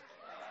Jesus.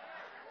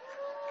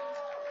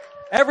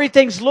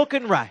 Everything's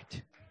looking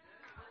right.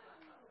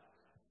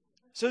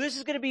 So this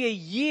is going to be a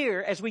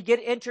year as we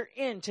enter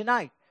in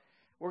tonight.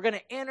 We're going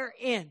to enter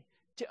in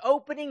to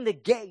opening the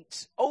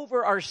gates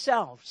over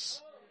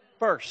ourselves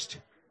first.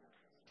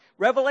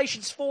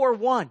 Revelations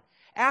 4:1.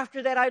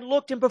 After that I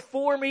looked, and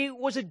before me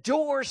was a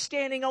door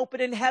standing open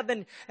in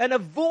heaven, and a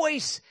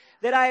voice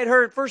that I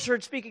had first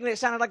heard speaking that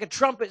sounded like a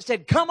trumpet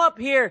said, "Come up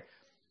here,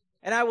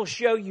 and I will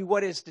show you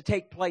what is to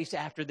take place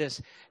after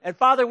this." And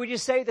Father, we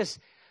just say this,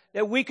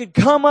 that we could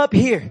come up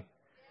here.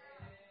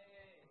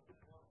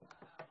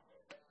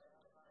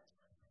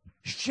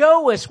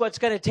 Show us what's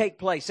going to take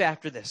place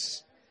after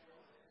this.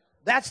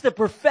 That's the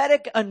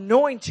prophetic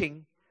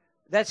anointing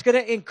that's going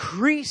to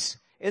increase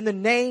in the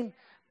name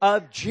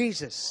of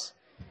Jesus.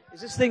 Is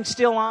this thing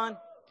still on?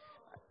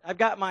 I've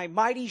got my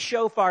Mighty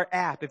Shofar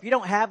app. If you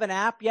don't have an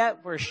app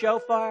yet for a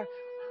shofar,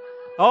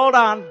 hold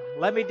on.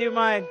 Let me do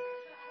mine.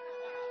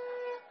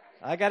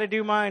 I got to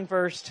do mine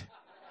first.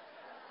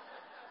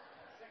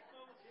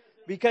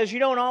 Because you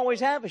don't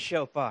always have a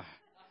shofar.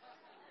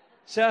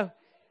 So,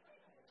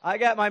 I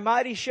got my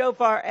Mighty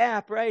Shofar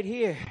app right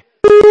here.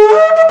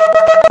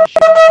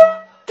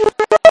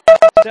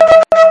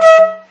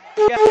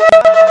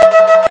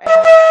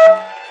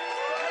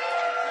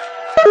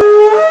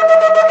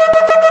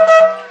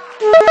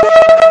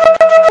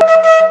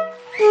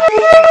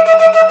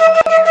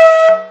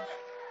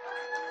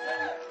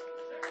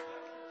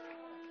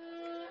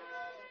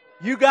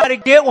 You got to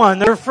get one.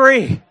 They're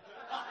free.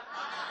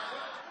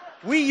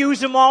 We use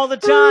them all the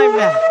time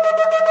now.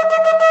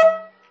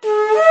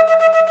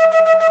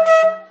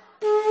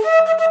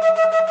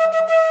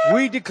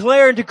 We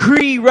declare and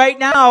decree right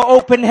now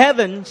open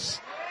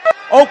heavens,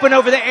 open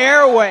over the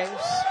airwaves,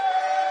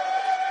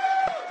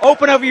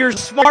 open over your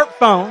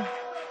smartphone.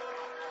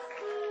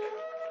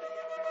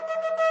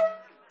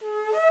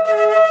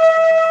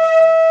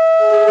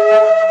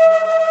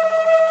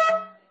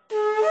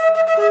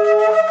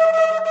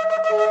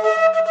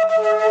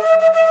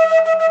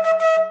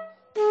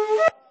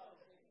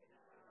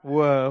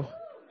 Whoa.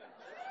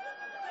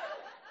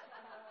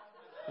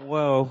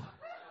 Whoa.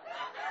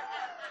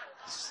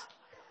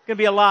 Going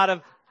to be a lot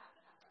of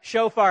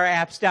shofar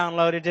apps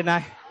downloaded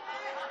tonight.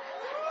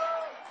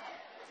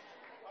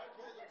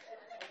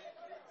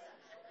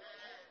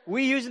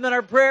 We use them in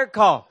our prayer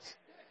calls.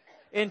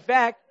 In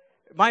fact,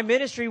 my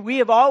ministry, we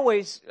have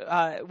always,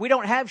 we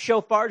don't have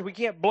shofars. We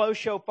can't blow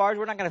shofars.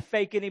 We're not going to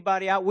fake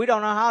anybody out. We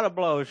don't know how to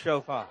blow a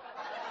shofar.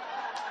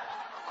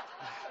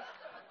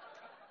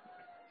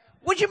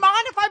 Would you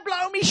mind if I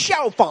blow me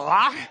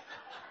shofar?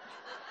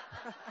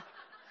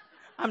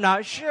 I'm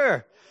not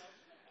sure.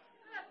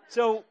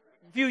 So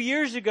a few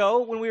years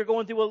ago, when we were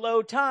going through a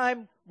low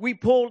time, we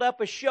pulled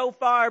up a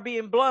shofar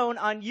being blown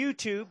on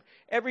YouTube.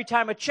 Every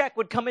time a check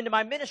would come into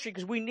my ministry,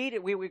 because we needed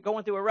it, we were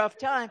going through a rough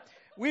time,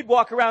 we'd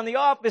walk around the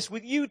office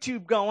with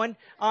YouTube going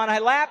on a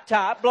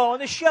laptop blowing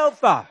the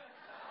shofar.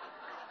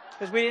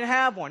 Because we didn't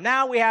have one.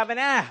 Now we have an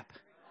app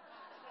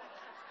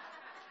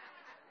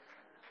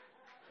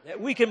that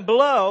we can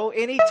blow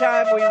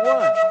anytime we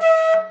want.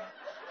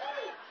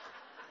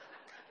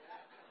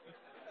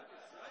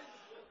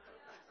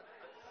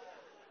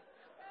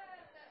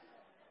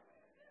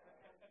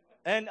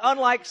 And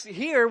unlike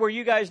here, where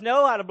you guys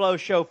know how to blow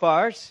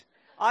shofars,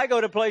 I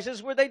go to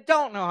places where they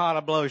don't know how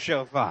to blow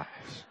shofars.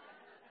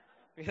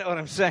 You know what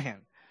I'm saying?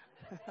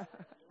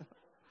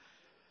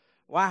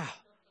 Wow.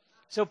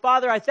 So,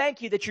 Father, I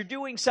thank you that you're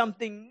doing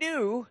something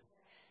new.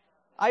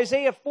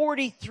 Isaiah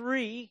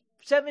 43,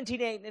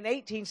 17 and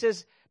 18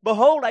 says,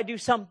 behold, I do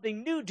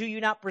something new. Do you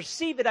not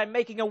perceive it? I'm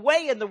making a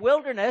way in the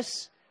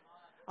wilderness.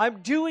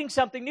 I'm doing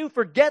something new.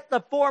 Forget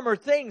the former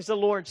things, the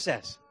Lord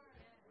says.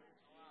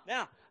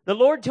 Now, the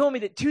Lord told me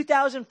that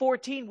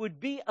 2014 would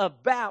be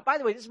about, by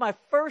the way, this is my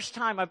first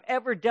time I've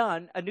ever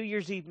done a New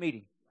Year's Eve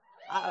meeting.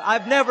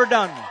 I've never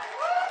done one.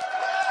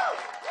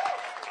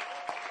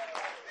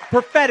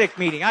 Prophetic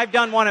meeting. I've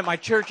done one at my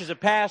church as a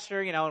pastor,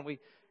 and we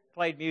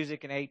played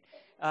music and ate.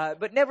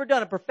 But never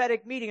done a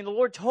prophetic meeting. And the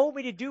Lord told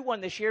me to do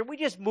one this year. We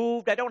just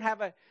moved. I don't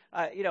have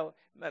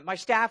my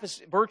staff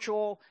is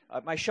virtual.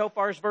 My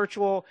shofar is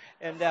virtual.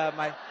 And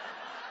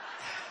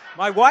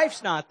my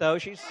wife's not, though.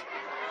 She's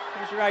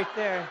right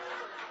there.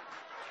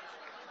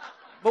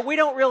 But we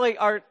don't really,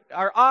 our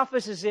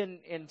office is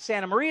in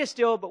Santa Maria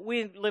still, but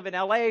we live in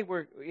LA.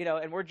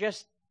 And we're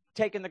just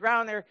taking the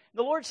ground there.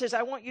 The Lord says,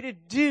 I want you to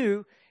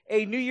do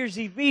a New Year's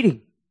Eve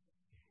meeting.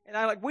 And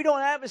I'm like, we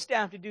don't have a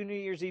staff to do New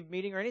Year's Eve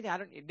meeting or anything. I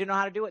didn't know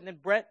how to do it. And then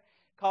Brett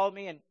called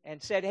me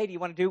and said, hey, do you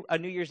want to do a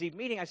New Year's Eve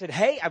meeting? I said,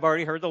 hey, I've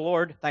already heard the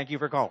Lord. Thank you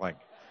for calling.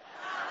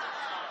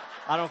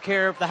 I don't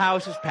care if the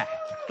house is packed.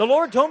 The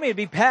Lord told me it'd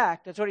be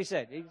packed. That's what he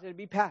said. He said it'd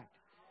be packed.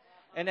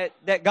 And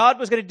that God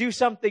was going to do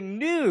something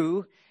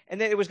new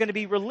and that it was going to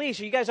be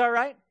released. Are you guys all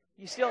right?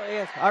 You still?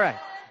 Yeah. All right.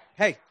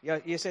 Hey,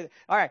 you said,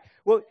 all right.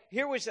 Well,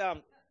 here was,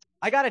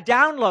 I got a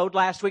download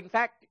last week. In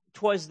fact,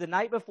 'twas the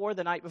night before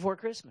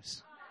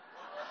Christmas.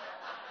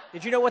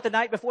 Did you know what the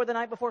night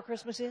before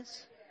Christmas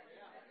is?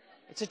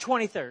 It's the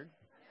 23rd.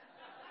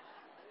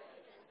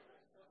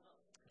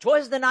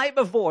 'Twas the night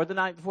before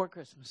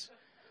Christmas.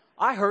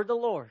 I heard the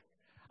Lord.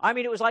 I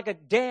mean, it was like a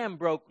dam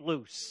broke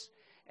loose.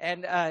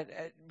 And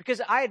because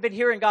I had been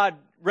hearing God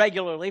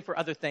regularly for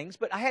other things,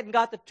 but I hadn't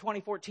got the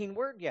 2014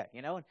 word yet,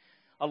 And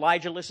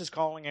Elijah List is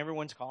calling,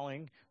 everyone's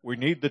calling. We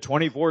need the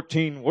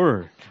 2014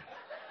 word.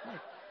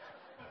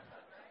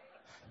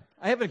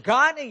 I haven't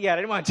gotten it yet.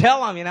 I didn't want to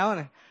tell them,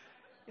 And,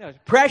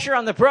 pressure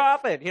on the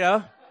prophet,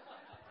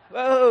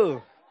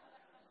 Whoa.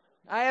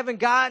 I haven't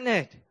gotten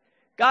it.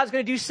 God's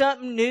going to do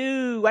something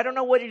new. I don't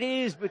know what it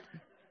is, but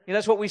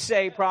that's what we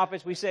say,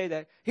 prophets. We say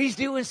that. He's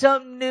doing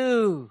something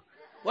new.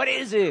 What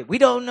is it? We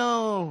don't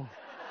know.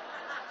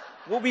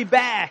 We'll be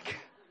back.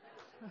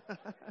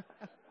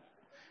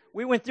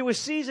 We went through a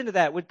season of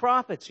that with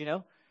prophets,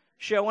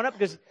 showing up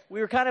because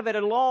we were kind of at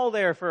a lull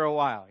there for a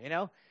while,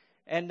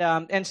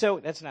 And so,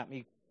 that's not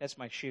me. That's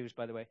my shoes,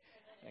 by the way.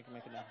 I can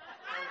make it now.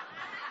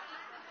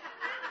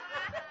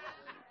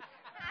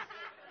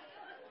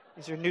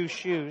 These are new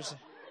shoes.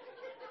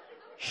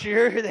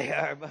 Sure they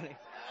are, buddy.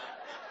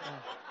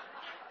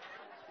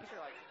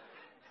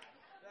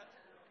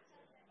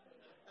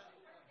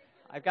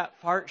 I've got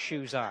fart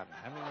shoes on.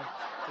 I mean,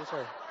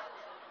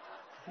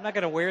 I'm not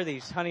going to wear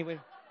these, honey.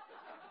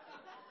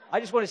 I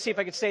just want to see if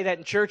I could say that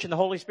in church and the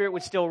Holy Spirit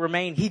would still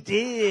remain. He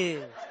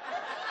did.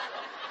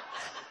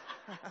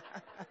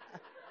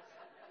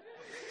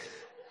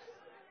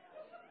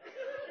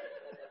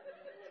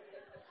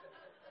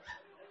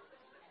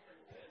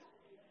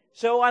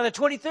 So on the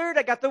 23rd,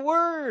 I got the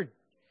word.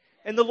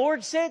 And the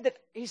Lord said that,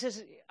 he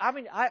says,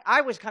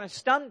 I was kind of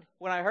stunned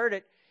when I heard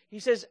it. He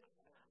says,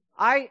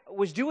 I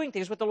was doing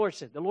things, what the Lord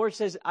said. The Lord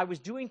says, I was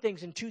doing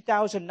things in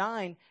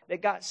 2009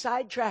 that got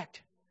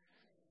sidetracked,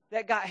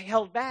 that got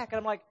held back. And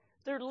I'm like,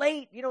 they're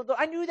late.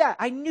 I knew that.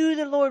 I knew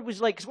the Lord was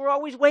late because we're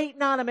always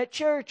waiting on him at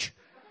church.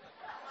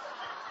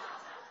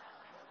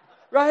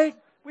 Right?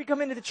 We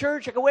come into the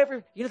church, I go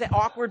over, that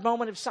awkward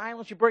moment of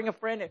silence. You bring a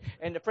friend,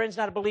 and the friend's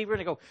not a believer,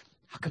 and I go,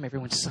 how come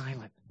everyone's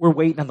silent? We're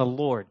waiting on the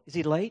Lord. Is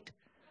he late?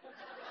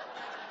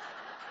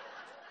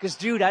 Because,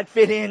 dude, I'd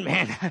fit in,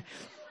 man.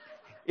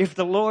 If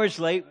the Lord's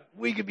late,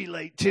 we could be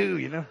late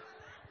too,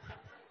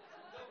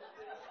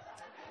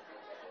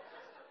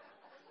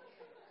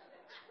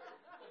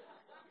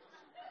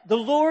 The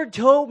Lord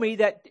told me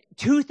that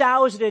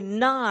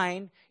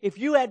 2009, if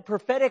you had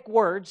prophetic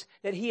words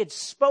that he had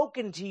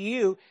spoken to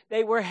you,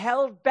 they were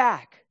held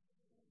back.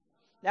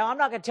 Now, I'm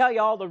not going to tell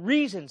you all the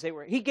reasons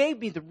he gave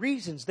me the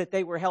reasons that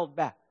they were held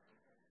back.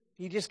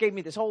 He just gave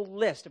me this whole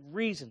list of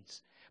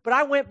reasons. But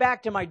I went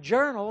back to my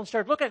journal and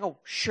started looking. I go,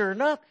 sure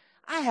enough,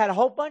 I had a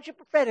whole bunch of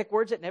prophetic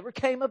words that never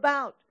came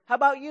about. How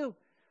about you?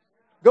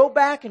 Go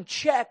back and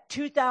check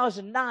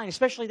 2009,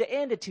 especially the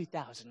end of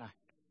 2009.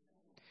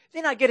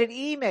 Then I get an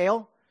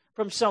email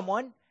from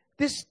someone.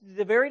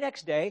 The very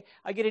next day,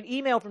 I get an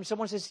email from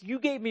someone who says, you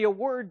gave me a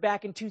word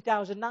back in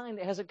 2009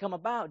 that hasn't come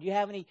about. Do you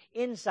have any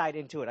insight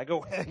into it? I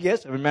go,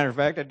 yes, as a matter of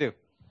fact, I do.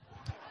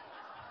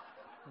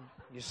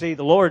 You see,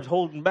 the Lord's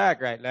holding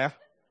back right now.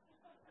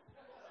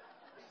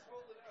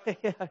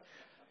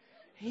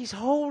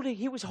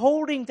 He was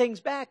holding things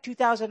back.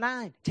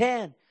 2009,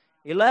 10,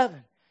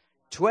 11,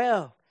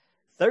 12,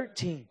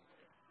 13,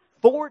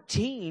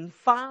 14,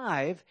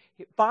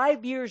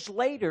 5 years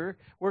later,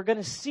 we're going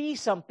to see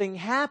something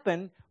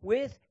happen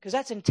with, because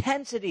that's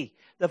intensity.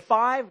 The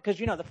five, because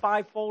the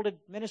five-folded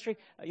ministry.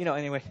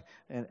 Anyway,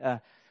 and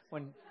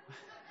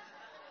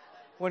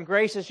when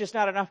grace is just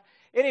not enough.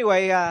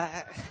 Anyway,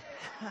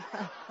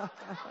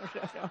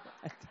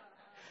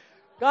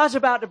 God's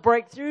about to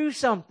break through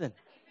something.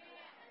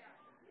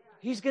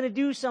 He's going to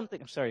do something.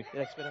 I'm sorry.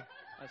 Did I spit on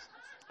you?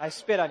 I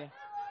spit on you.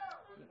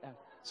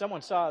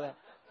 Someone saw that.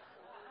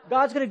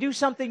 God's going to do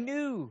something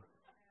new.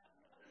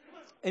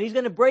 And He's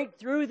going to break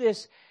through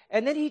this.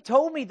 And then He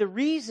told me the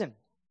reason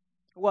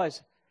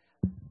was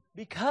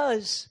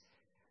because,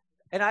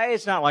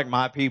 it's not like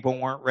my people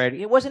weren't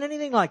ready. It wasn't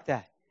anything like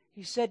that.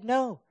 He said,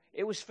 no,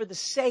 it was for the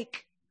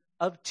sake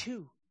of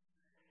two.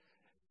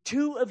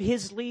 Two of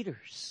His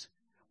leaders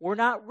were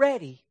not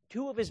ready.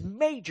 Two of His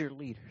major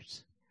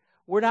leaders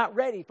were not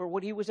ready for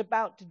what He was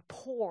about to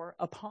pour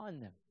upon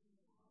them.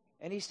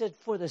 And He said,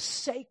 for the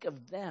sake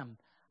of them,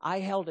 I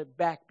held it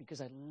back because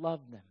I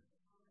loved them.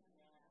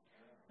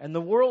 And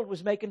the world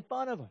was making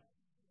fun of them.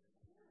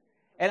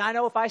 And I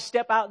know if I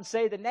step out and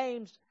say the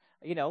names,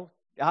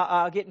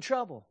 I'll get in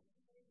trouble.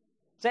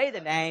 Say the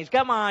names.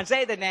 Come on,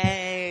 say the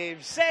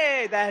names.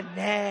 Say the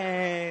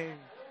names.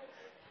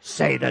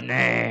 Say the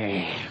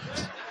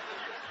names.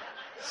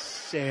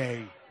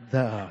 Say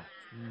the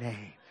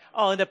name.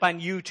 I'll end up on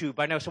YouTube.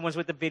 I know someone's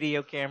with the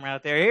video camera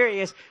out there. Here he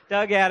is,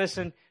 Doug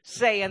Addison,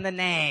 saying the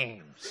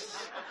names.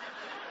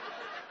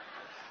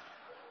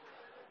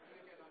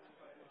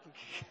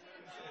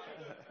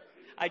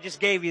 I just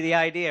gave you the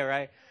idea,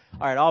 right?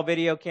 All right, all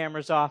video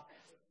cameras off.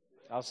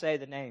 I'll say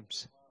the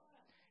names.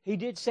 He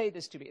did say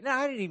this to me. Now,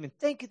 I didn't even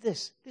think of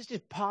this. This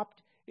just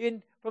popped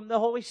in from the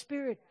Holy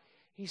Spirit.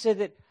 He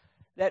said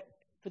that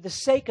for the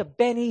sake of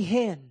Benny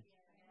Hinn,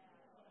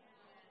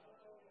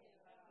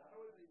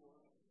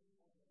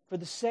 for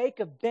the sake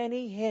of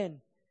Benny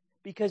Hinn,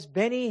 because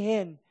Benny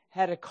Hinn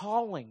had a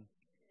calling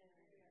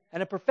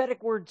and a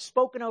prophetic word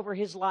spoken over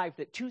his life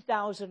that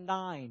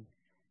 2009,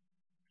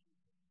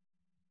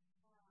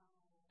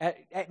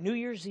 at New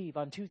Year's Eve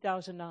on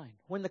 2009,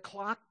 when the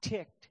clock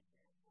ticked,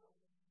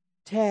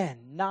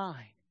 10, 9,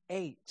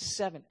 8,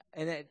 7,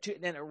 and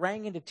then it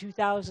rang into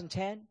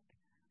 2010,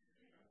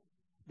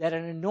 that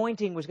an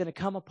anointing was going to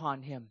come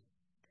upon him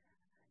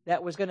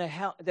that was going to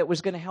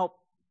help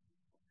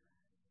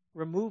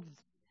remove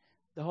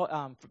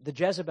the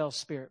Jezebel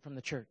spirit from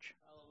the church.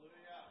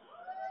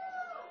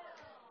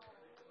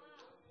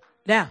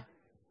 Now,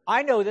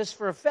 I know this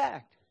for a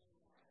fact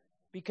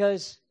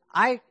because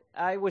I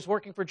was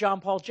working for John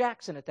Paul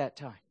Jackson at that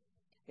time.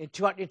 In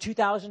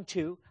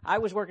 2002, I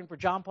was working for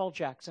John Paul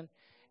Jackson,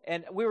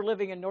 and we were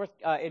living in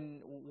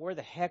where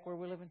the heck were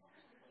we living?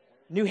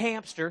 New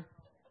Hampshire.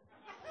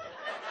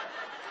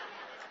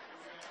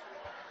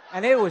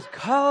 And it was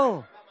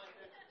cold.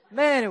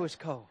 Man, it was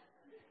cold.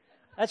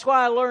 That's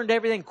why I learned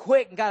everything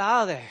quick and got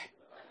out of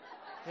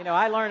there.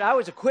 I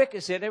was the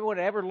quickest that everyone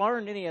had ever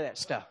learned any of that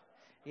stuff.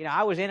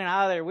 I was in and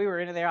out of there. We were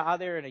out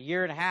there in a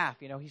year and a half.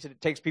 He said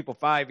it takes people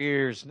 5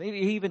 years. And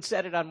he even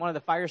said it on one of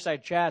the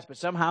fireside chats, but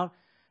somehow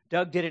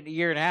Doug did it in a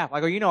year and a half.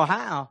 I go, you know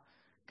how?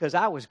 Because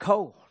I was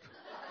cold.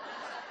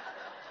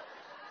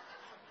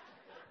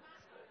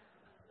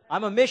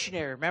 I'm a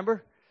missionary,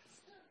 remember?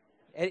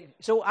 And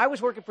so I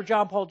was working for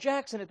John Paul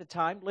Jackson at the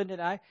time, Linda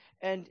and I,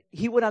 and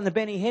he went on the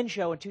Benny Hinn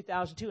show in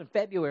 2002, in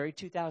February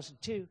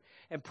 2002,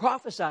 and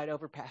prophesied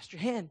over Pastor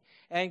Hinn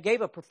and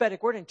gave a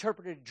prophetic word,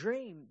 interpreted a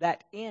dream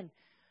that in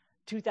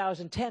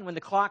 2010, when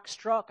the clock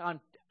struck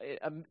on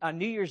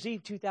New Year's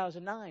Eve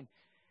 2009,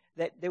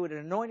 that an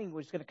anointing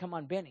was going to come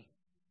on Benny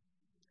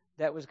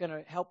that was going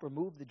to help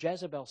remove the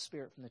Jezebel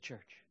spirit from the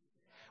church.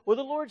 Well,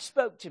 the Lord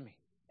spoke to me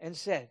and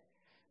said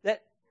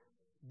that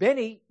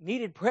Benny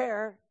needed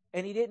prayer,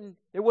 and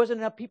there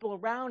wasn't enough people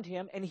around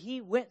him, and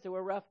he went through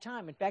a rough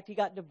time. In fact, he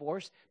got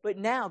divorced, but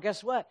now,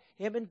 guess what?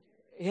 Him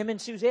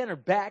and Suzanne are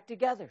back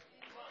together.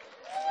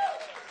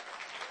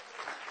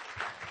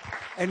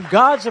 And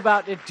God's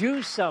about to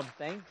do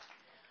something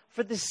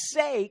for the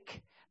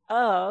sake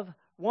of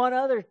one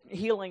other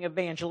healing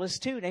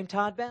evangelist too, named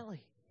Todd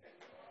Bentley.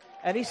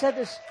 And he said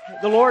this,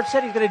 the Lord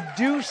said He's going to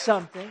do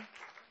something.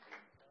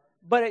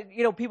 But,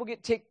 people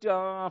get ticked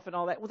off and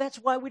all that. Well, that's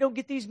why we don't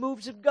get these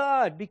moves of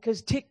God,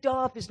 because ticked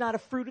off is not a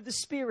fruit of the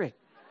Spirit.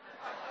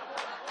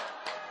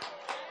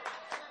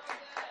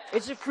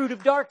 It's a fruit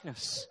of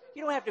darkness.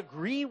 You don't have to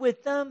agree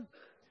with them,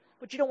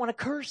 but you don't want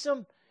to curse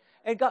them.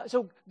 And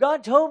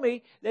God told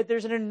me that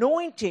there's an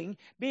anointing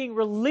being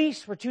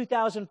released for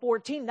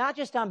 2014, not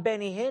just on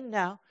Benny Hinn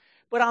now,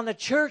 but on the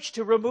church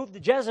to remove the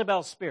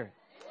Jezebel spirit.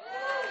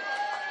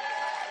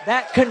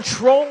 That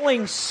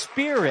controlling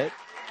spirit.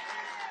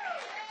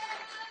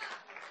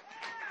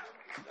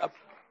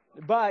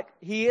 But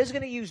He is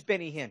going to use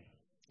Benny Hinn.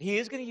 He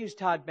is going to use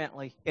Todd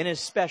Bentley in a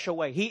special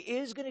way. He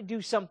is going to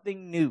do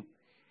something new.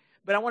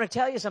 But I want to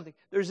tell you something.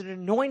 There's an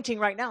anointing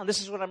right now, and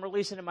this is what I'm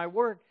releasing in my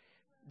word,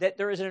 that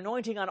there is an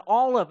anointing on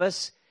all of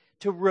us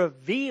to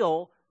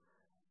reveal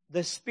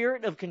the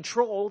spirit of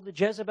control, the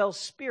Jezebel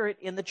spirit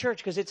in the church,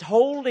 because it's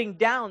holding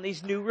down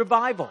these new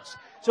revivals.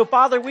 So,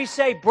 Father, we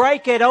say,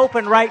 break it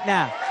open right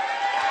now.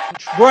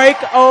 break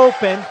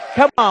open.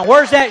 Come on,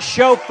 where's that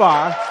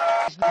shofar?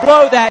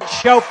 Blow that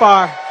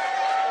shofar.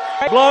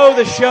 Blow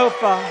the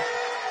shofar.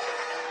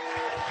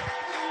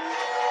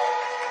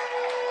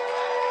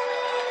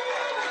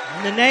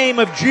 In the name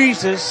of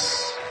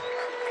Jesus.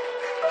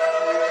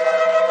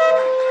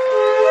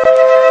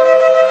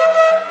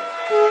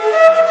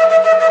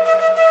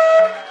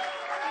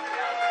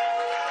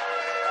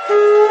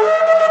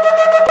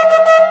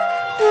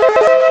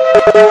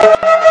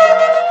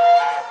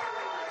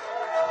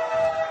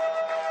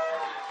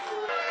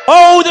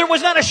 Oh, there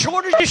was not a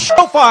shortage of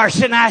shofars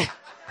tonight.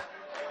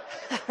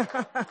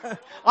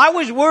 I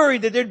was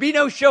worried that there'd be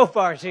no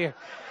shofars here.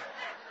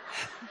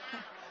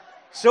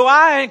 So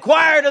I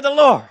inquired of the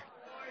Lord,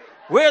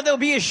 where there'll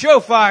be a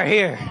shofar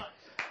here.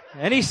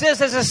 And He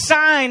says, as a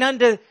sign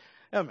unto...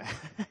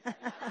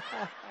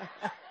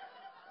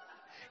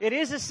 It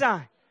is a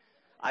sign.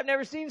 I've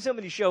never seen so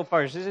many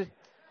shofars, is it?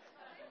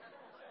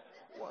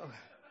 Whoa.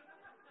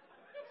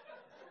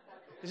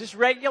 Is this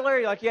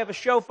regular? Like you have a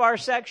shofar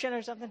section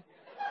or something?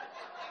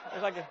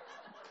 There's like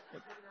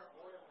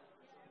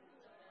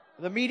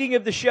the meeting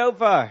of the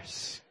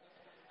shofars.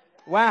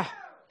 Wow.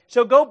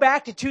 So go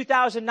back to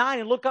 2009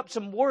 and look up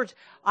some words.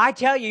 I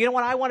tell you, you know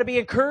what? I want to be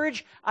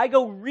encouraged. I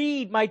go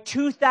read my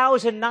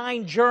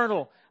 2009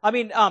 journal.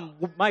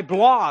 My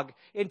blog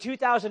in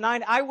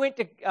 2009. I went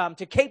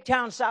to Cape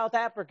Town, South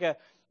Africa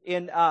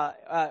in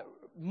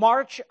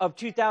March of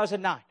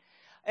 2009.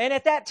 And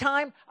at that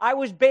time, I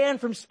was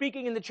banned from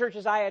speaking in the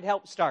churches I had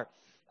helped start.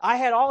 I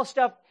had all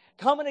stuff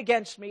coming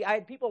against me. I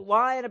had people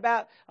lying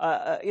about,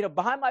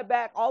 behind my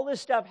back, all this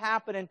stuff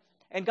happening.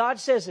 And God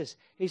says this.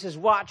 He says,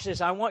 watch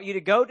this. I want you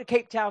to go to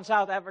Cape Town,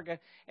 South Africa.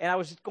 And I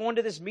was going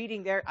to this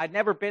meeting there. I'd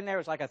never been there. It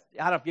was like I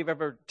don't know if you've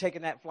ever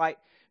taken that flight,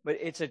 but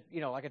it's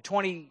like a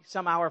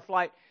 20-some-hour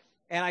flight.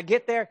 And I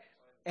get there,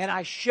 and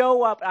I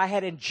show up. I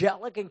had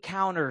angelic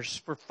encounters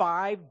for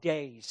 5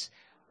 days.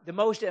 There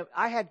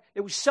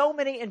was so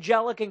many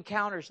angelic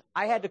encounters,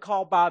 I had to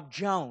call Bob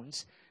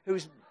Jones,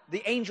 who's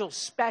the angel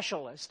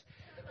specialist.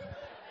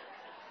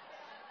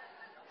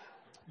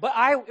 But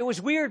it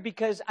was weird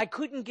because I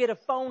couldn't get a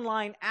phone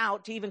line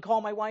out to even call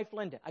my wife,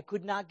 Linda. I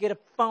could not get a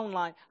phone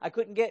line. I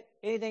couldn't get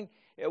anything.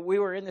 We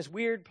were in this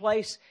weird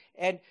place.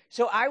 And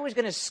so I was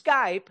going to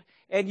Skype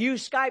and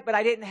use Skype, but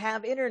I didn't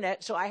have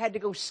internet. So I had to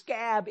go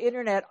scab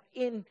internet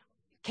in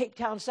Cape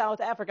Town,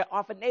 South Africa,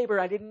 off a neighbor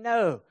I didn't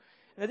know.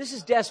 Now, this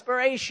is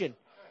desperation.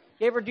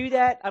 You ever do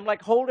that? I'm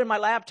like holding my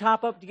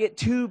laptop up to get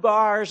 2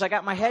 bars. I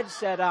got my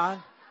headset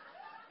on.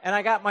 And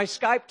I got my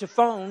Skype to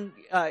phone,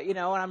 and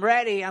I'm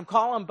ready. I'm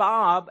calling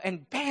Bob,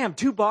 and bam,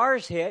 2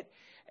 bars hit.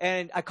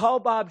 And I call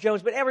Bob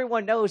Jones, but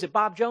everyone knows that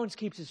Bob Jones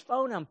keeps his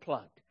phone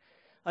unplugged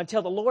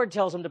until the Lord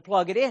tells him to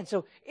plug it in.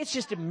 So it's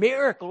just a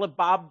miracle if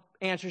Bob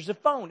answers the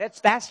phone.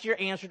 That's your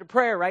answer to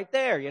prayer right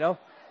there,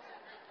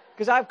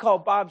 Because I've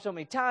called Bob so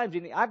many times,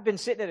 and I've been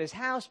sitting at his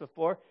house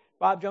before.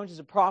 Bob Jones is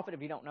a prophet,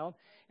 if you don't know him.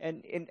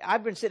 And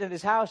I've been sitting at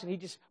his house, and he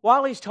just,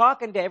 while he's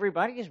talking to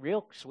everybody, he's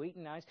real sweet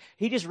and nice,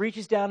 he just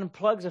reaches down and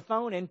plugs a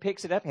phone in,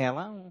 picks it up,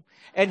 hello,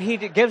 and he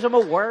gives them a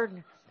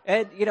word,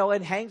 and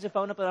hangs the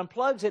phone up and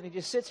unplugs it, and he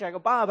just sits there. I go,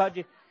 Bob,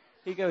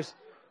 he goes,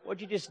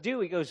 what'd you just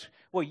do? He goes,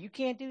 well, you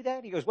can't do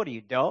that? He goes, what are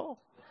you, dull?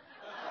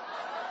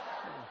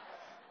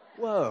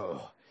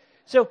 Whoa.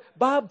 So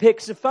Bob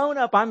picks the phone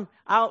up. I'm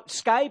out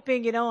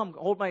Skyping, I'm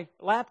holding my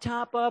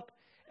laptop up.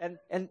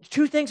 And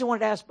 2 things I wanted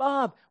to ask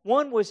Bob.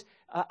 One was,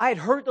 I had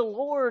heard the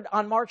Lord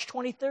on March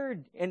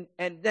 23rd,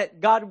 and that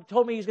God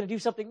told me He was going to do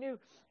something new,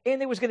 and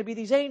there was going to be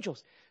these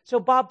angels. So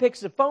Bob picks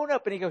the phone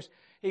up, and he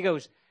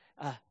goes,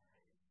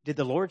 did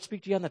the Lord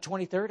speak to you on the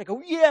 23rd? I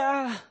go,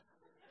 yeah.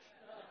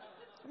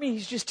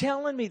 He's just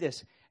telling me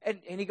this.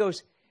 And he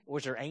goes,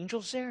 was there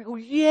angels there? I go,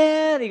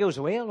 yeah. And he goes,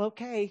 well,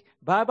 okay,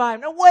 bye-bye.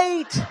 No,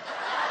 wait.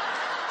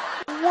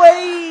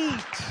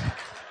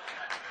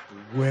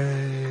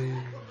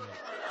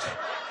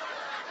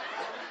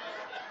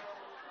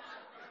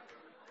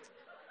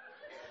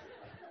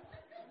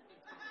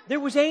 There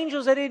was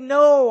angels I didn't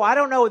know. I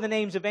don't know the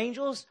names of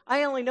angels.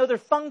 I only know their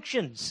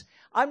functions.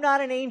 I'm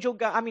not an angel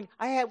guy.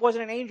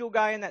 Wasn't an angel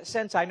guy in that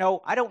sense. I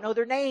don't know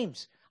their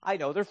names. I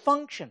know their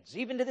functions.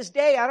 Even to this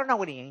day, I don't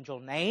know any angel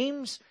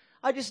names.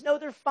 I just know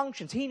their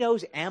functions. He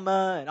knows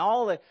Emma and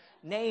all the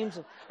names.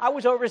 I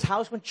was over his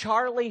house when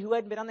Charlie, who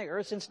hadn't been on the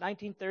earth since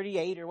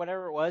 1938 or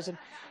whatever it was,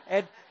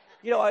 and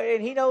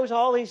he knows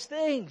all these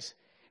things.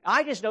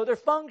 I just know their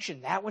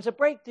function. That one's a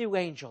breakthrough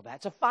angel.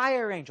 That's a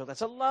fire angel. That's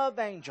a love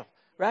angel.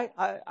 Right?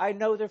 I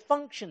know their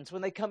functions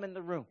when they come in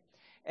the room.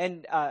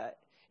 And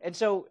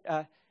so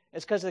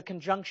it's because of the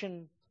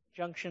junction.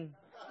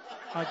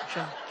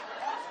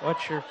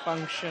 What's your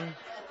function?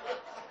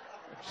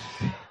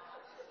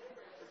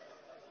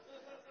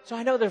 So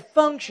I know their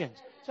functions.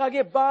 So I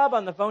get Bob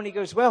on the phone. He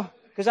goes, well,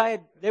 because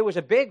there was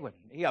a big one.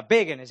 Yeah,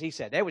 big one, as he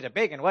said. There was a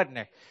big one, wasn't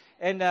there?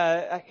 And,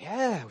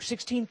 it was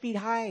 16 feet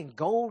high and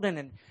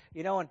golden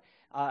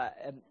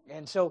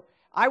and so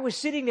I was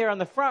sitting there on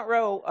the front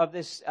row of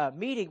this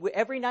meeting.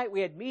 Every night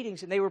we had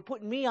meetings, and they were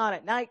putting me on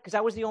at night because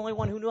I was the only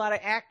one who knew how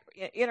to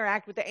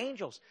interact with the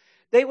angels.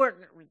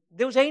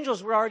 those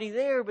angels were already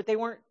there, but they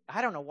weren't,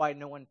 I don't know why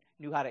no one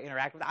knew how to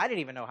interact with them. I didn't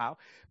even know how.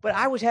 But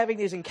I was having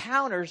these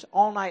encounters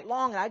all night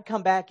long, and I'd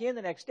come back in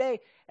the next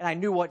day, and I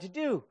knew what to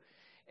do.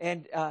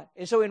 And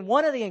so in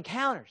one of the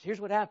encounters, here's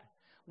what happened.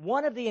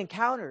 One of the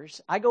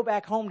encounters, I go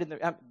back home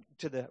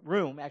to the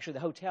room, actually the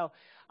hotel.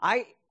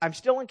 I'm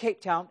still in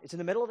Cape Town. It's in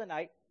the middle of the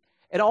night.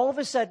 And all of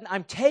a sudden,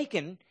 I'm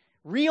taken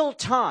real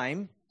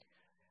time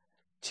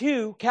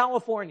to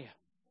California.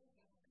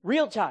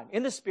 Real time,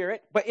 in the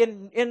spirit, but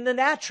in the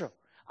natural.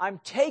 I'm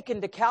taken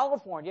to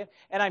California,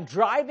 and I'm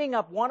driving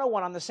up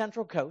 101 on the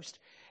Central Coast,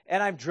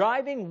 and I'm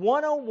driving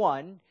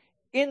 101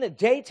 in the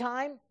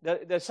daytime.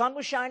 The sun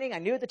was shining. I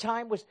knew the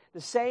time was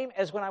the same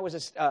as when I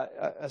was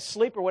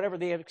asleep or whatever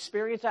the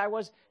experience I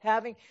was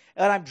having.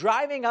 And I'm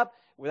driving up,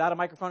 without a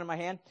microphone in my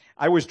hand,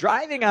 I was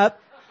driving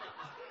up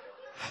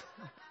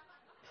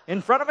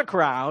in front of a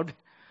crowd,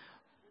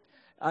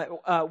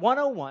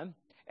 101,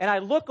 and I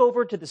look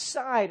over to the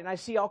side, and I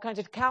see all kinds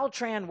of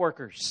Caltran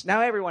workers. Now,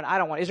 everyone,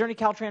 is there any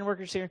Caltran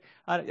workers here?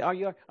 Are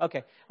you?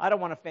 Okay. I don't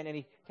want to offend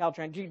any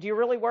Caltran. Do you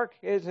really work?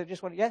 Is it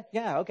just one?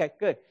 Yeah, okay,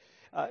 good.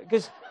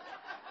 Good.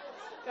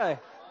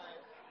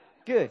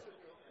 Because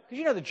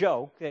you know the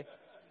joke that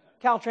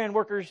Caltran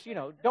workers,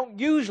 don't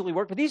usually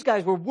work, but these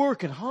guys were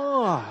working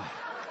hard.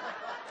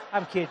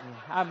 I'm kidding you.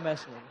 I'm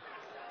messing with you.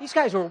 These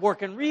guys were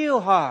working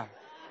real hard.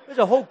 There's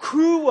a whole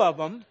crew of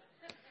them.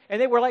 And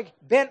they were like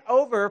bent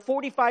over,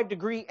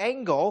 45-degree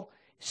angle,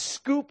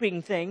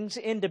 scooping things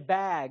into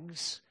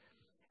bags.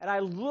 And I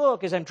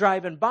look as I'm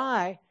driving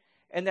by,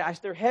 and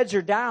their heads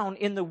are down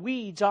in the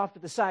weeds off to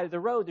the side of the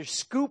road. They're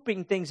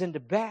scooping things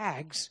into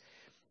bags,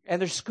 and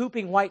they're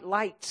scooping white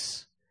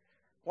lights,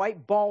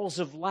 white balls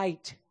of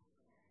light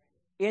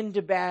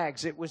into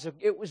bags. It was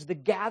the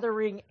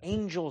gathering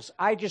angels.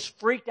 I just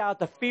freaked out.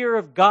 The fear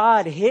of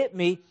God hit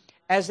me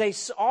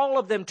as all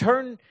of them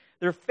turned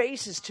their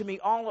faces to me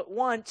all at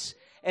once.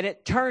 And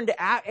it turned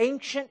to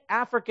ancient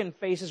African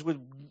faces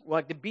with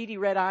like the beady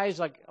red eyes,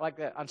 like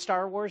on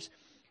Star Wars.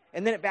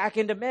 And then it back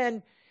into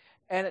men.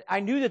 And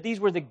I knew that these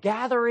were the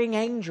gathering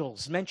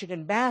angels mentioned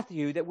in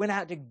Matthew that went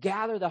out to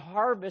gather the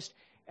harvest.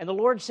 And the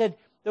Lord said,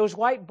 those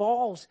white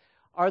balls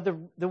are the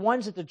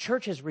ones that the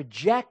church has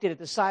rejected at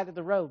the side of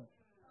the road.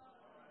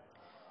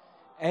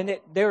 And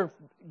they're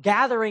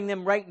gathering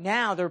them right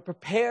now. They're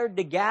prepared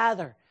to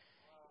gather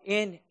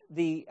in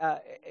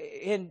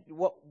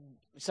what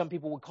some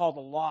people would call the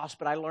lost,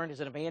 but I learned as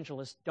an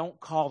evangelist, don't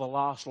call the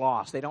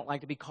lost. They don't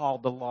like to be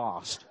called the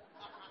lost.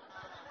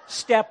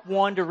 Step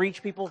one to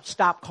reach people,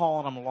 stop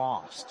calling them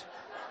lost.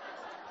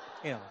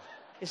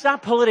 It's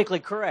not politically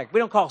correct. We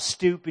don't call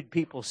stupid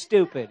people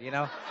stupid,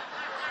 because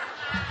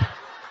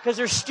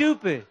they're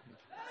stupid.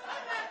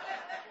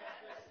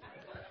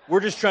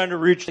 We're just trying to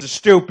reach the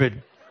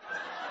stupid.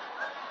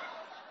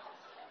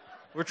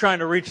 We're trying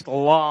to reach the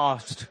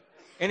lost.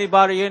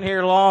 Anybody in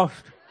here lost?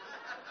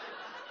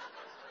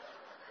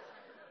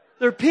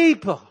 They're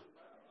people.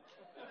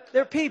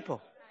 They're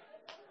people.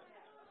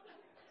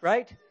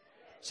 Right?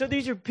 So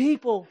these are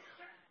people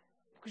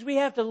because we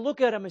have to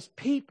look at them as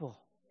people.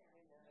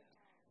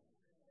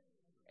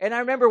 And I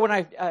remember when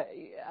I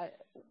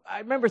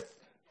remember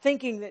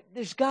thinking that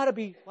there's got to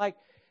be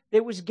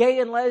there was gay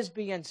and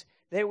lesbians.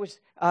 There was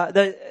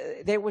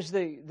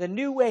the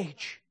New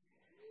Age.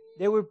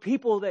 There were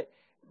people that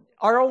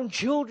our own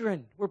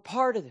children were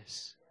part of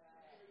this.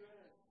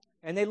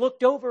 And they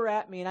looked over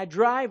at me, and I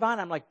drive on.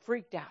 I'm like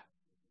freaked out.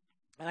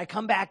 And I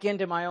come back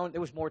into my own. There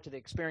was more to the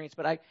experience,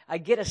 but I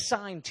get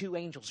assigned 2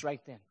 angels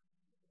right then.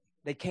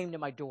 They came to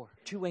my door.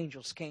 2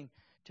 angels came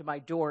to my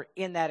door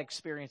in that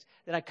experience.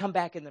 Then I come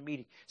back in the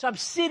meeting. So I'm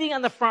sitting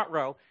on the front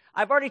row.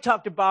 I've already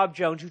talked to Bob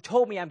Jones, who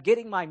told me I'm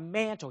getting my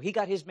mantle. He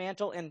got his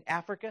mantle in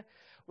Africa.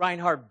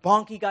 Reinhard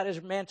Bonnke got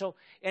his mantle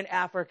in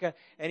Africa.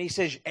 And he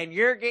says, and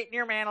you're getting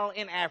your mantle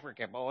in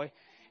Africa, boy.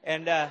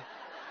 And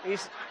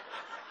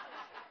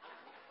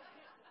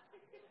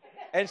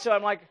and so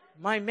I'm like,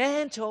 my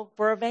mantle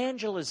for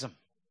evangelism.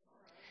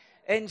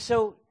 And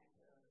so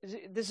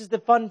this is the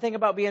fun thing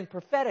about being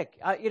prophetic.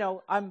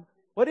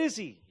 What is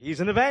he? He's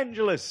an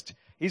evangelist.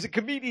 He's a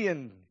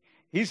comedian.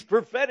 He's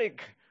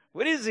prophetic.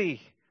 What is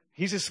he?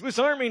 He's a Swiss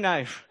Army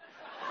knife.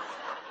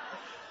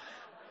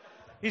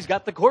 He's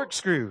got the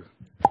corkscrew.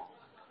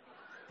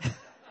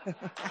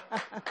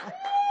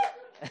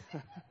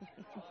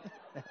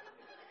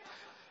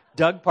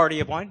 Doug, party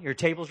of one. Your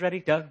table's ready,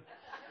 Doug?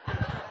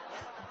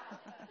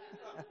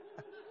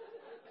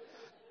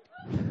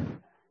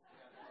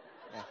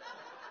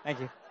 Thank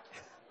you.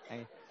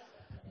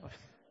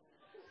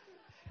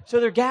 So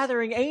they're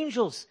gathering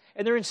angels,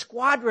 and they're in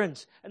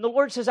squadrons. And the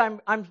Lord says,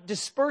 I'm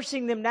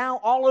dispersing them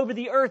now all over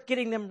the earth,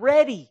 getting them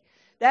ready.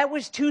 That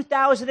was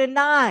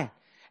 2009.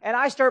 And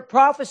I start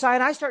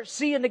prophesying. I start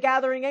seeing the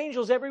gathering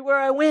angels everywhere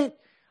I went.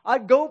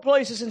 I'd go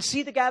places and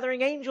see the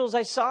gathering angels.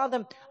 I saw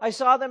them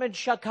in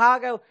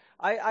Chicago.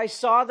 I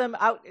saw them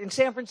out in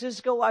San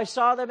Francisco. I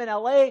saw them in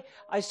LA.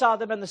 I saw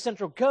them on the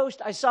Central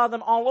Coast. I saw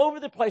them all over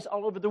the place,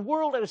 all over the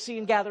world. I was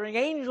seeing gathering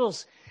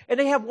angels. And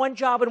they have one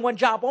job and one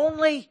job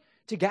only,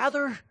 to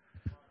gather.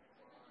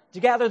 To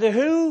gather the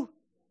who?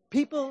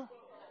 People.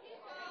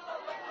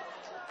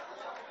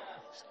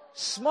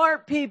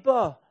 Smart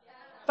people.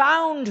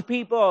 Found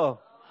people.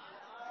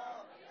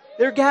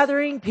 They're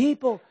gathering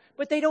people,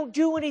 but they don't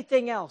do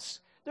anything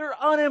else. They're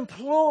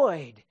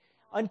unemployed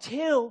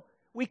until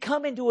we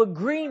come into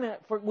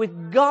agreement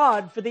with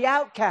God for the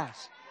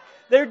outcast.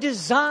 They're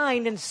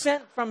designed and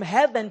sent from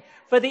heaven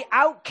for the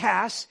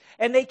outcasts,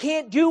 and they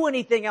can't do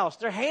anything else.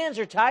 Their hands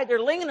are tied.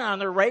 They're leaning on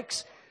their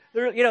rakes.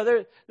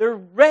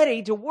 They're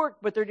ready to work,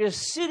 but they're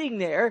just sitting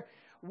there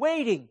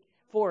waiting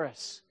for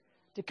us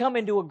to come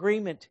into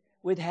agreement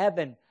with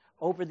heaven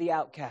over the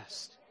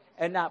outcast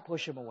and not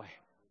push them away.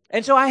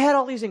 And so I had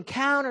all these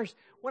encounters.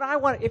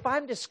 If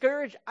I'm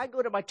discouraged, I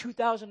go to my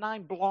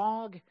 2009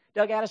 blog,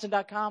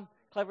 DougAddison.com,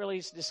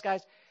 cleverly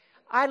disguised.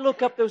 I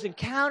look up those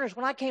encounters.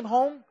 When I came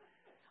home,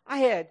 I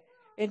had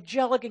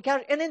angelic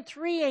encounters. And then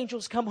 3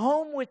 angels come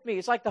home with me.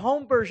 It's like the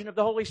home version of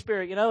the Holy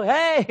Spirit.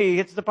 Hey,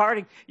 it's the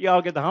party. You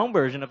all get the home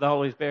version of the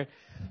Holy Spirit.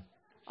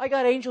 I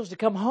got angels to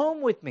come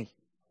home with me.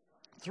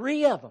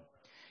 3 of them.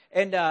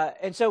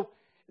 And so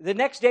the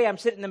next day I'm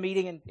sitting in the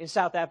meeting in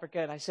South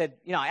Africa, and I said,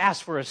 I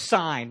asked for a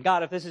sign.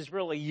 God, if this is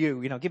really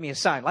you, give me a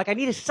sign. Like, I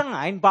need a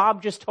sign.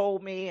 Bob just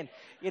told me, and,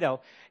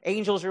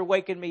 angels are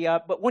waking me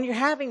up. But when you're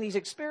having these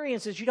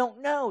experiences, you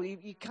don't know.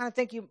 You kind of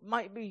think you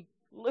might be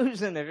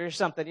losing it or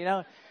something,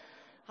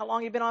 How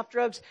long you been off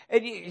drugs?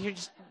 And you're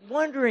just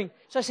wondering.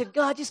 So I said,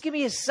 God, just give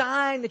me a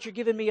sign that you're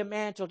giving me a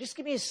mantle. Just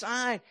give me a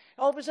sign.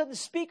 All of a sudden, the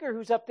speaker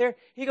who's up there,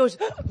 he goes,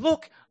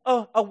 look,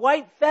 a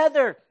white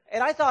feather.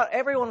 And I thought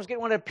everyone was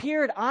getting one. It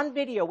appeared on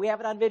video. We have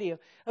it on video.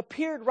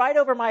 Appeared right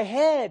over my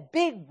head.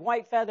 Big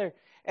white feather.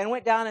 And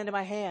went down into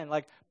my hand.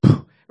 Like,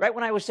 poof, right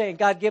when I was saying,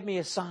 God, give me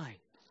a sign.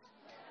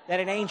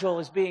 That an angel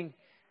is being,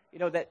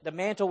 that the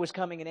mantle was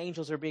coming and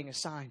angels are being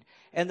assigned.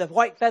 And the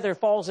white feather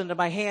falls into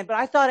my hand. But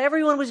I thought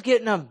everyone was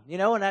getting them,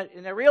 and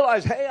I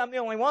realized, hey, I'm the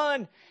only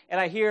one.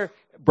 And I hear,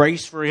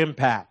 brace for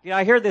impact.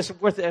 I hear this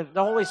with the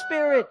Holy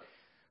Spirit.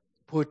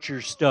 Put your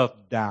stuff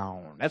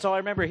down. That's all I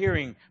remember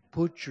hearing.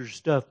 Put your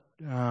stuff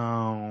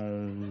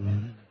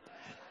down.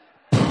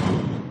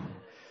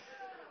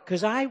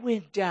 Because I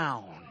went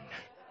down.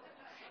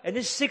 And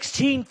this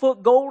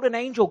 16-foot golden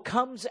angel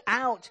comes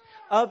out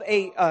of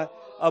a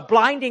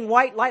blinding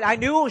white light. I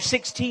knew it was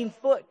 16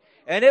 foot.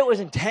 And it was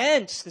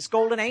intense. This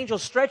golden angel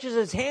stretches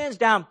his hands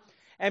down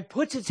and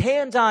puts his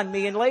hands on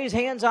me and lays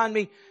hands on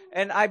me.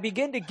 And I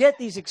begin to get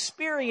these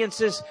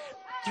experiences.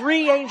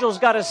 3 angels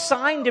got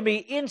assigned to me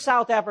in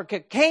South Africa,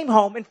 came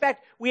home. In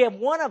fact, we have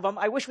one of them,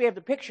 I wish we had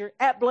the picture,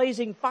 at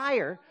Blazing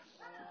Fire.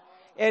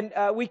 And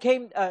we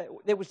came,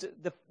 there was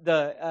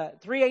the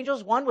 3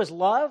 angels. One was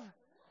love,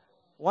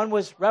 one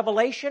was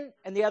revelation,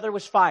 and the other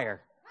was fire.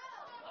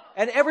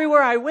 And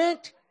everywhere I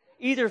went,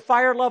 either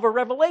fire, love, or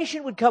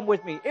revelation would come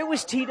with me. It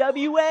was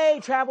TWA,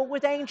 Travel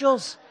with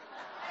Angels.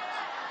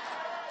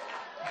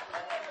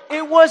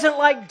 It wasn't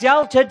like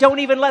Delta, don't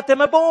even let them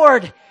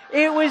aboard.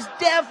 It was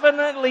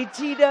definitely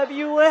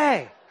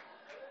TWA.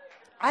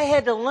 I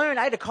had to learn.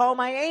 I had to call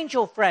my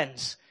angel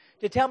friends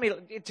to tell me. I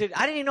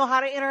didn't even know how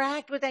to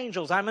interact with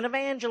angels. I'm an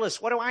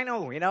evangelist. What do I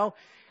know,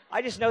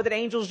 I just know that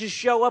angels just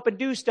show up and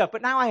do stuff.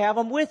 But now I have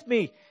them with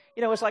me.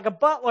 It's like a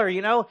butler,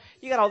 You got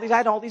all these. I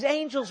had all these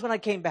angels when I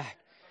came back.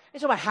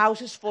 And so my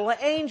house is full of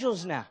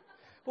angels now.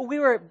 But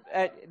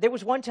there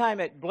was one time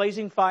at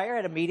Blazing Fire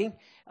at a meeting,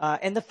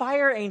 and the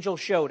fire angel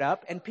showed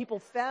up, and people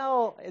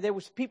fell. There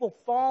was people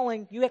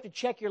falling. You have to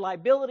check your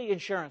liability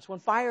insurance when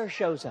fire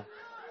shows up.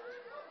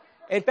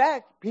 In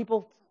fact,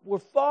 people were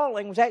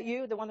falling. Was that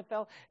you, the one that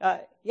fell?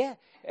 Yeah.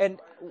 And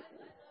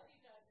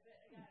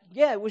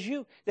yeah, it was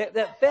you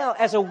that fell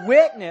as a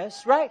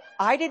witness, right?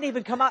 I didn't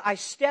even come out. I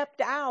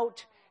stepped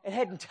out and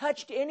hadn't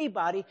touched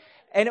anybody.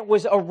 And it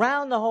was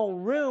around the whole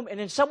room. And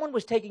then someone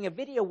was taking a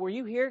video. Were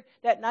you here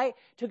that night?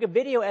 Took a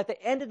video. At the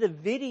end of the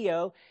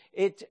video,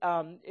 it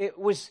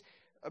was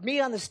me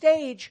on the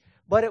stage,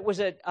 but it was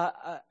an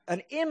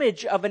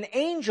image of an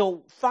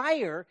angel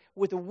fire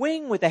with a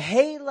wing, with a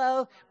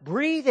halo,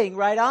 breathing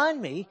right on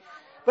me.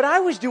 But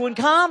I was doing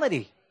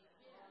comedy.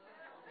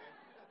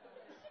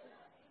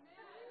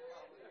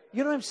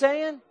 You know what I'm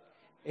saying?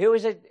 It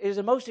was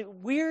a most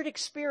weird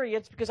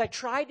experience because I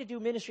tried to do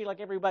ministry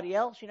like everybody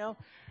else,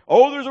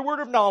 Oh, there's a word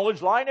of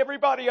knowledge. Line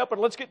everybody up and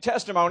let's get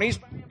testimonies.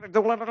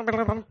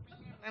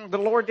 The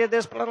Lord did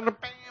this,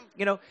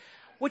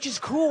 which is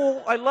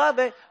cool. I love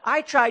it.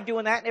 I tried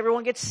doing that and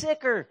everyone gets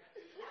sicker.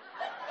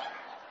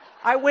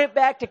 I went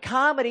back to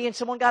comedy and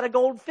someone got a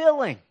gold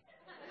filling.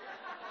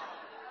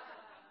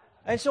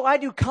 And so I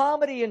do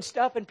comedy and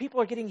stuff and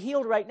people are getting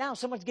healed right now.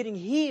 Someone's getting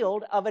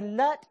healed of a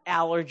nut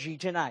allergy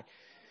tonight.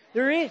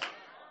 There is.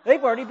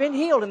 They've already been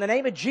healed in the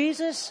name of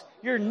Jesus.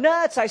 You're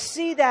nuts. I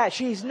see that.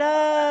 She's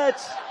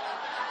nuts.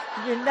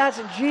 You're nuts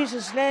in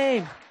Jesus'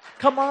 name.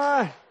 Come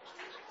on.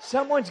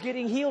 Someone's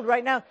getting healed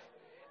right now.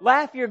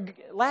 Laugh your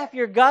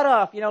gut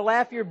off.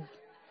 Laugh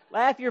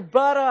your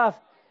butt off.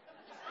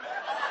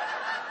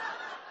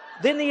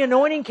 Then the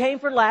anointing came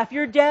for laugh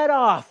your dead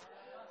off.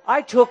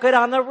 I took it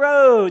on the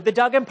road. The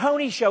Doug and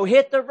Pony show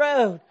hit the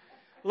road.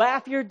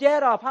 Laugh your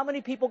debt off. How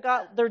many people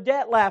got their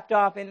debt laughed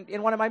off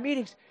in one of my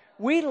meetings?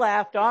 We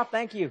laughed off,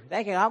 thank you.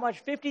 How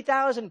much?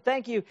 $50,000,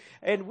 thank you.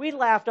 And we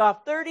laughed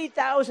off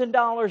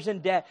 $30,000 in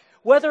debt.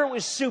 Whether it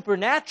was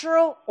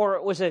supernatural or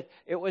it was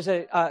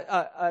like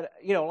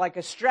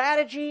a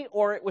strategy,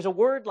 or it was a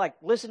word like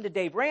listen to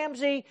Dave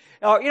Ramsey,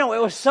 or,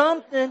 it was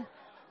something.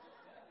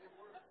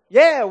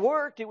 Yeah, it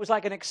worked. It was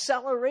like an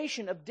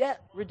acceleration of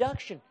debt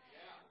reduction.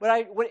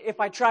 But if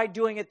I tried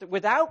doing it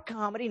without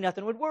comedy,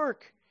 nothing would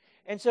work.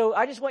 And so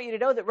I just want you to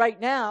know that right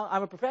now,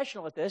 I'm a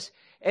professional at this,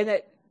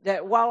 and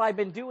that while I've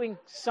been doing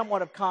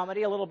somewhat of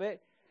comedy a little bit,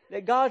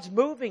 that God's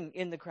moving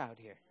in the crowd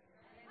here.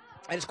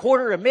 And it's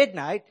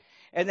 1:45,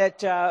 and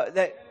that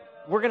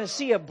we're going to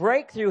see a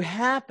breakthrough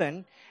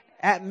happen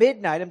at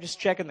midnight. I'm just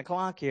checking the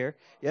clock here.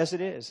 Yes,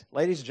 it is.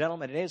 Ladies and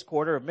gentlemen, it is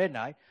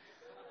 1:45.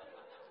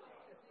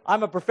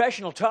 I'm a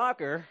professional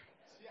talker.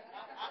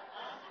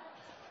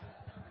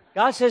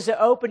 God says to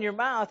open your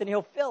mouth and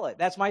He'll fill it.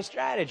 That's my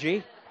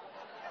strategy.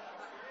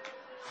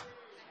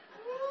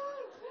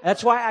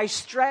 That's why I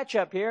stretch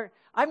up here.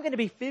 I'm going to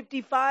be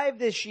 55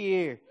 this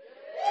year.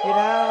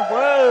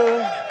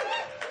 Whoa.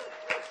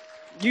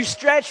 You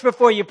stretch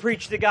before you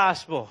preach the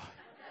gospel.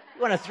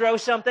 You want to throw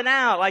something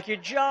out, like your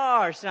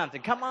jaw or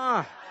something. Come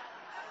on.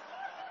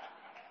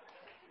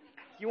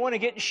 You want to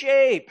get in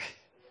shape.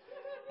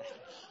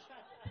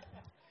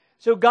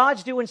 So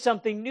God's doing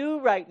something new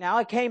right now.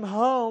 I came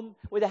home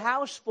with a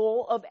house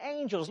full of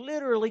angels.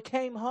 Literally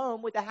came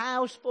home with a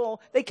house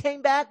full. They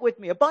came back with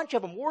me. A bunch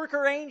of them.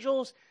 Worker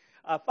angels,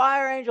 a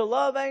fire angel,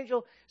 love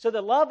angel. So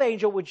the love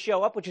angel would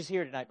show up, which is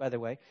here tonight, by the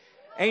way.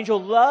 Angel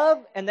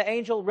love and the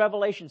angel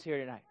revelation's here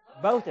tonight.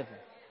 Both of them.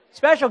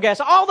 Special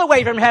guests all the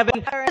way from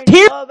heaven.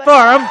 Here for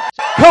them.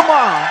 Come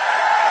on.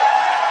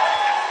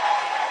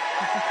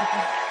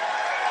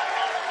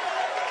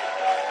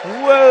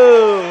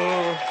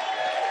 Whoa.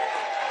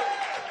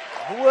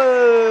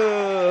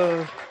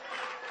 Whoa.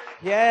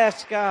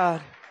 Yes,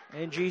 God.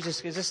 And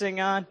Jesus, is this thing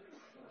on?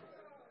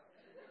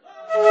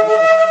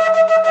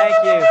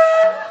 Thank you.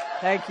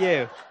 Thank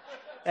you.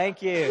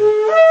 Thank you.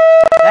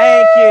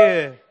 Thank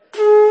you.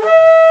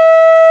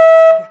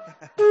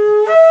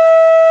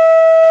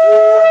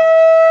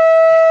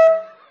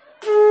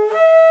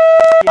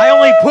 I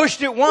only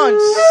pushed it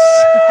once.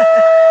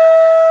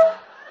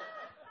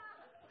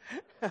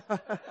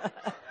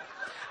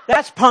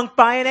 That's punked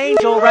by an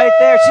angel right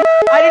there. See,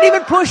 I didn't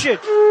even push it.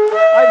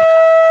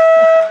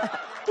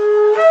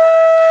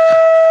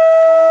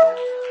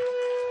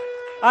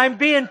 I'm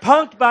being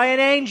punked by an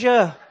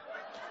angel.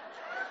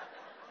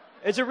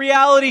 It's a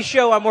reality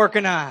show I'm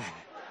working on.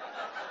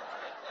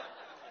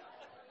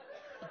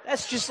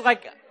 That's just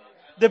like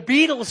the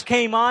Beatles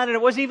came on and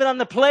it wasn't even on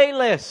the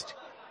playlist.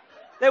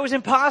 That was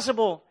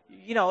impossible.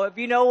 If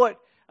you know what,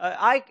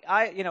 an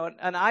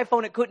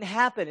iPhone, it couldn't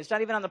happen. It's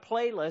not even on the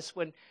playlist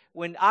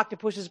when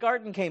Octopus's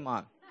Garden came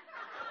on.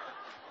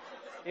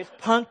 It's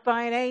punked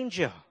by an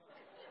angel.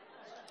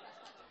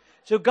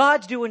 So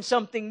God's doing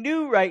something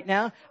new right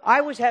now.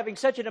 I was having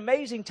such an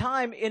amazing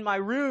time in my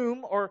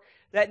room, or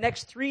that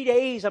next 3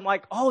 days, I'm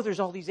like, oh, there's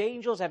all these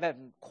angels. I've had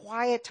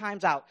quiet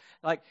times out.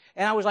 And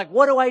I was like,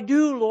 what do I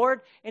do,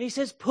 Lord? And He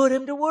says, put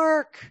them to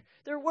work.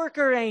 They're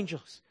worker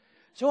angels.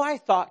 So I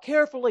thought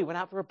carefully, went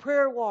out for a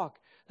prayer walk.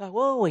 Thought,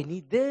 whoa, we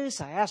need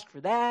this. I asked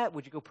for that.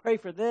 Would you go pray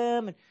for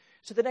them? And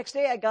so the next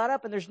day I got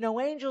up and there's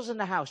no angels in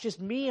the house, just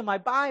me and my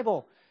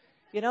Bible.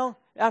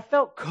 I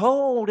felt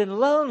cold and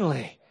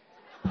lonely.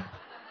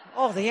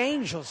 All the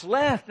angels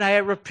left and I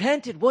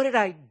repented. What did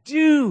I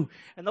do?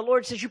 And the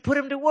Lord says, you put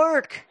them to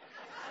work.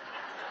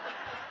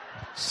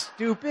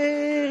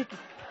 Stupid.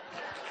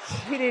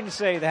 He didn't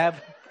say that.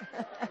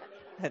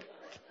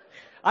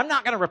 I'm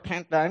not going to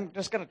repent. I'm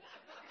just going to.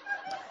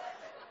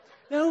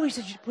 No, He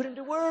said, you put them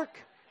to work.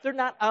 They're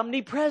not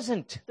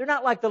omnipresent. They're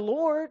not like the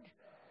Lord.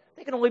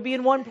 They can only be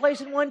in one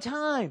place at one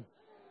time.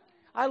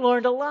 I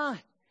learned a lot.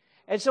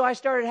 And so I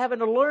started having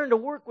to learn to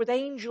work with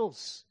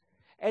angels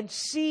and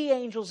see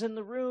angels in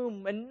the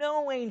room and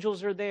know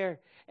angels are there.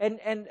 And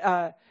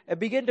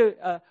begin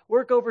to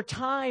work over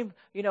time.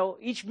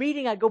 Each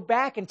meeting I'd go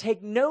back and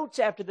take notes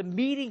after the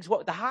meetings,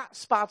 what the hot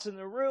spots in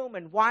the room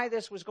and why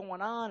this was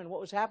going on and what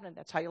was happening.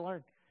 That's how you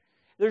learn.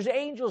 There's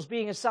angels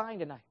being assigned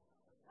tonight.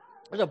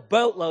 There's a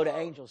boatload of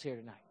angels here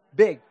tonight.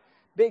 Big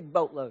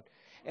boatload.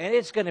 And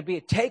it's going to be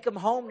a take them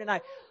home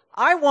tonight.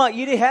 I want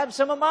you to have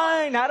some of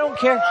mine. I don't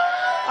care.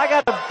 I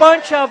got a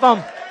bunch of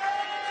them.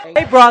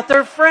 They brought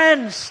their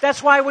friends.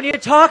 That's why when you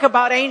talk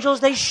about angels,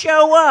 they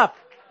show up.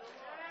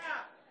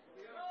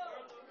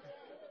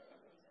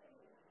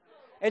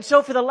 And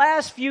so for the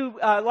last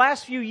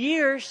few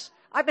years,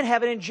 I've been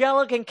having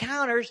angelic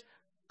encounters.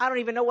 I don't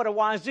even know what a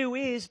wazoo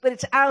is, but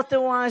it's out the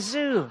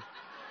wazoo.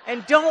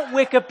 And don't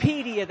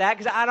Wikipedia that,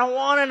 because I don't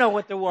want to know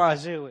what the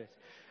wazoo is.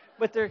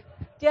 But they're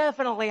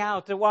definitely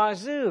out the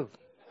wazoo.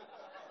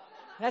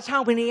 That's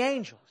how many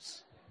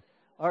angels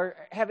are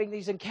having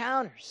these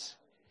encounters.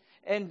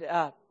 And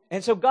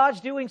so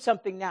God's doing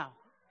something now.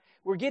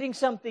 We're getting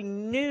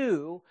something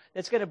new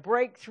that's going to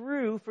break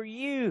through for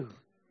you.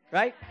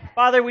 Right?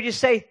 Father, we just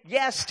say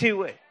yes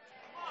to it.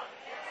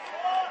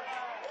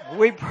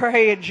 We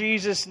pray in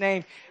Jesus'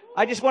 name.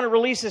 I just want to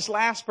release this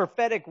last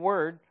prophetic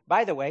word.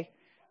 By the way,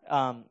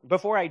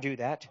 before I do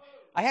that,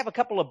 I have a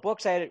couple of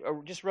books. I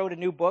just wrote a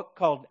new book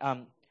called,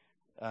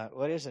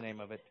 what is the name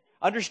of it?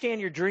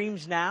 Understand Your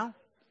Dreams Now.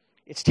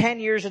 It's 10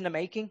 years in the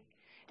making.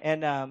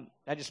 And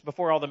I just,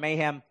 before all the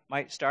mayhem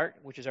might start,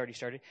 which has already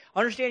started,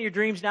 Understand Your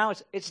Dreams Now.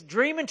 It's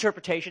dream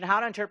interpretation, how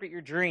to interpret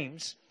your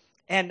dreams.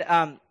 And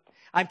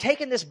I'm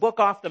taking this book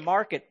off the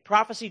market,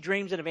 Prophecy,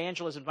 Dreams, and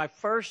Evangelism. My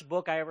first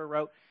book I ever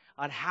wrote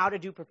on how to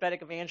do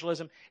prophetic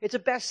evangelism. It's a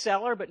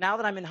bestseller, but now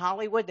that I'm in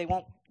Hollywood, they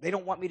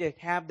don't want me to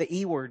have the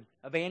E word,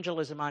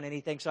 evangelism, on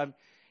anything. So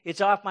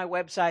it's off my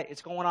website.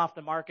 It's going off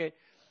the market.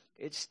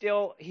 It's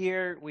still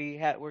here. We're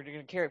going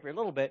to carry it for a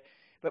little bit.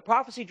 But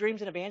Prophecy,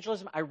 Dreams, and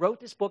Evangelism, I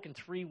wrote this book in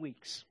 3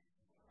 weeks.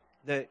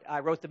 I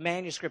wrote the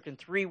manuscript in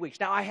 3 weeks.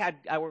 Now, I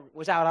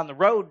was out on the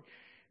road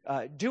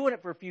doing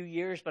it for a few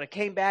years, but I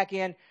came back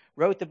in,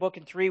 wrote the book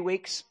in 3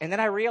 weeks, and then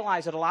I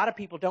realized that a lot of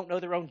people don't know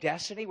their own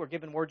destiny. We're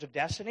given words of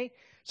destiny.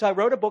 So I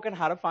wrote a book on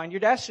how to find your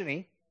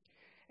destiny,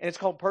 and it's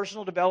called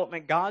Personal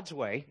Development God's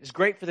Way. It's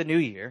great for the new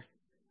year.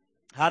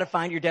 How to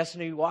Find Your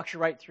Destiny, walks you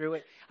right through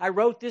it. I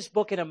wrote this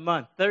book in a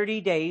month,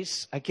 30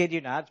 days. I kid you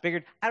not. It's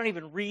bigger. I don't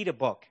even read a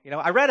book.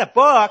 I read a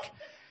book,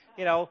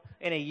 in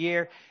a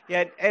year,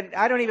 and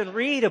I don't even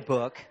read a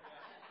book.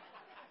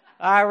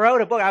 I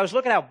wrote a book. I was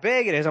looking how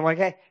big it is. I'm like,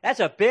 hey, that's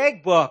a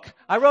big book.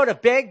 I wrote a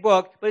big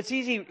book, but it's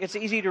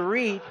easy to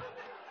read.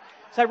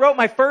 So I wrote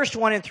my first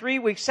one in 3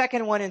 weeks,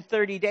 second one in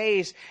 30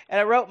 days, and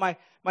I wrote my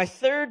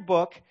third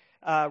book,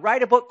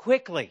 Write a Book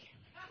Quickly.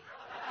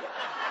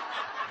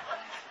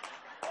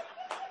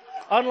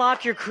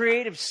 Unlock Your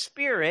Creative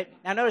Spirit.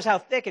 Now notice how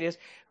thick it is,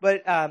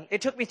 but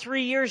it took me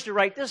 3 years to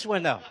write this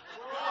one, though.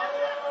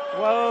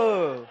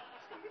 Whoa.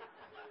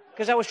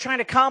 Because I was trying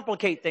to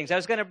complicate things. I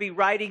was going to be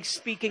writing,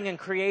 speaking, and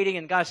creating,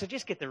 and God said,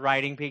 just get the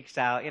writing piece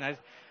out.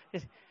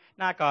 Just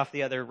knock off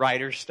the other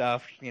writer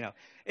stuff.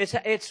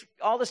 It's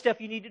all the stuff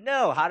you need to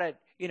know. How to,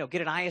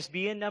 get an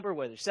ISBN number,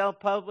 whether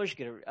self-publish,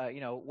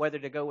 whether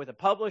to go with a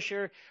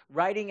publisher,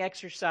 writing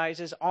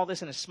exercises, all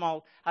this in a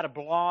small, how to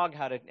blog,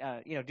 how to,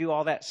 do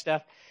all that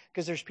stuff.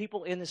 Because there's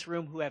people in this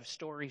room who have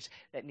stories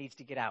that needs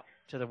to get out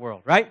to the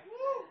world, right?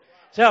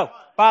 So,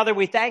 Father,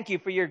 we thank you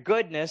for your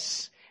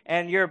goodness,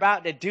 and you're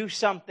about to do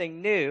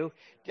something new.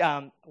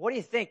 What do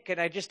you think? Can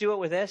I just do it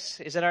with this?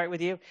 Is that all right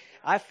with you?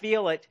 I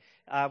feel it.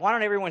 Why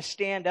don't everyone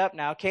stand up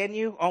now? Can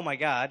you? Oh, my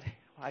God.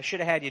 I should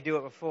have had you do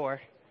it before.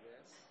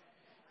 Yes.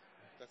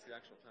 That's the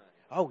actual time.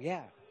 Oh,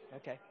 yeah.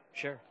 Okay,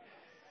 sure.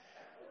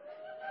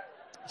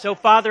 So,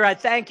 Father, I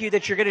thank you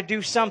that you're going to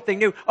do something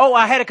new. Oh,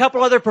 I had a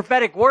couple other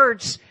prophetic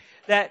words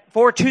that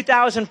for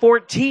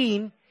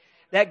 2014,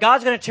 that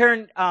God's going to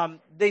turn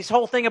this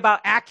whole thing about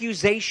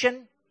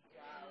accusation,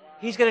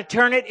 He's going to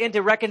turn it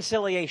into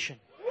reconciliation.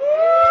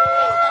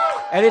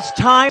 And it's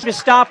time to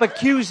stop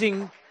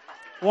accusing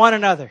one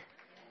another.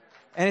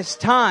 And it's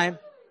time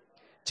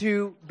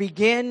to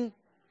begin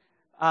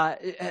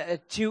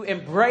to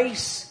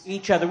embrace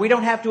each other. We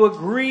don't have to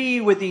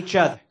agree with each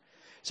other.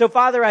 So,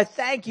 Father, I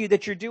thank you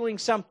that you're doing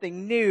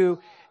something new,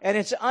 and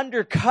it's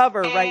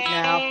undercover right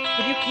now.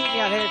 Could you keep me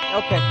on here?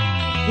 Okay.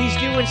 He's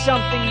doing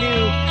something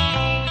new.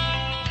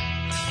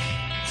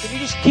 Can you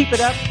just keep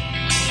it up?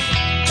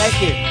 Thank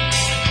you.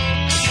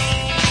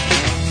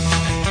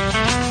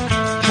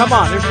 Come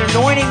on, there's an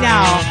anointing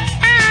now.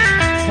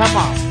 Come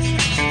on.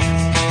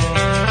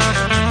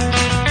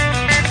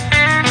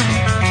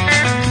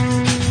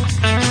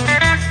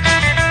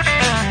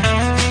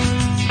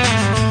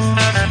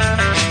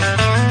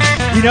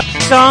 You know the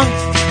song?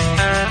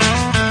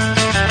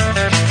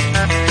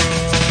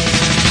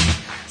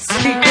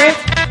 Secret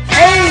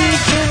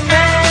Agent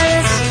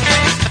Man.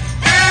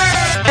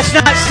 That's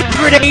not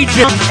Secret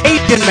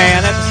Agent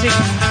Man. That's a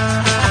secret.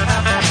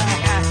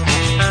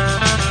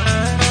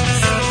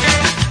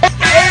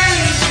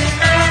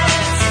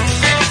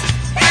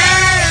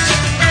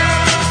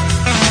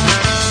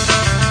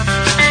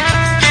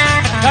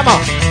 Come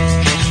on.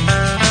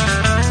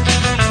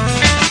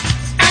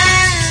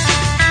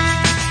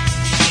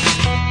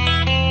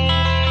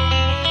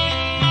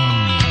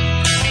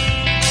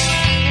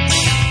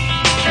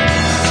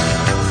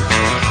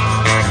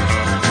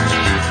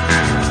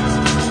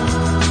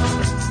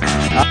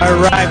 All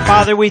right,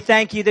 Father, we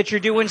thank you that you're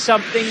doing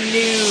something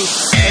new.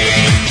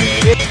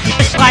 It's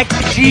just like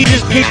the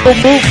Jesus People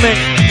movement,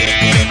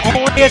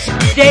 only it's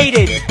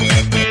dated.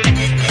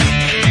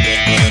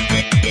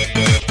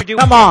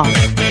 Come on.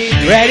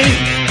 Ready?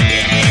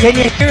 Can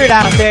you hear it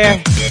out there?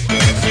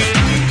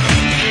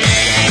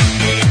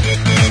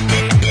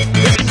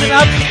 This is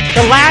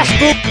the last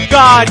book of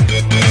God.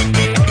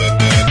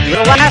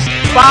 The last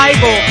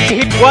Bible.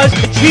 It was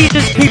the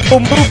Jesus People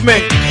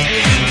movement.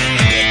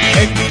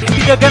 And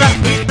he's gonna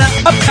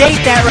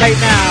update that right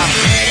now.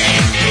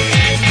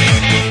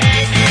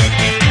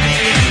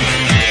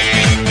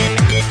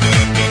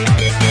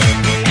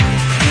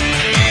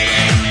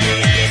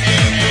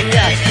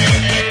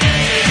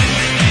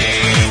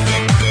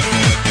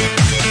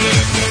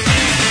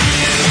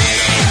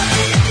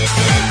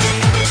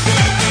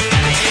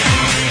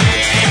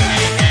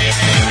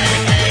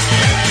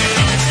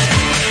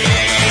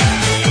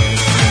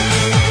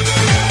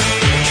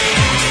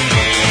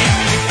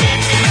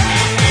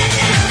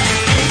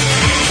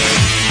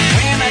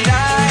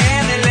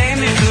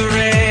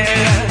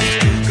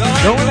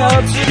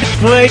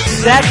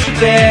 place, that's the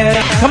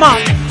best. Come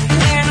on.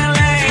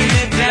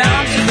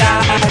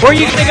 Where are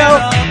you gonna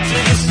go?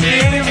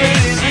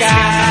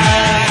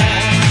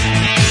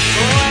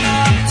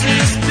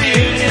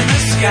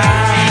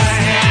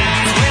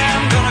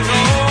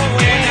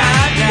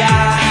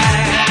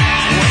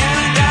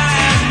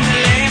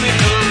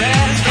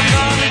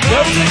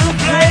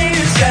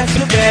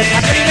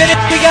 How many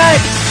minutes we got?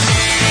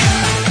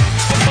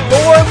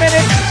 4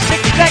 minutes,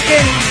 6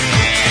 seconds.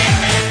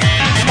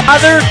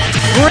 Father,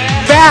 bring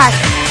back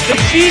the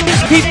Jesus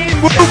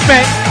People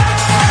movement.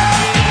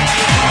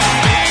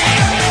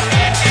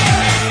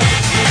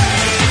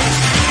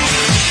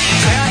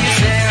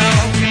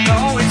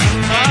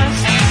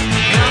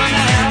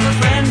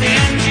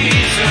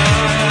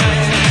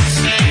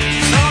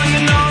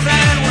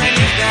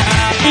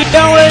 Keep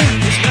going.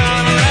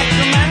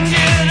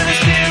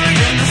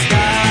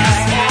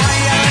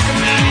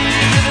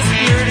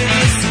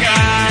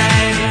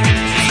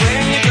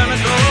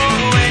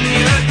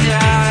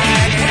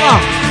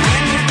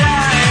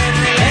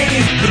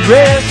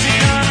 Rest.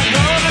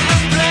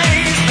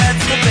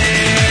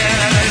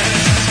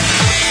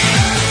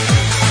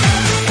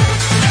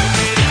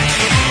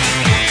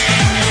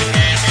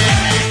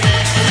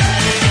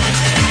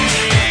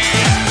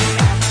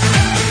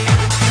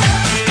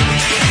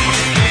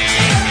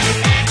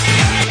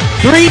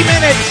 3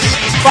 minutes.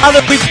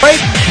 Father, we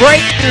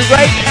breakthrough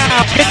right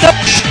now. Get the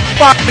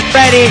spark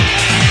ready.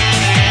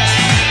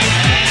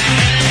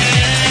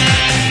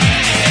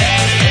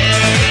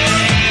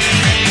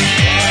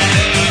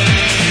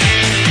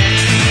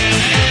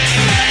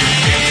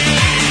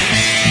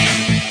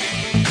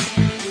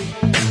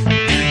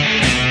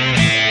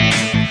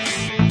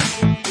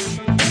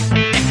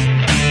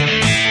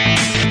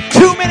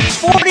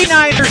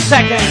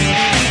 Seconds.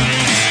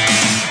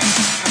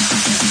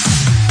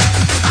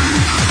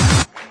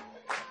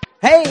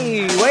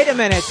 Hey, wait a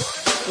minute.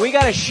 We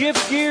got to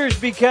shift gears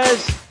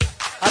because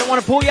I don't want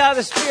to pull you out of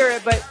the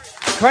spirit, but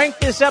crank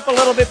this up a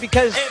little bit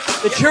because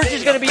the church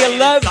is going to be a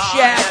love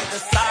shack.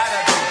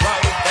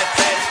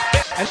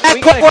 And that's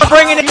what we're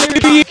bringing it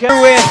to you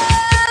with.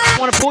 I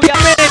want to pull you out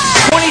 1 minute,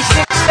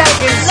 26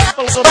 seconds up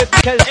a little bit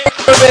because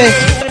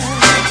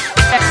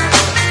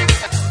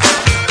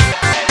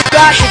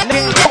got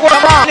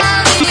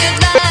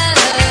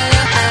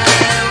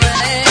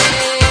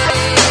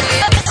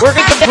we're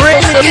going to bring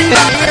you in.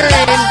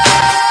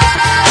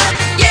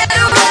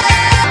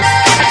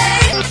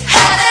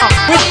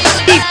 With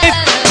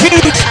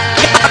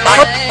the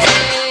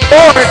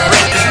Lord,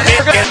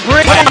 we're going to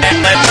bring you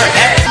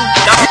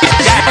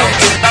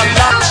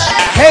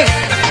hey,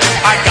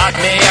 I got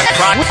me a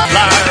crunch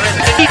flower and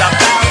the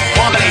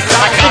woman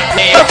I got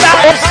me a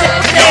crunch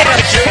flower.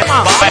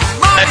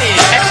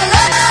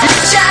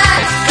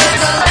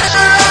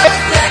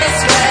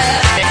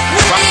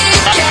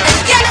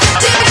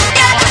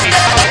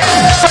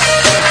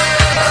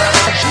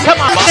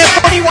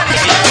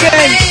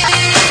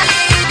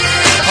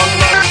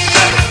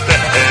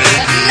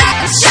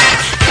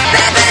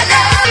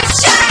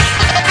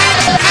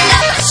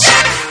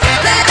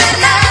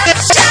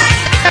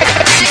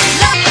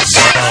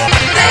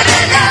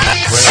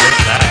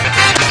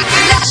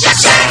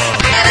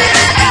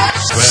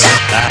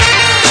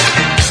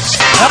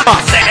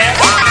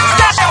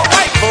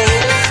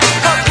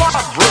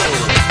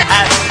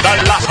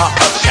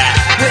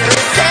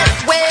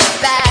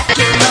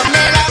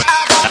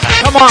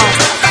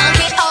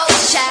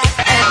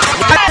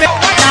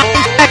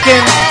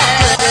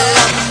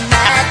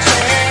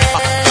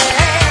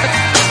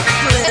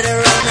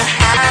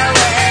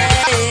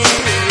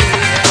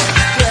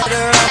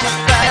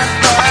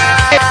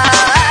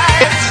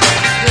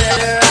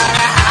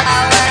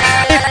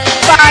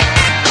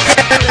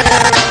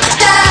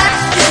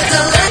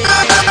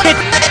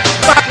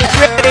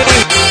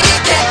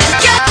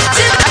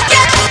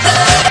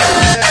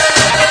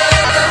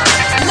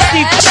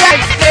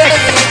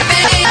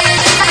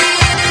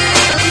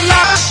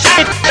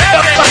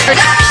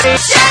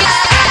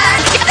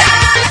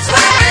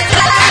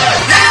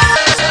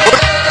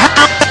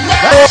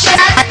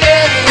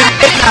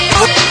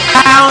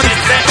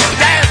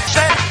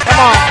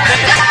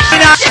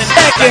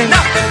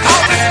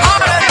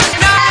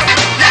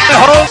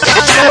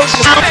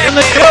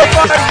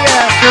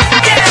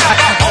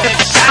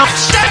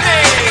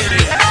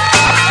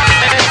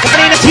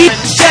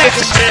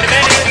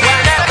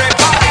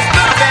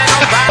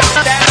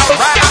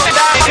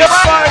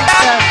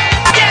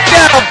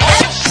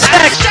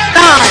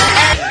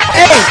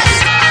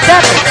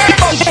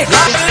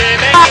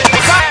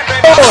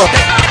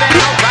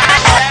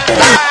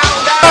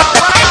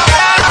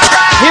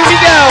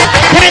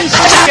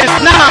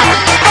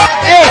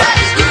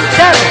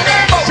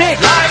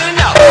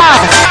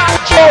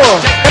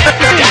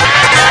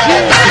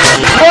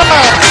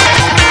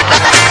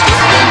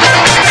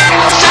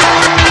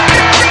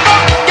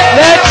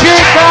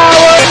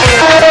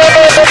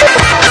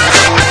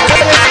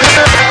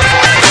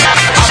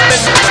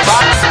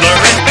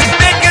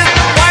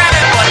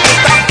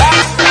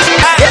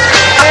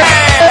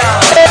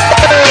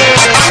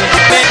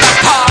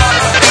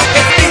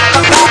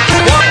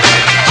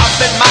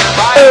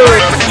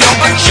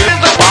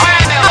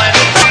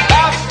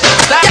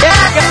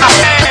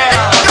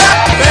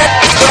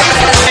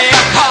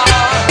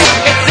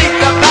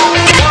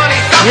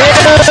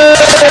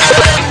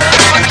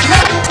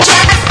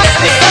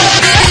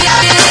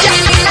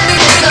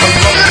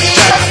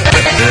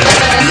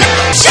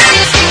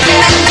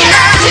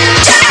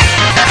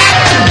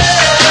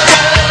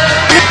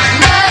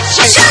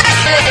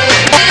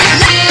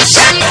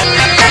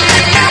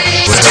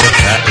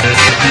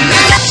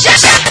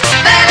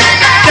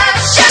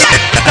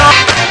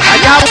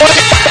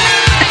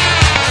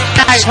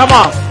 come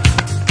on.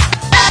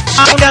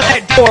 Pound on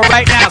that door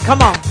right now.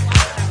 Come on.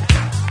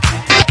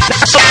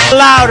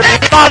 Louder.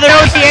 Father,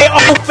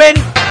 open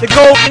the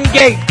golden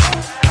gate.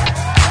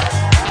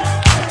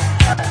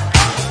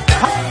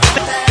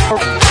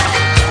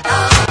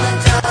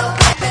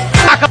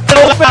 Knock a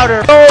little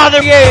louder. Father,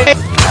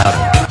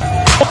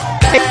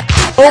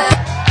 open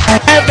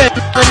heaven in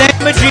the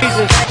name of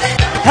Jesus.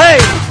 Hey.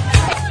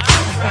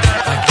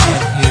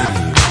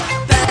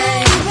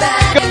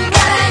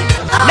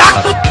 Knock a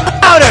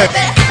little louder.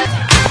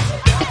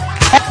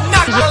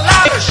 Knock a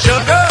louder,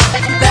 sugar.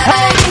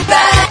 Bang,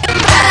 bang,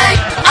 bang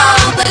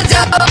on the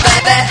door,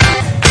 baby.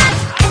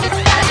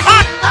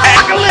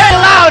 Knock a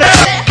little louder.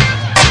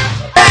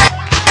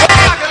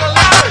 Knock a little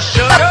louder,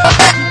 sugar.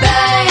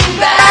 Bang,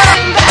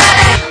 bang,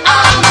 bang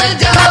on the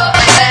door,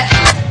 baby.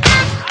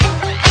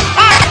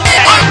 Bang,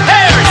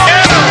 bang,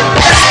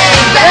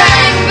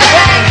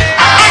 bang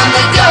on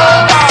the door.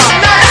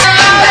 Bang,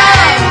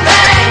 bang,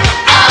 bang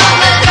on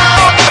the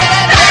door,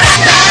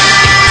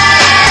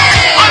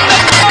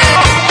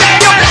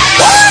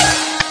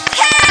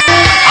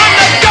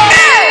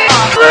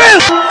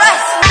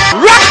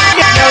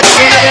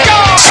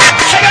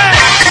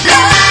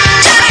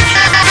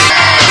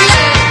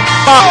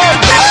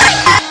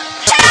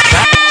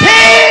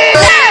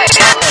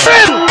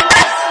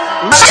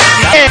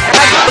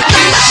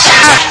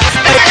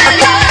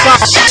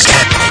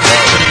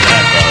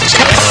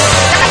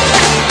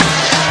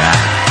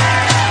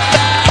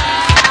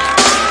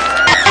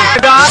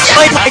 God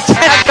played my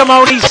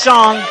testimony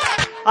song.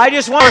 I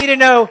just want you to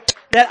know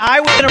that I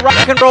was in a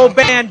rock and roll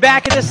band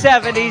back in the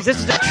 70s. This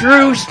is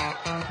true.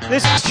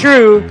 This is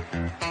true.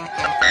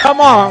 Come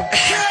on.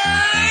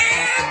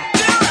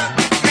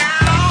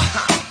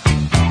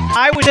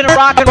 I was in a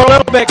rock and roll a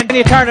little bit. Can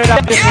you turn it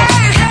up this one?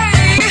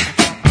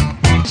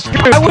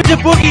 I was a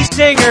boogie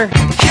singer.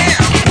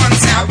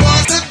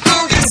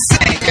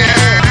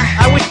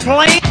 I was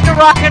playing the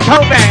rock and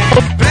roll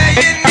band.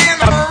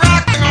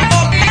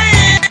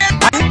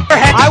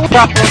 I was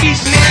a boogie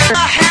singer.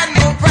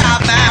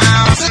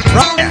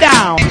 Running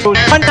down.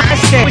 One night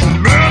stand.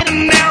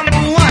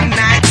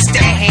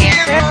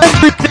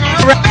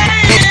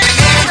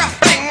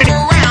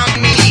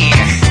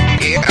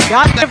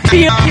 Got to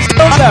feel this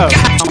solo.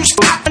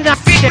 One night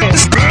stand.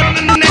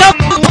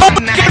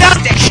 Get out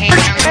the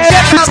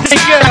everything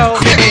go.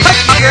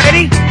 You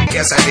ready?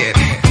 Yes, I did.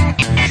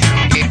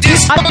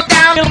 I'm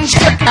down and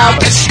check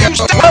out.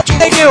 What are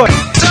they doing?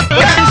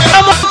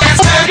 Someone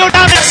go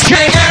down the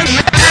street.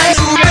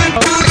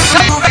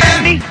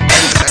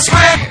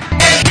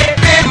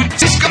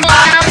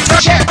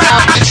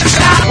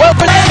 What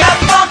were they got?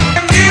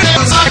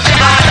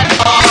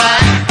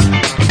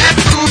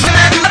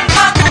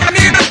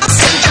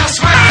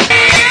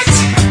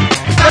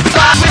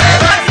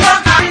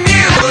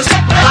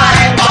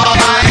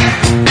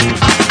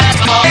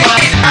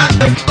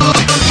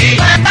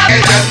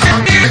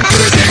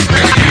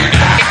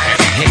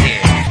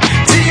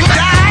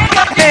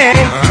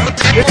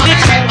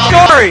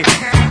 Story.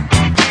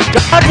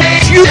 God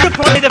wants you to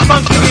play the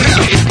funky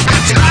music.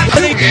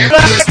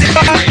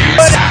 Come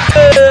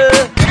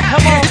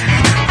on.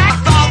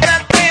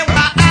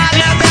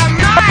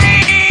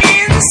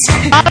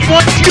 God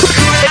wants you to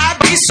play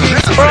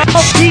for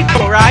all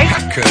people, right?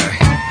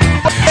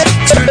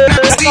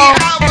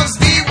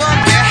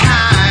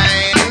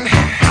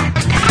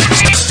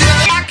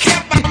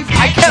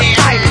 I kept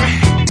fighting.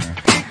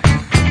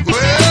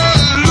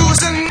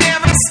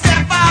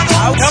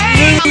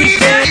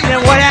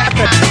 And what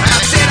happened? I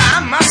said I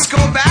must go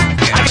back.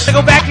 I got to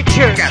go back to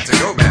church. Got to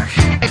go back.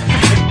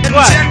 And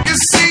what? Check to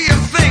see if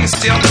things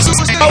still.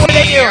 What were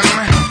they doing?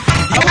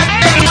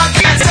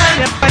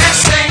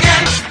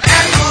 Singing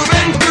and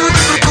moving through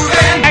the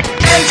grooving.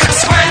 And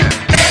just when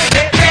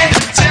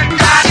check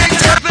back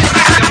into the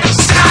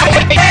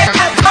side.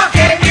 That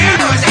funky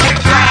music,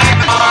 right,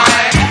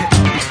 boy.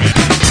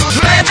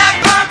 Play that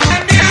funky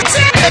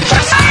music,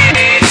 just I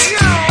need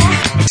you.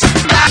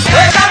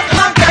 Play that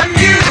funky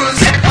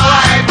music,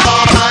 right,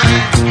 boy.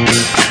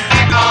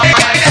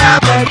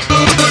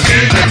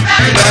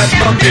 That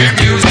funky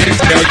music,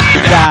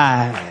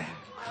 Die.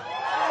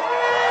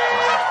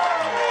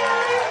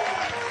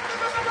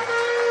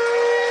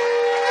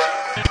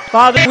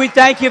 Father, we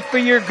thank you for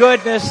your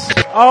goodness.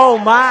 Oh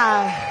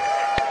my.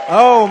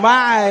 Oh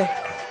my.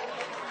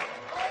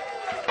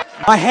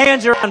 My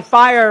hands are on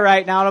fire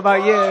right now. How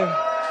about you?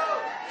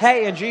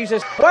 Hey, in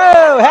Jesus.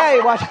 Whoa, hey,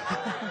 watch.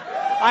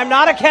 I'm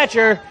not a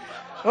catcher.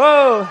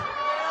 Whoa.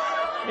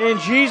 In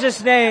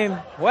Jesus' name.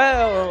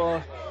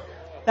 Whoa.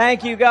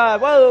 Thank you, God.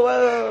 Whoa,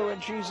 whoa,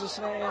 in Jesus'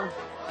 name.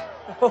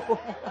 Whoa.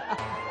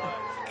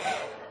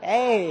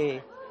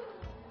 Hey.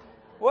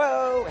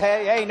 Whoa.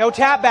 Hey, hey, no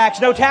tap backs,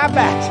 no tap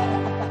backs.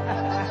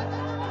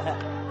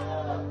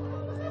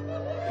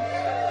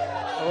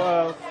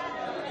 Whoa.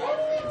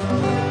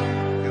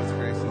 God's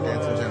grace and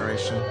dancing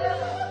generation.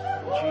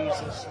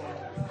 Jesus.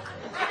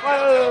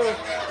 Whoa.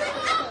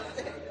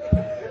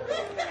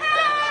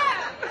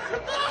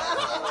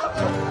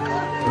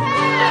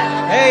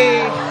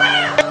 Hey,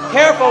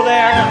 careful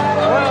there.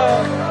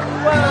 Whoa.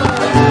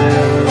 Whoa.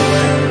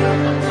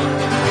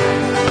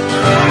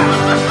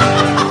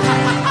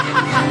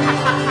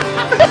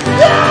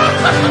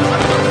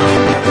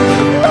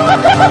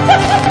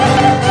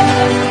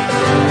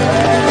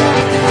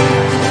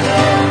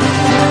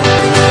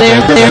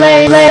 There's a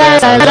place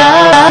that I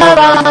love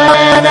on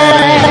the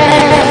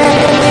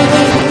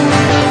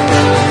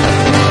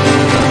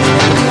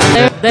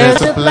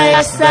There's a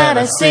place that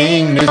I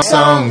sing new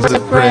songs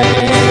of praise.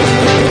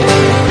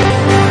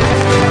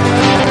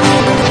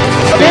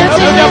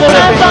 Lifting up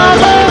my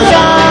Father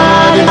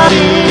God and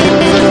feel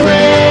the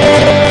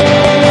rain.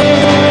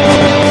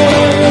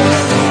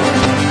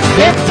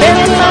 Lifting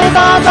up my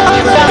Father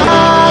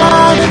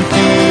God and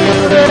feel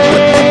the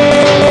rain.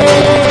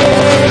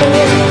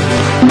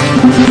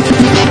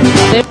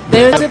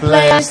 There's a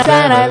place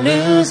that I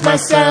lose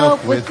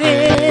myself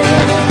within.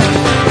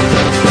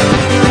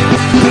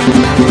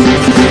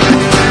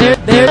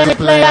 There's a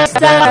place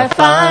that I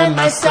find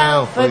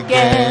myself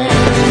again.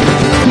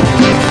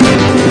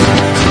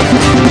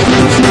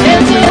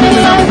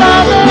 Lifting my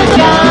Father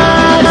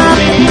God and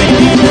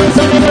feel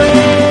the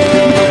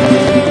rain.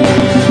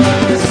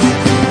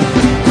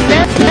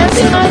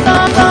 Lifting my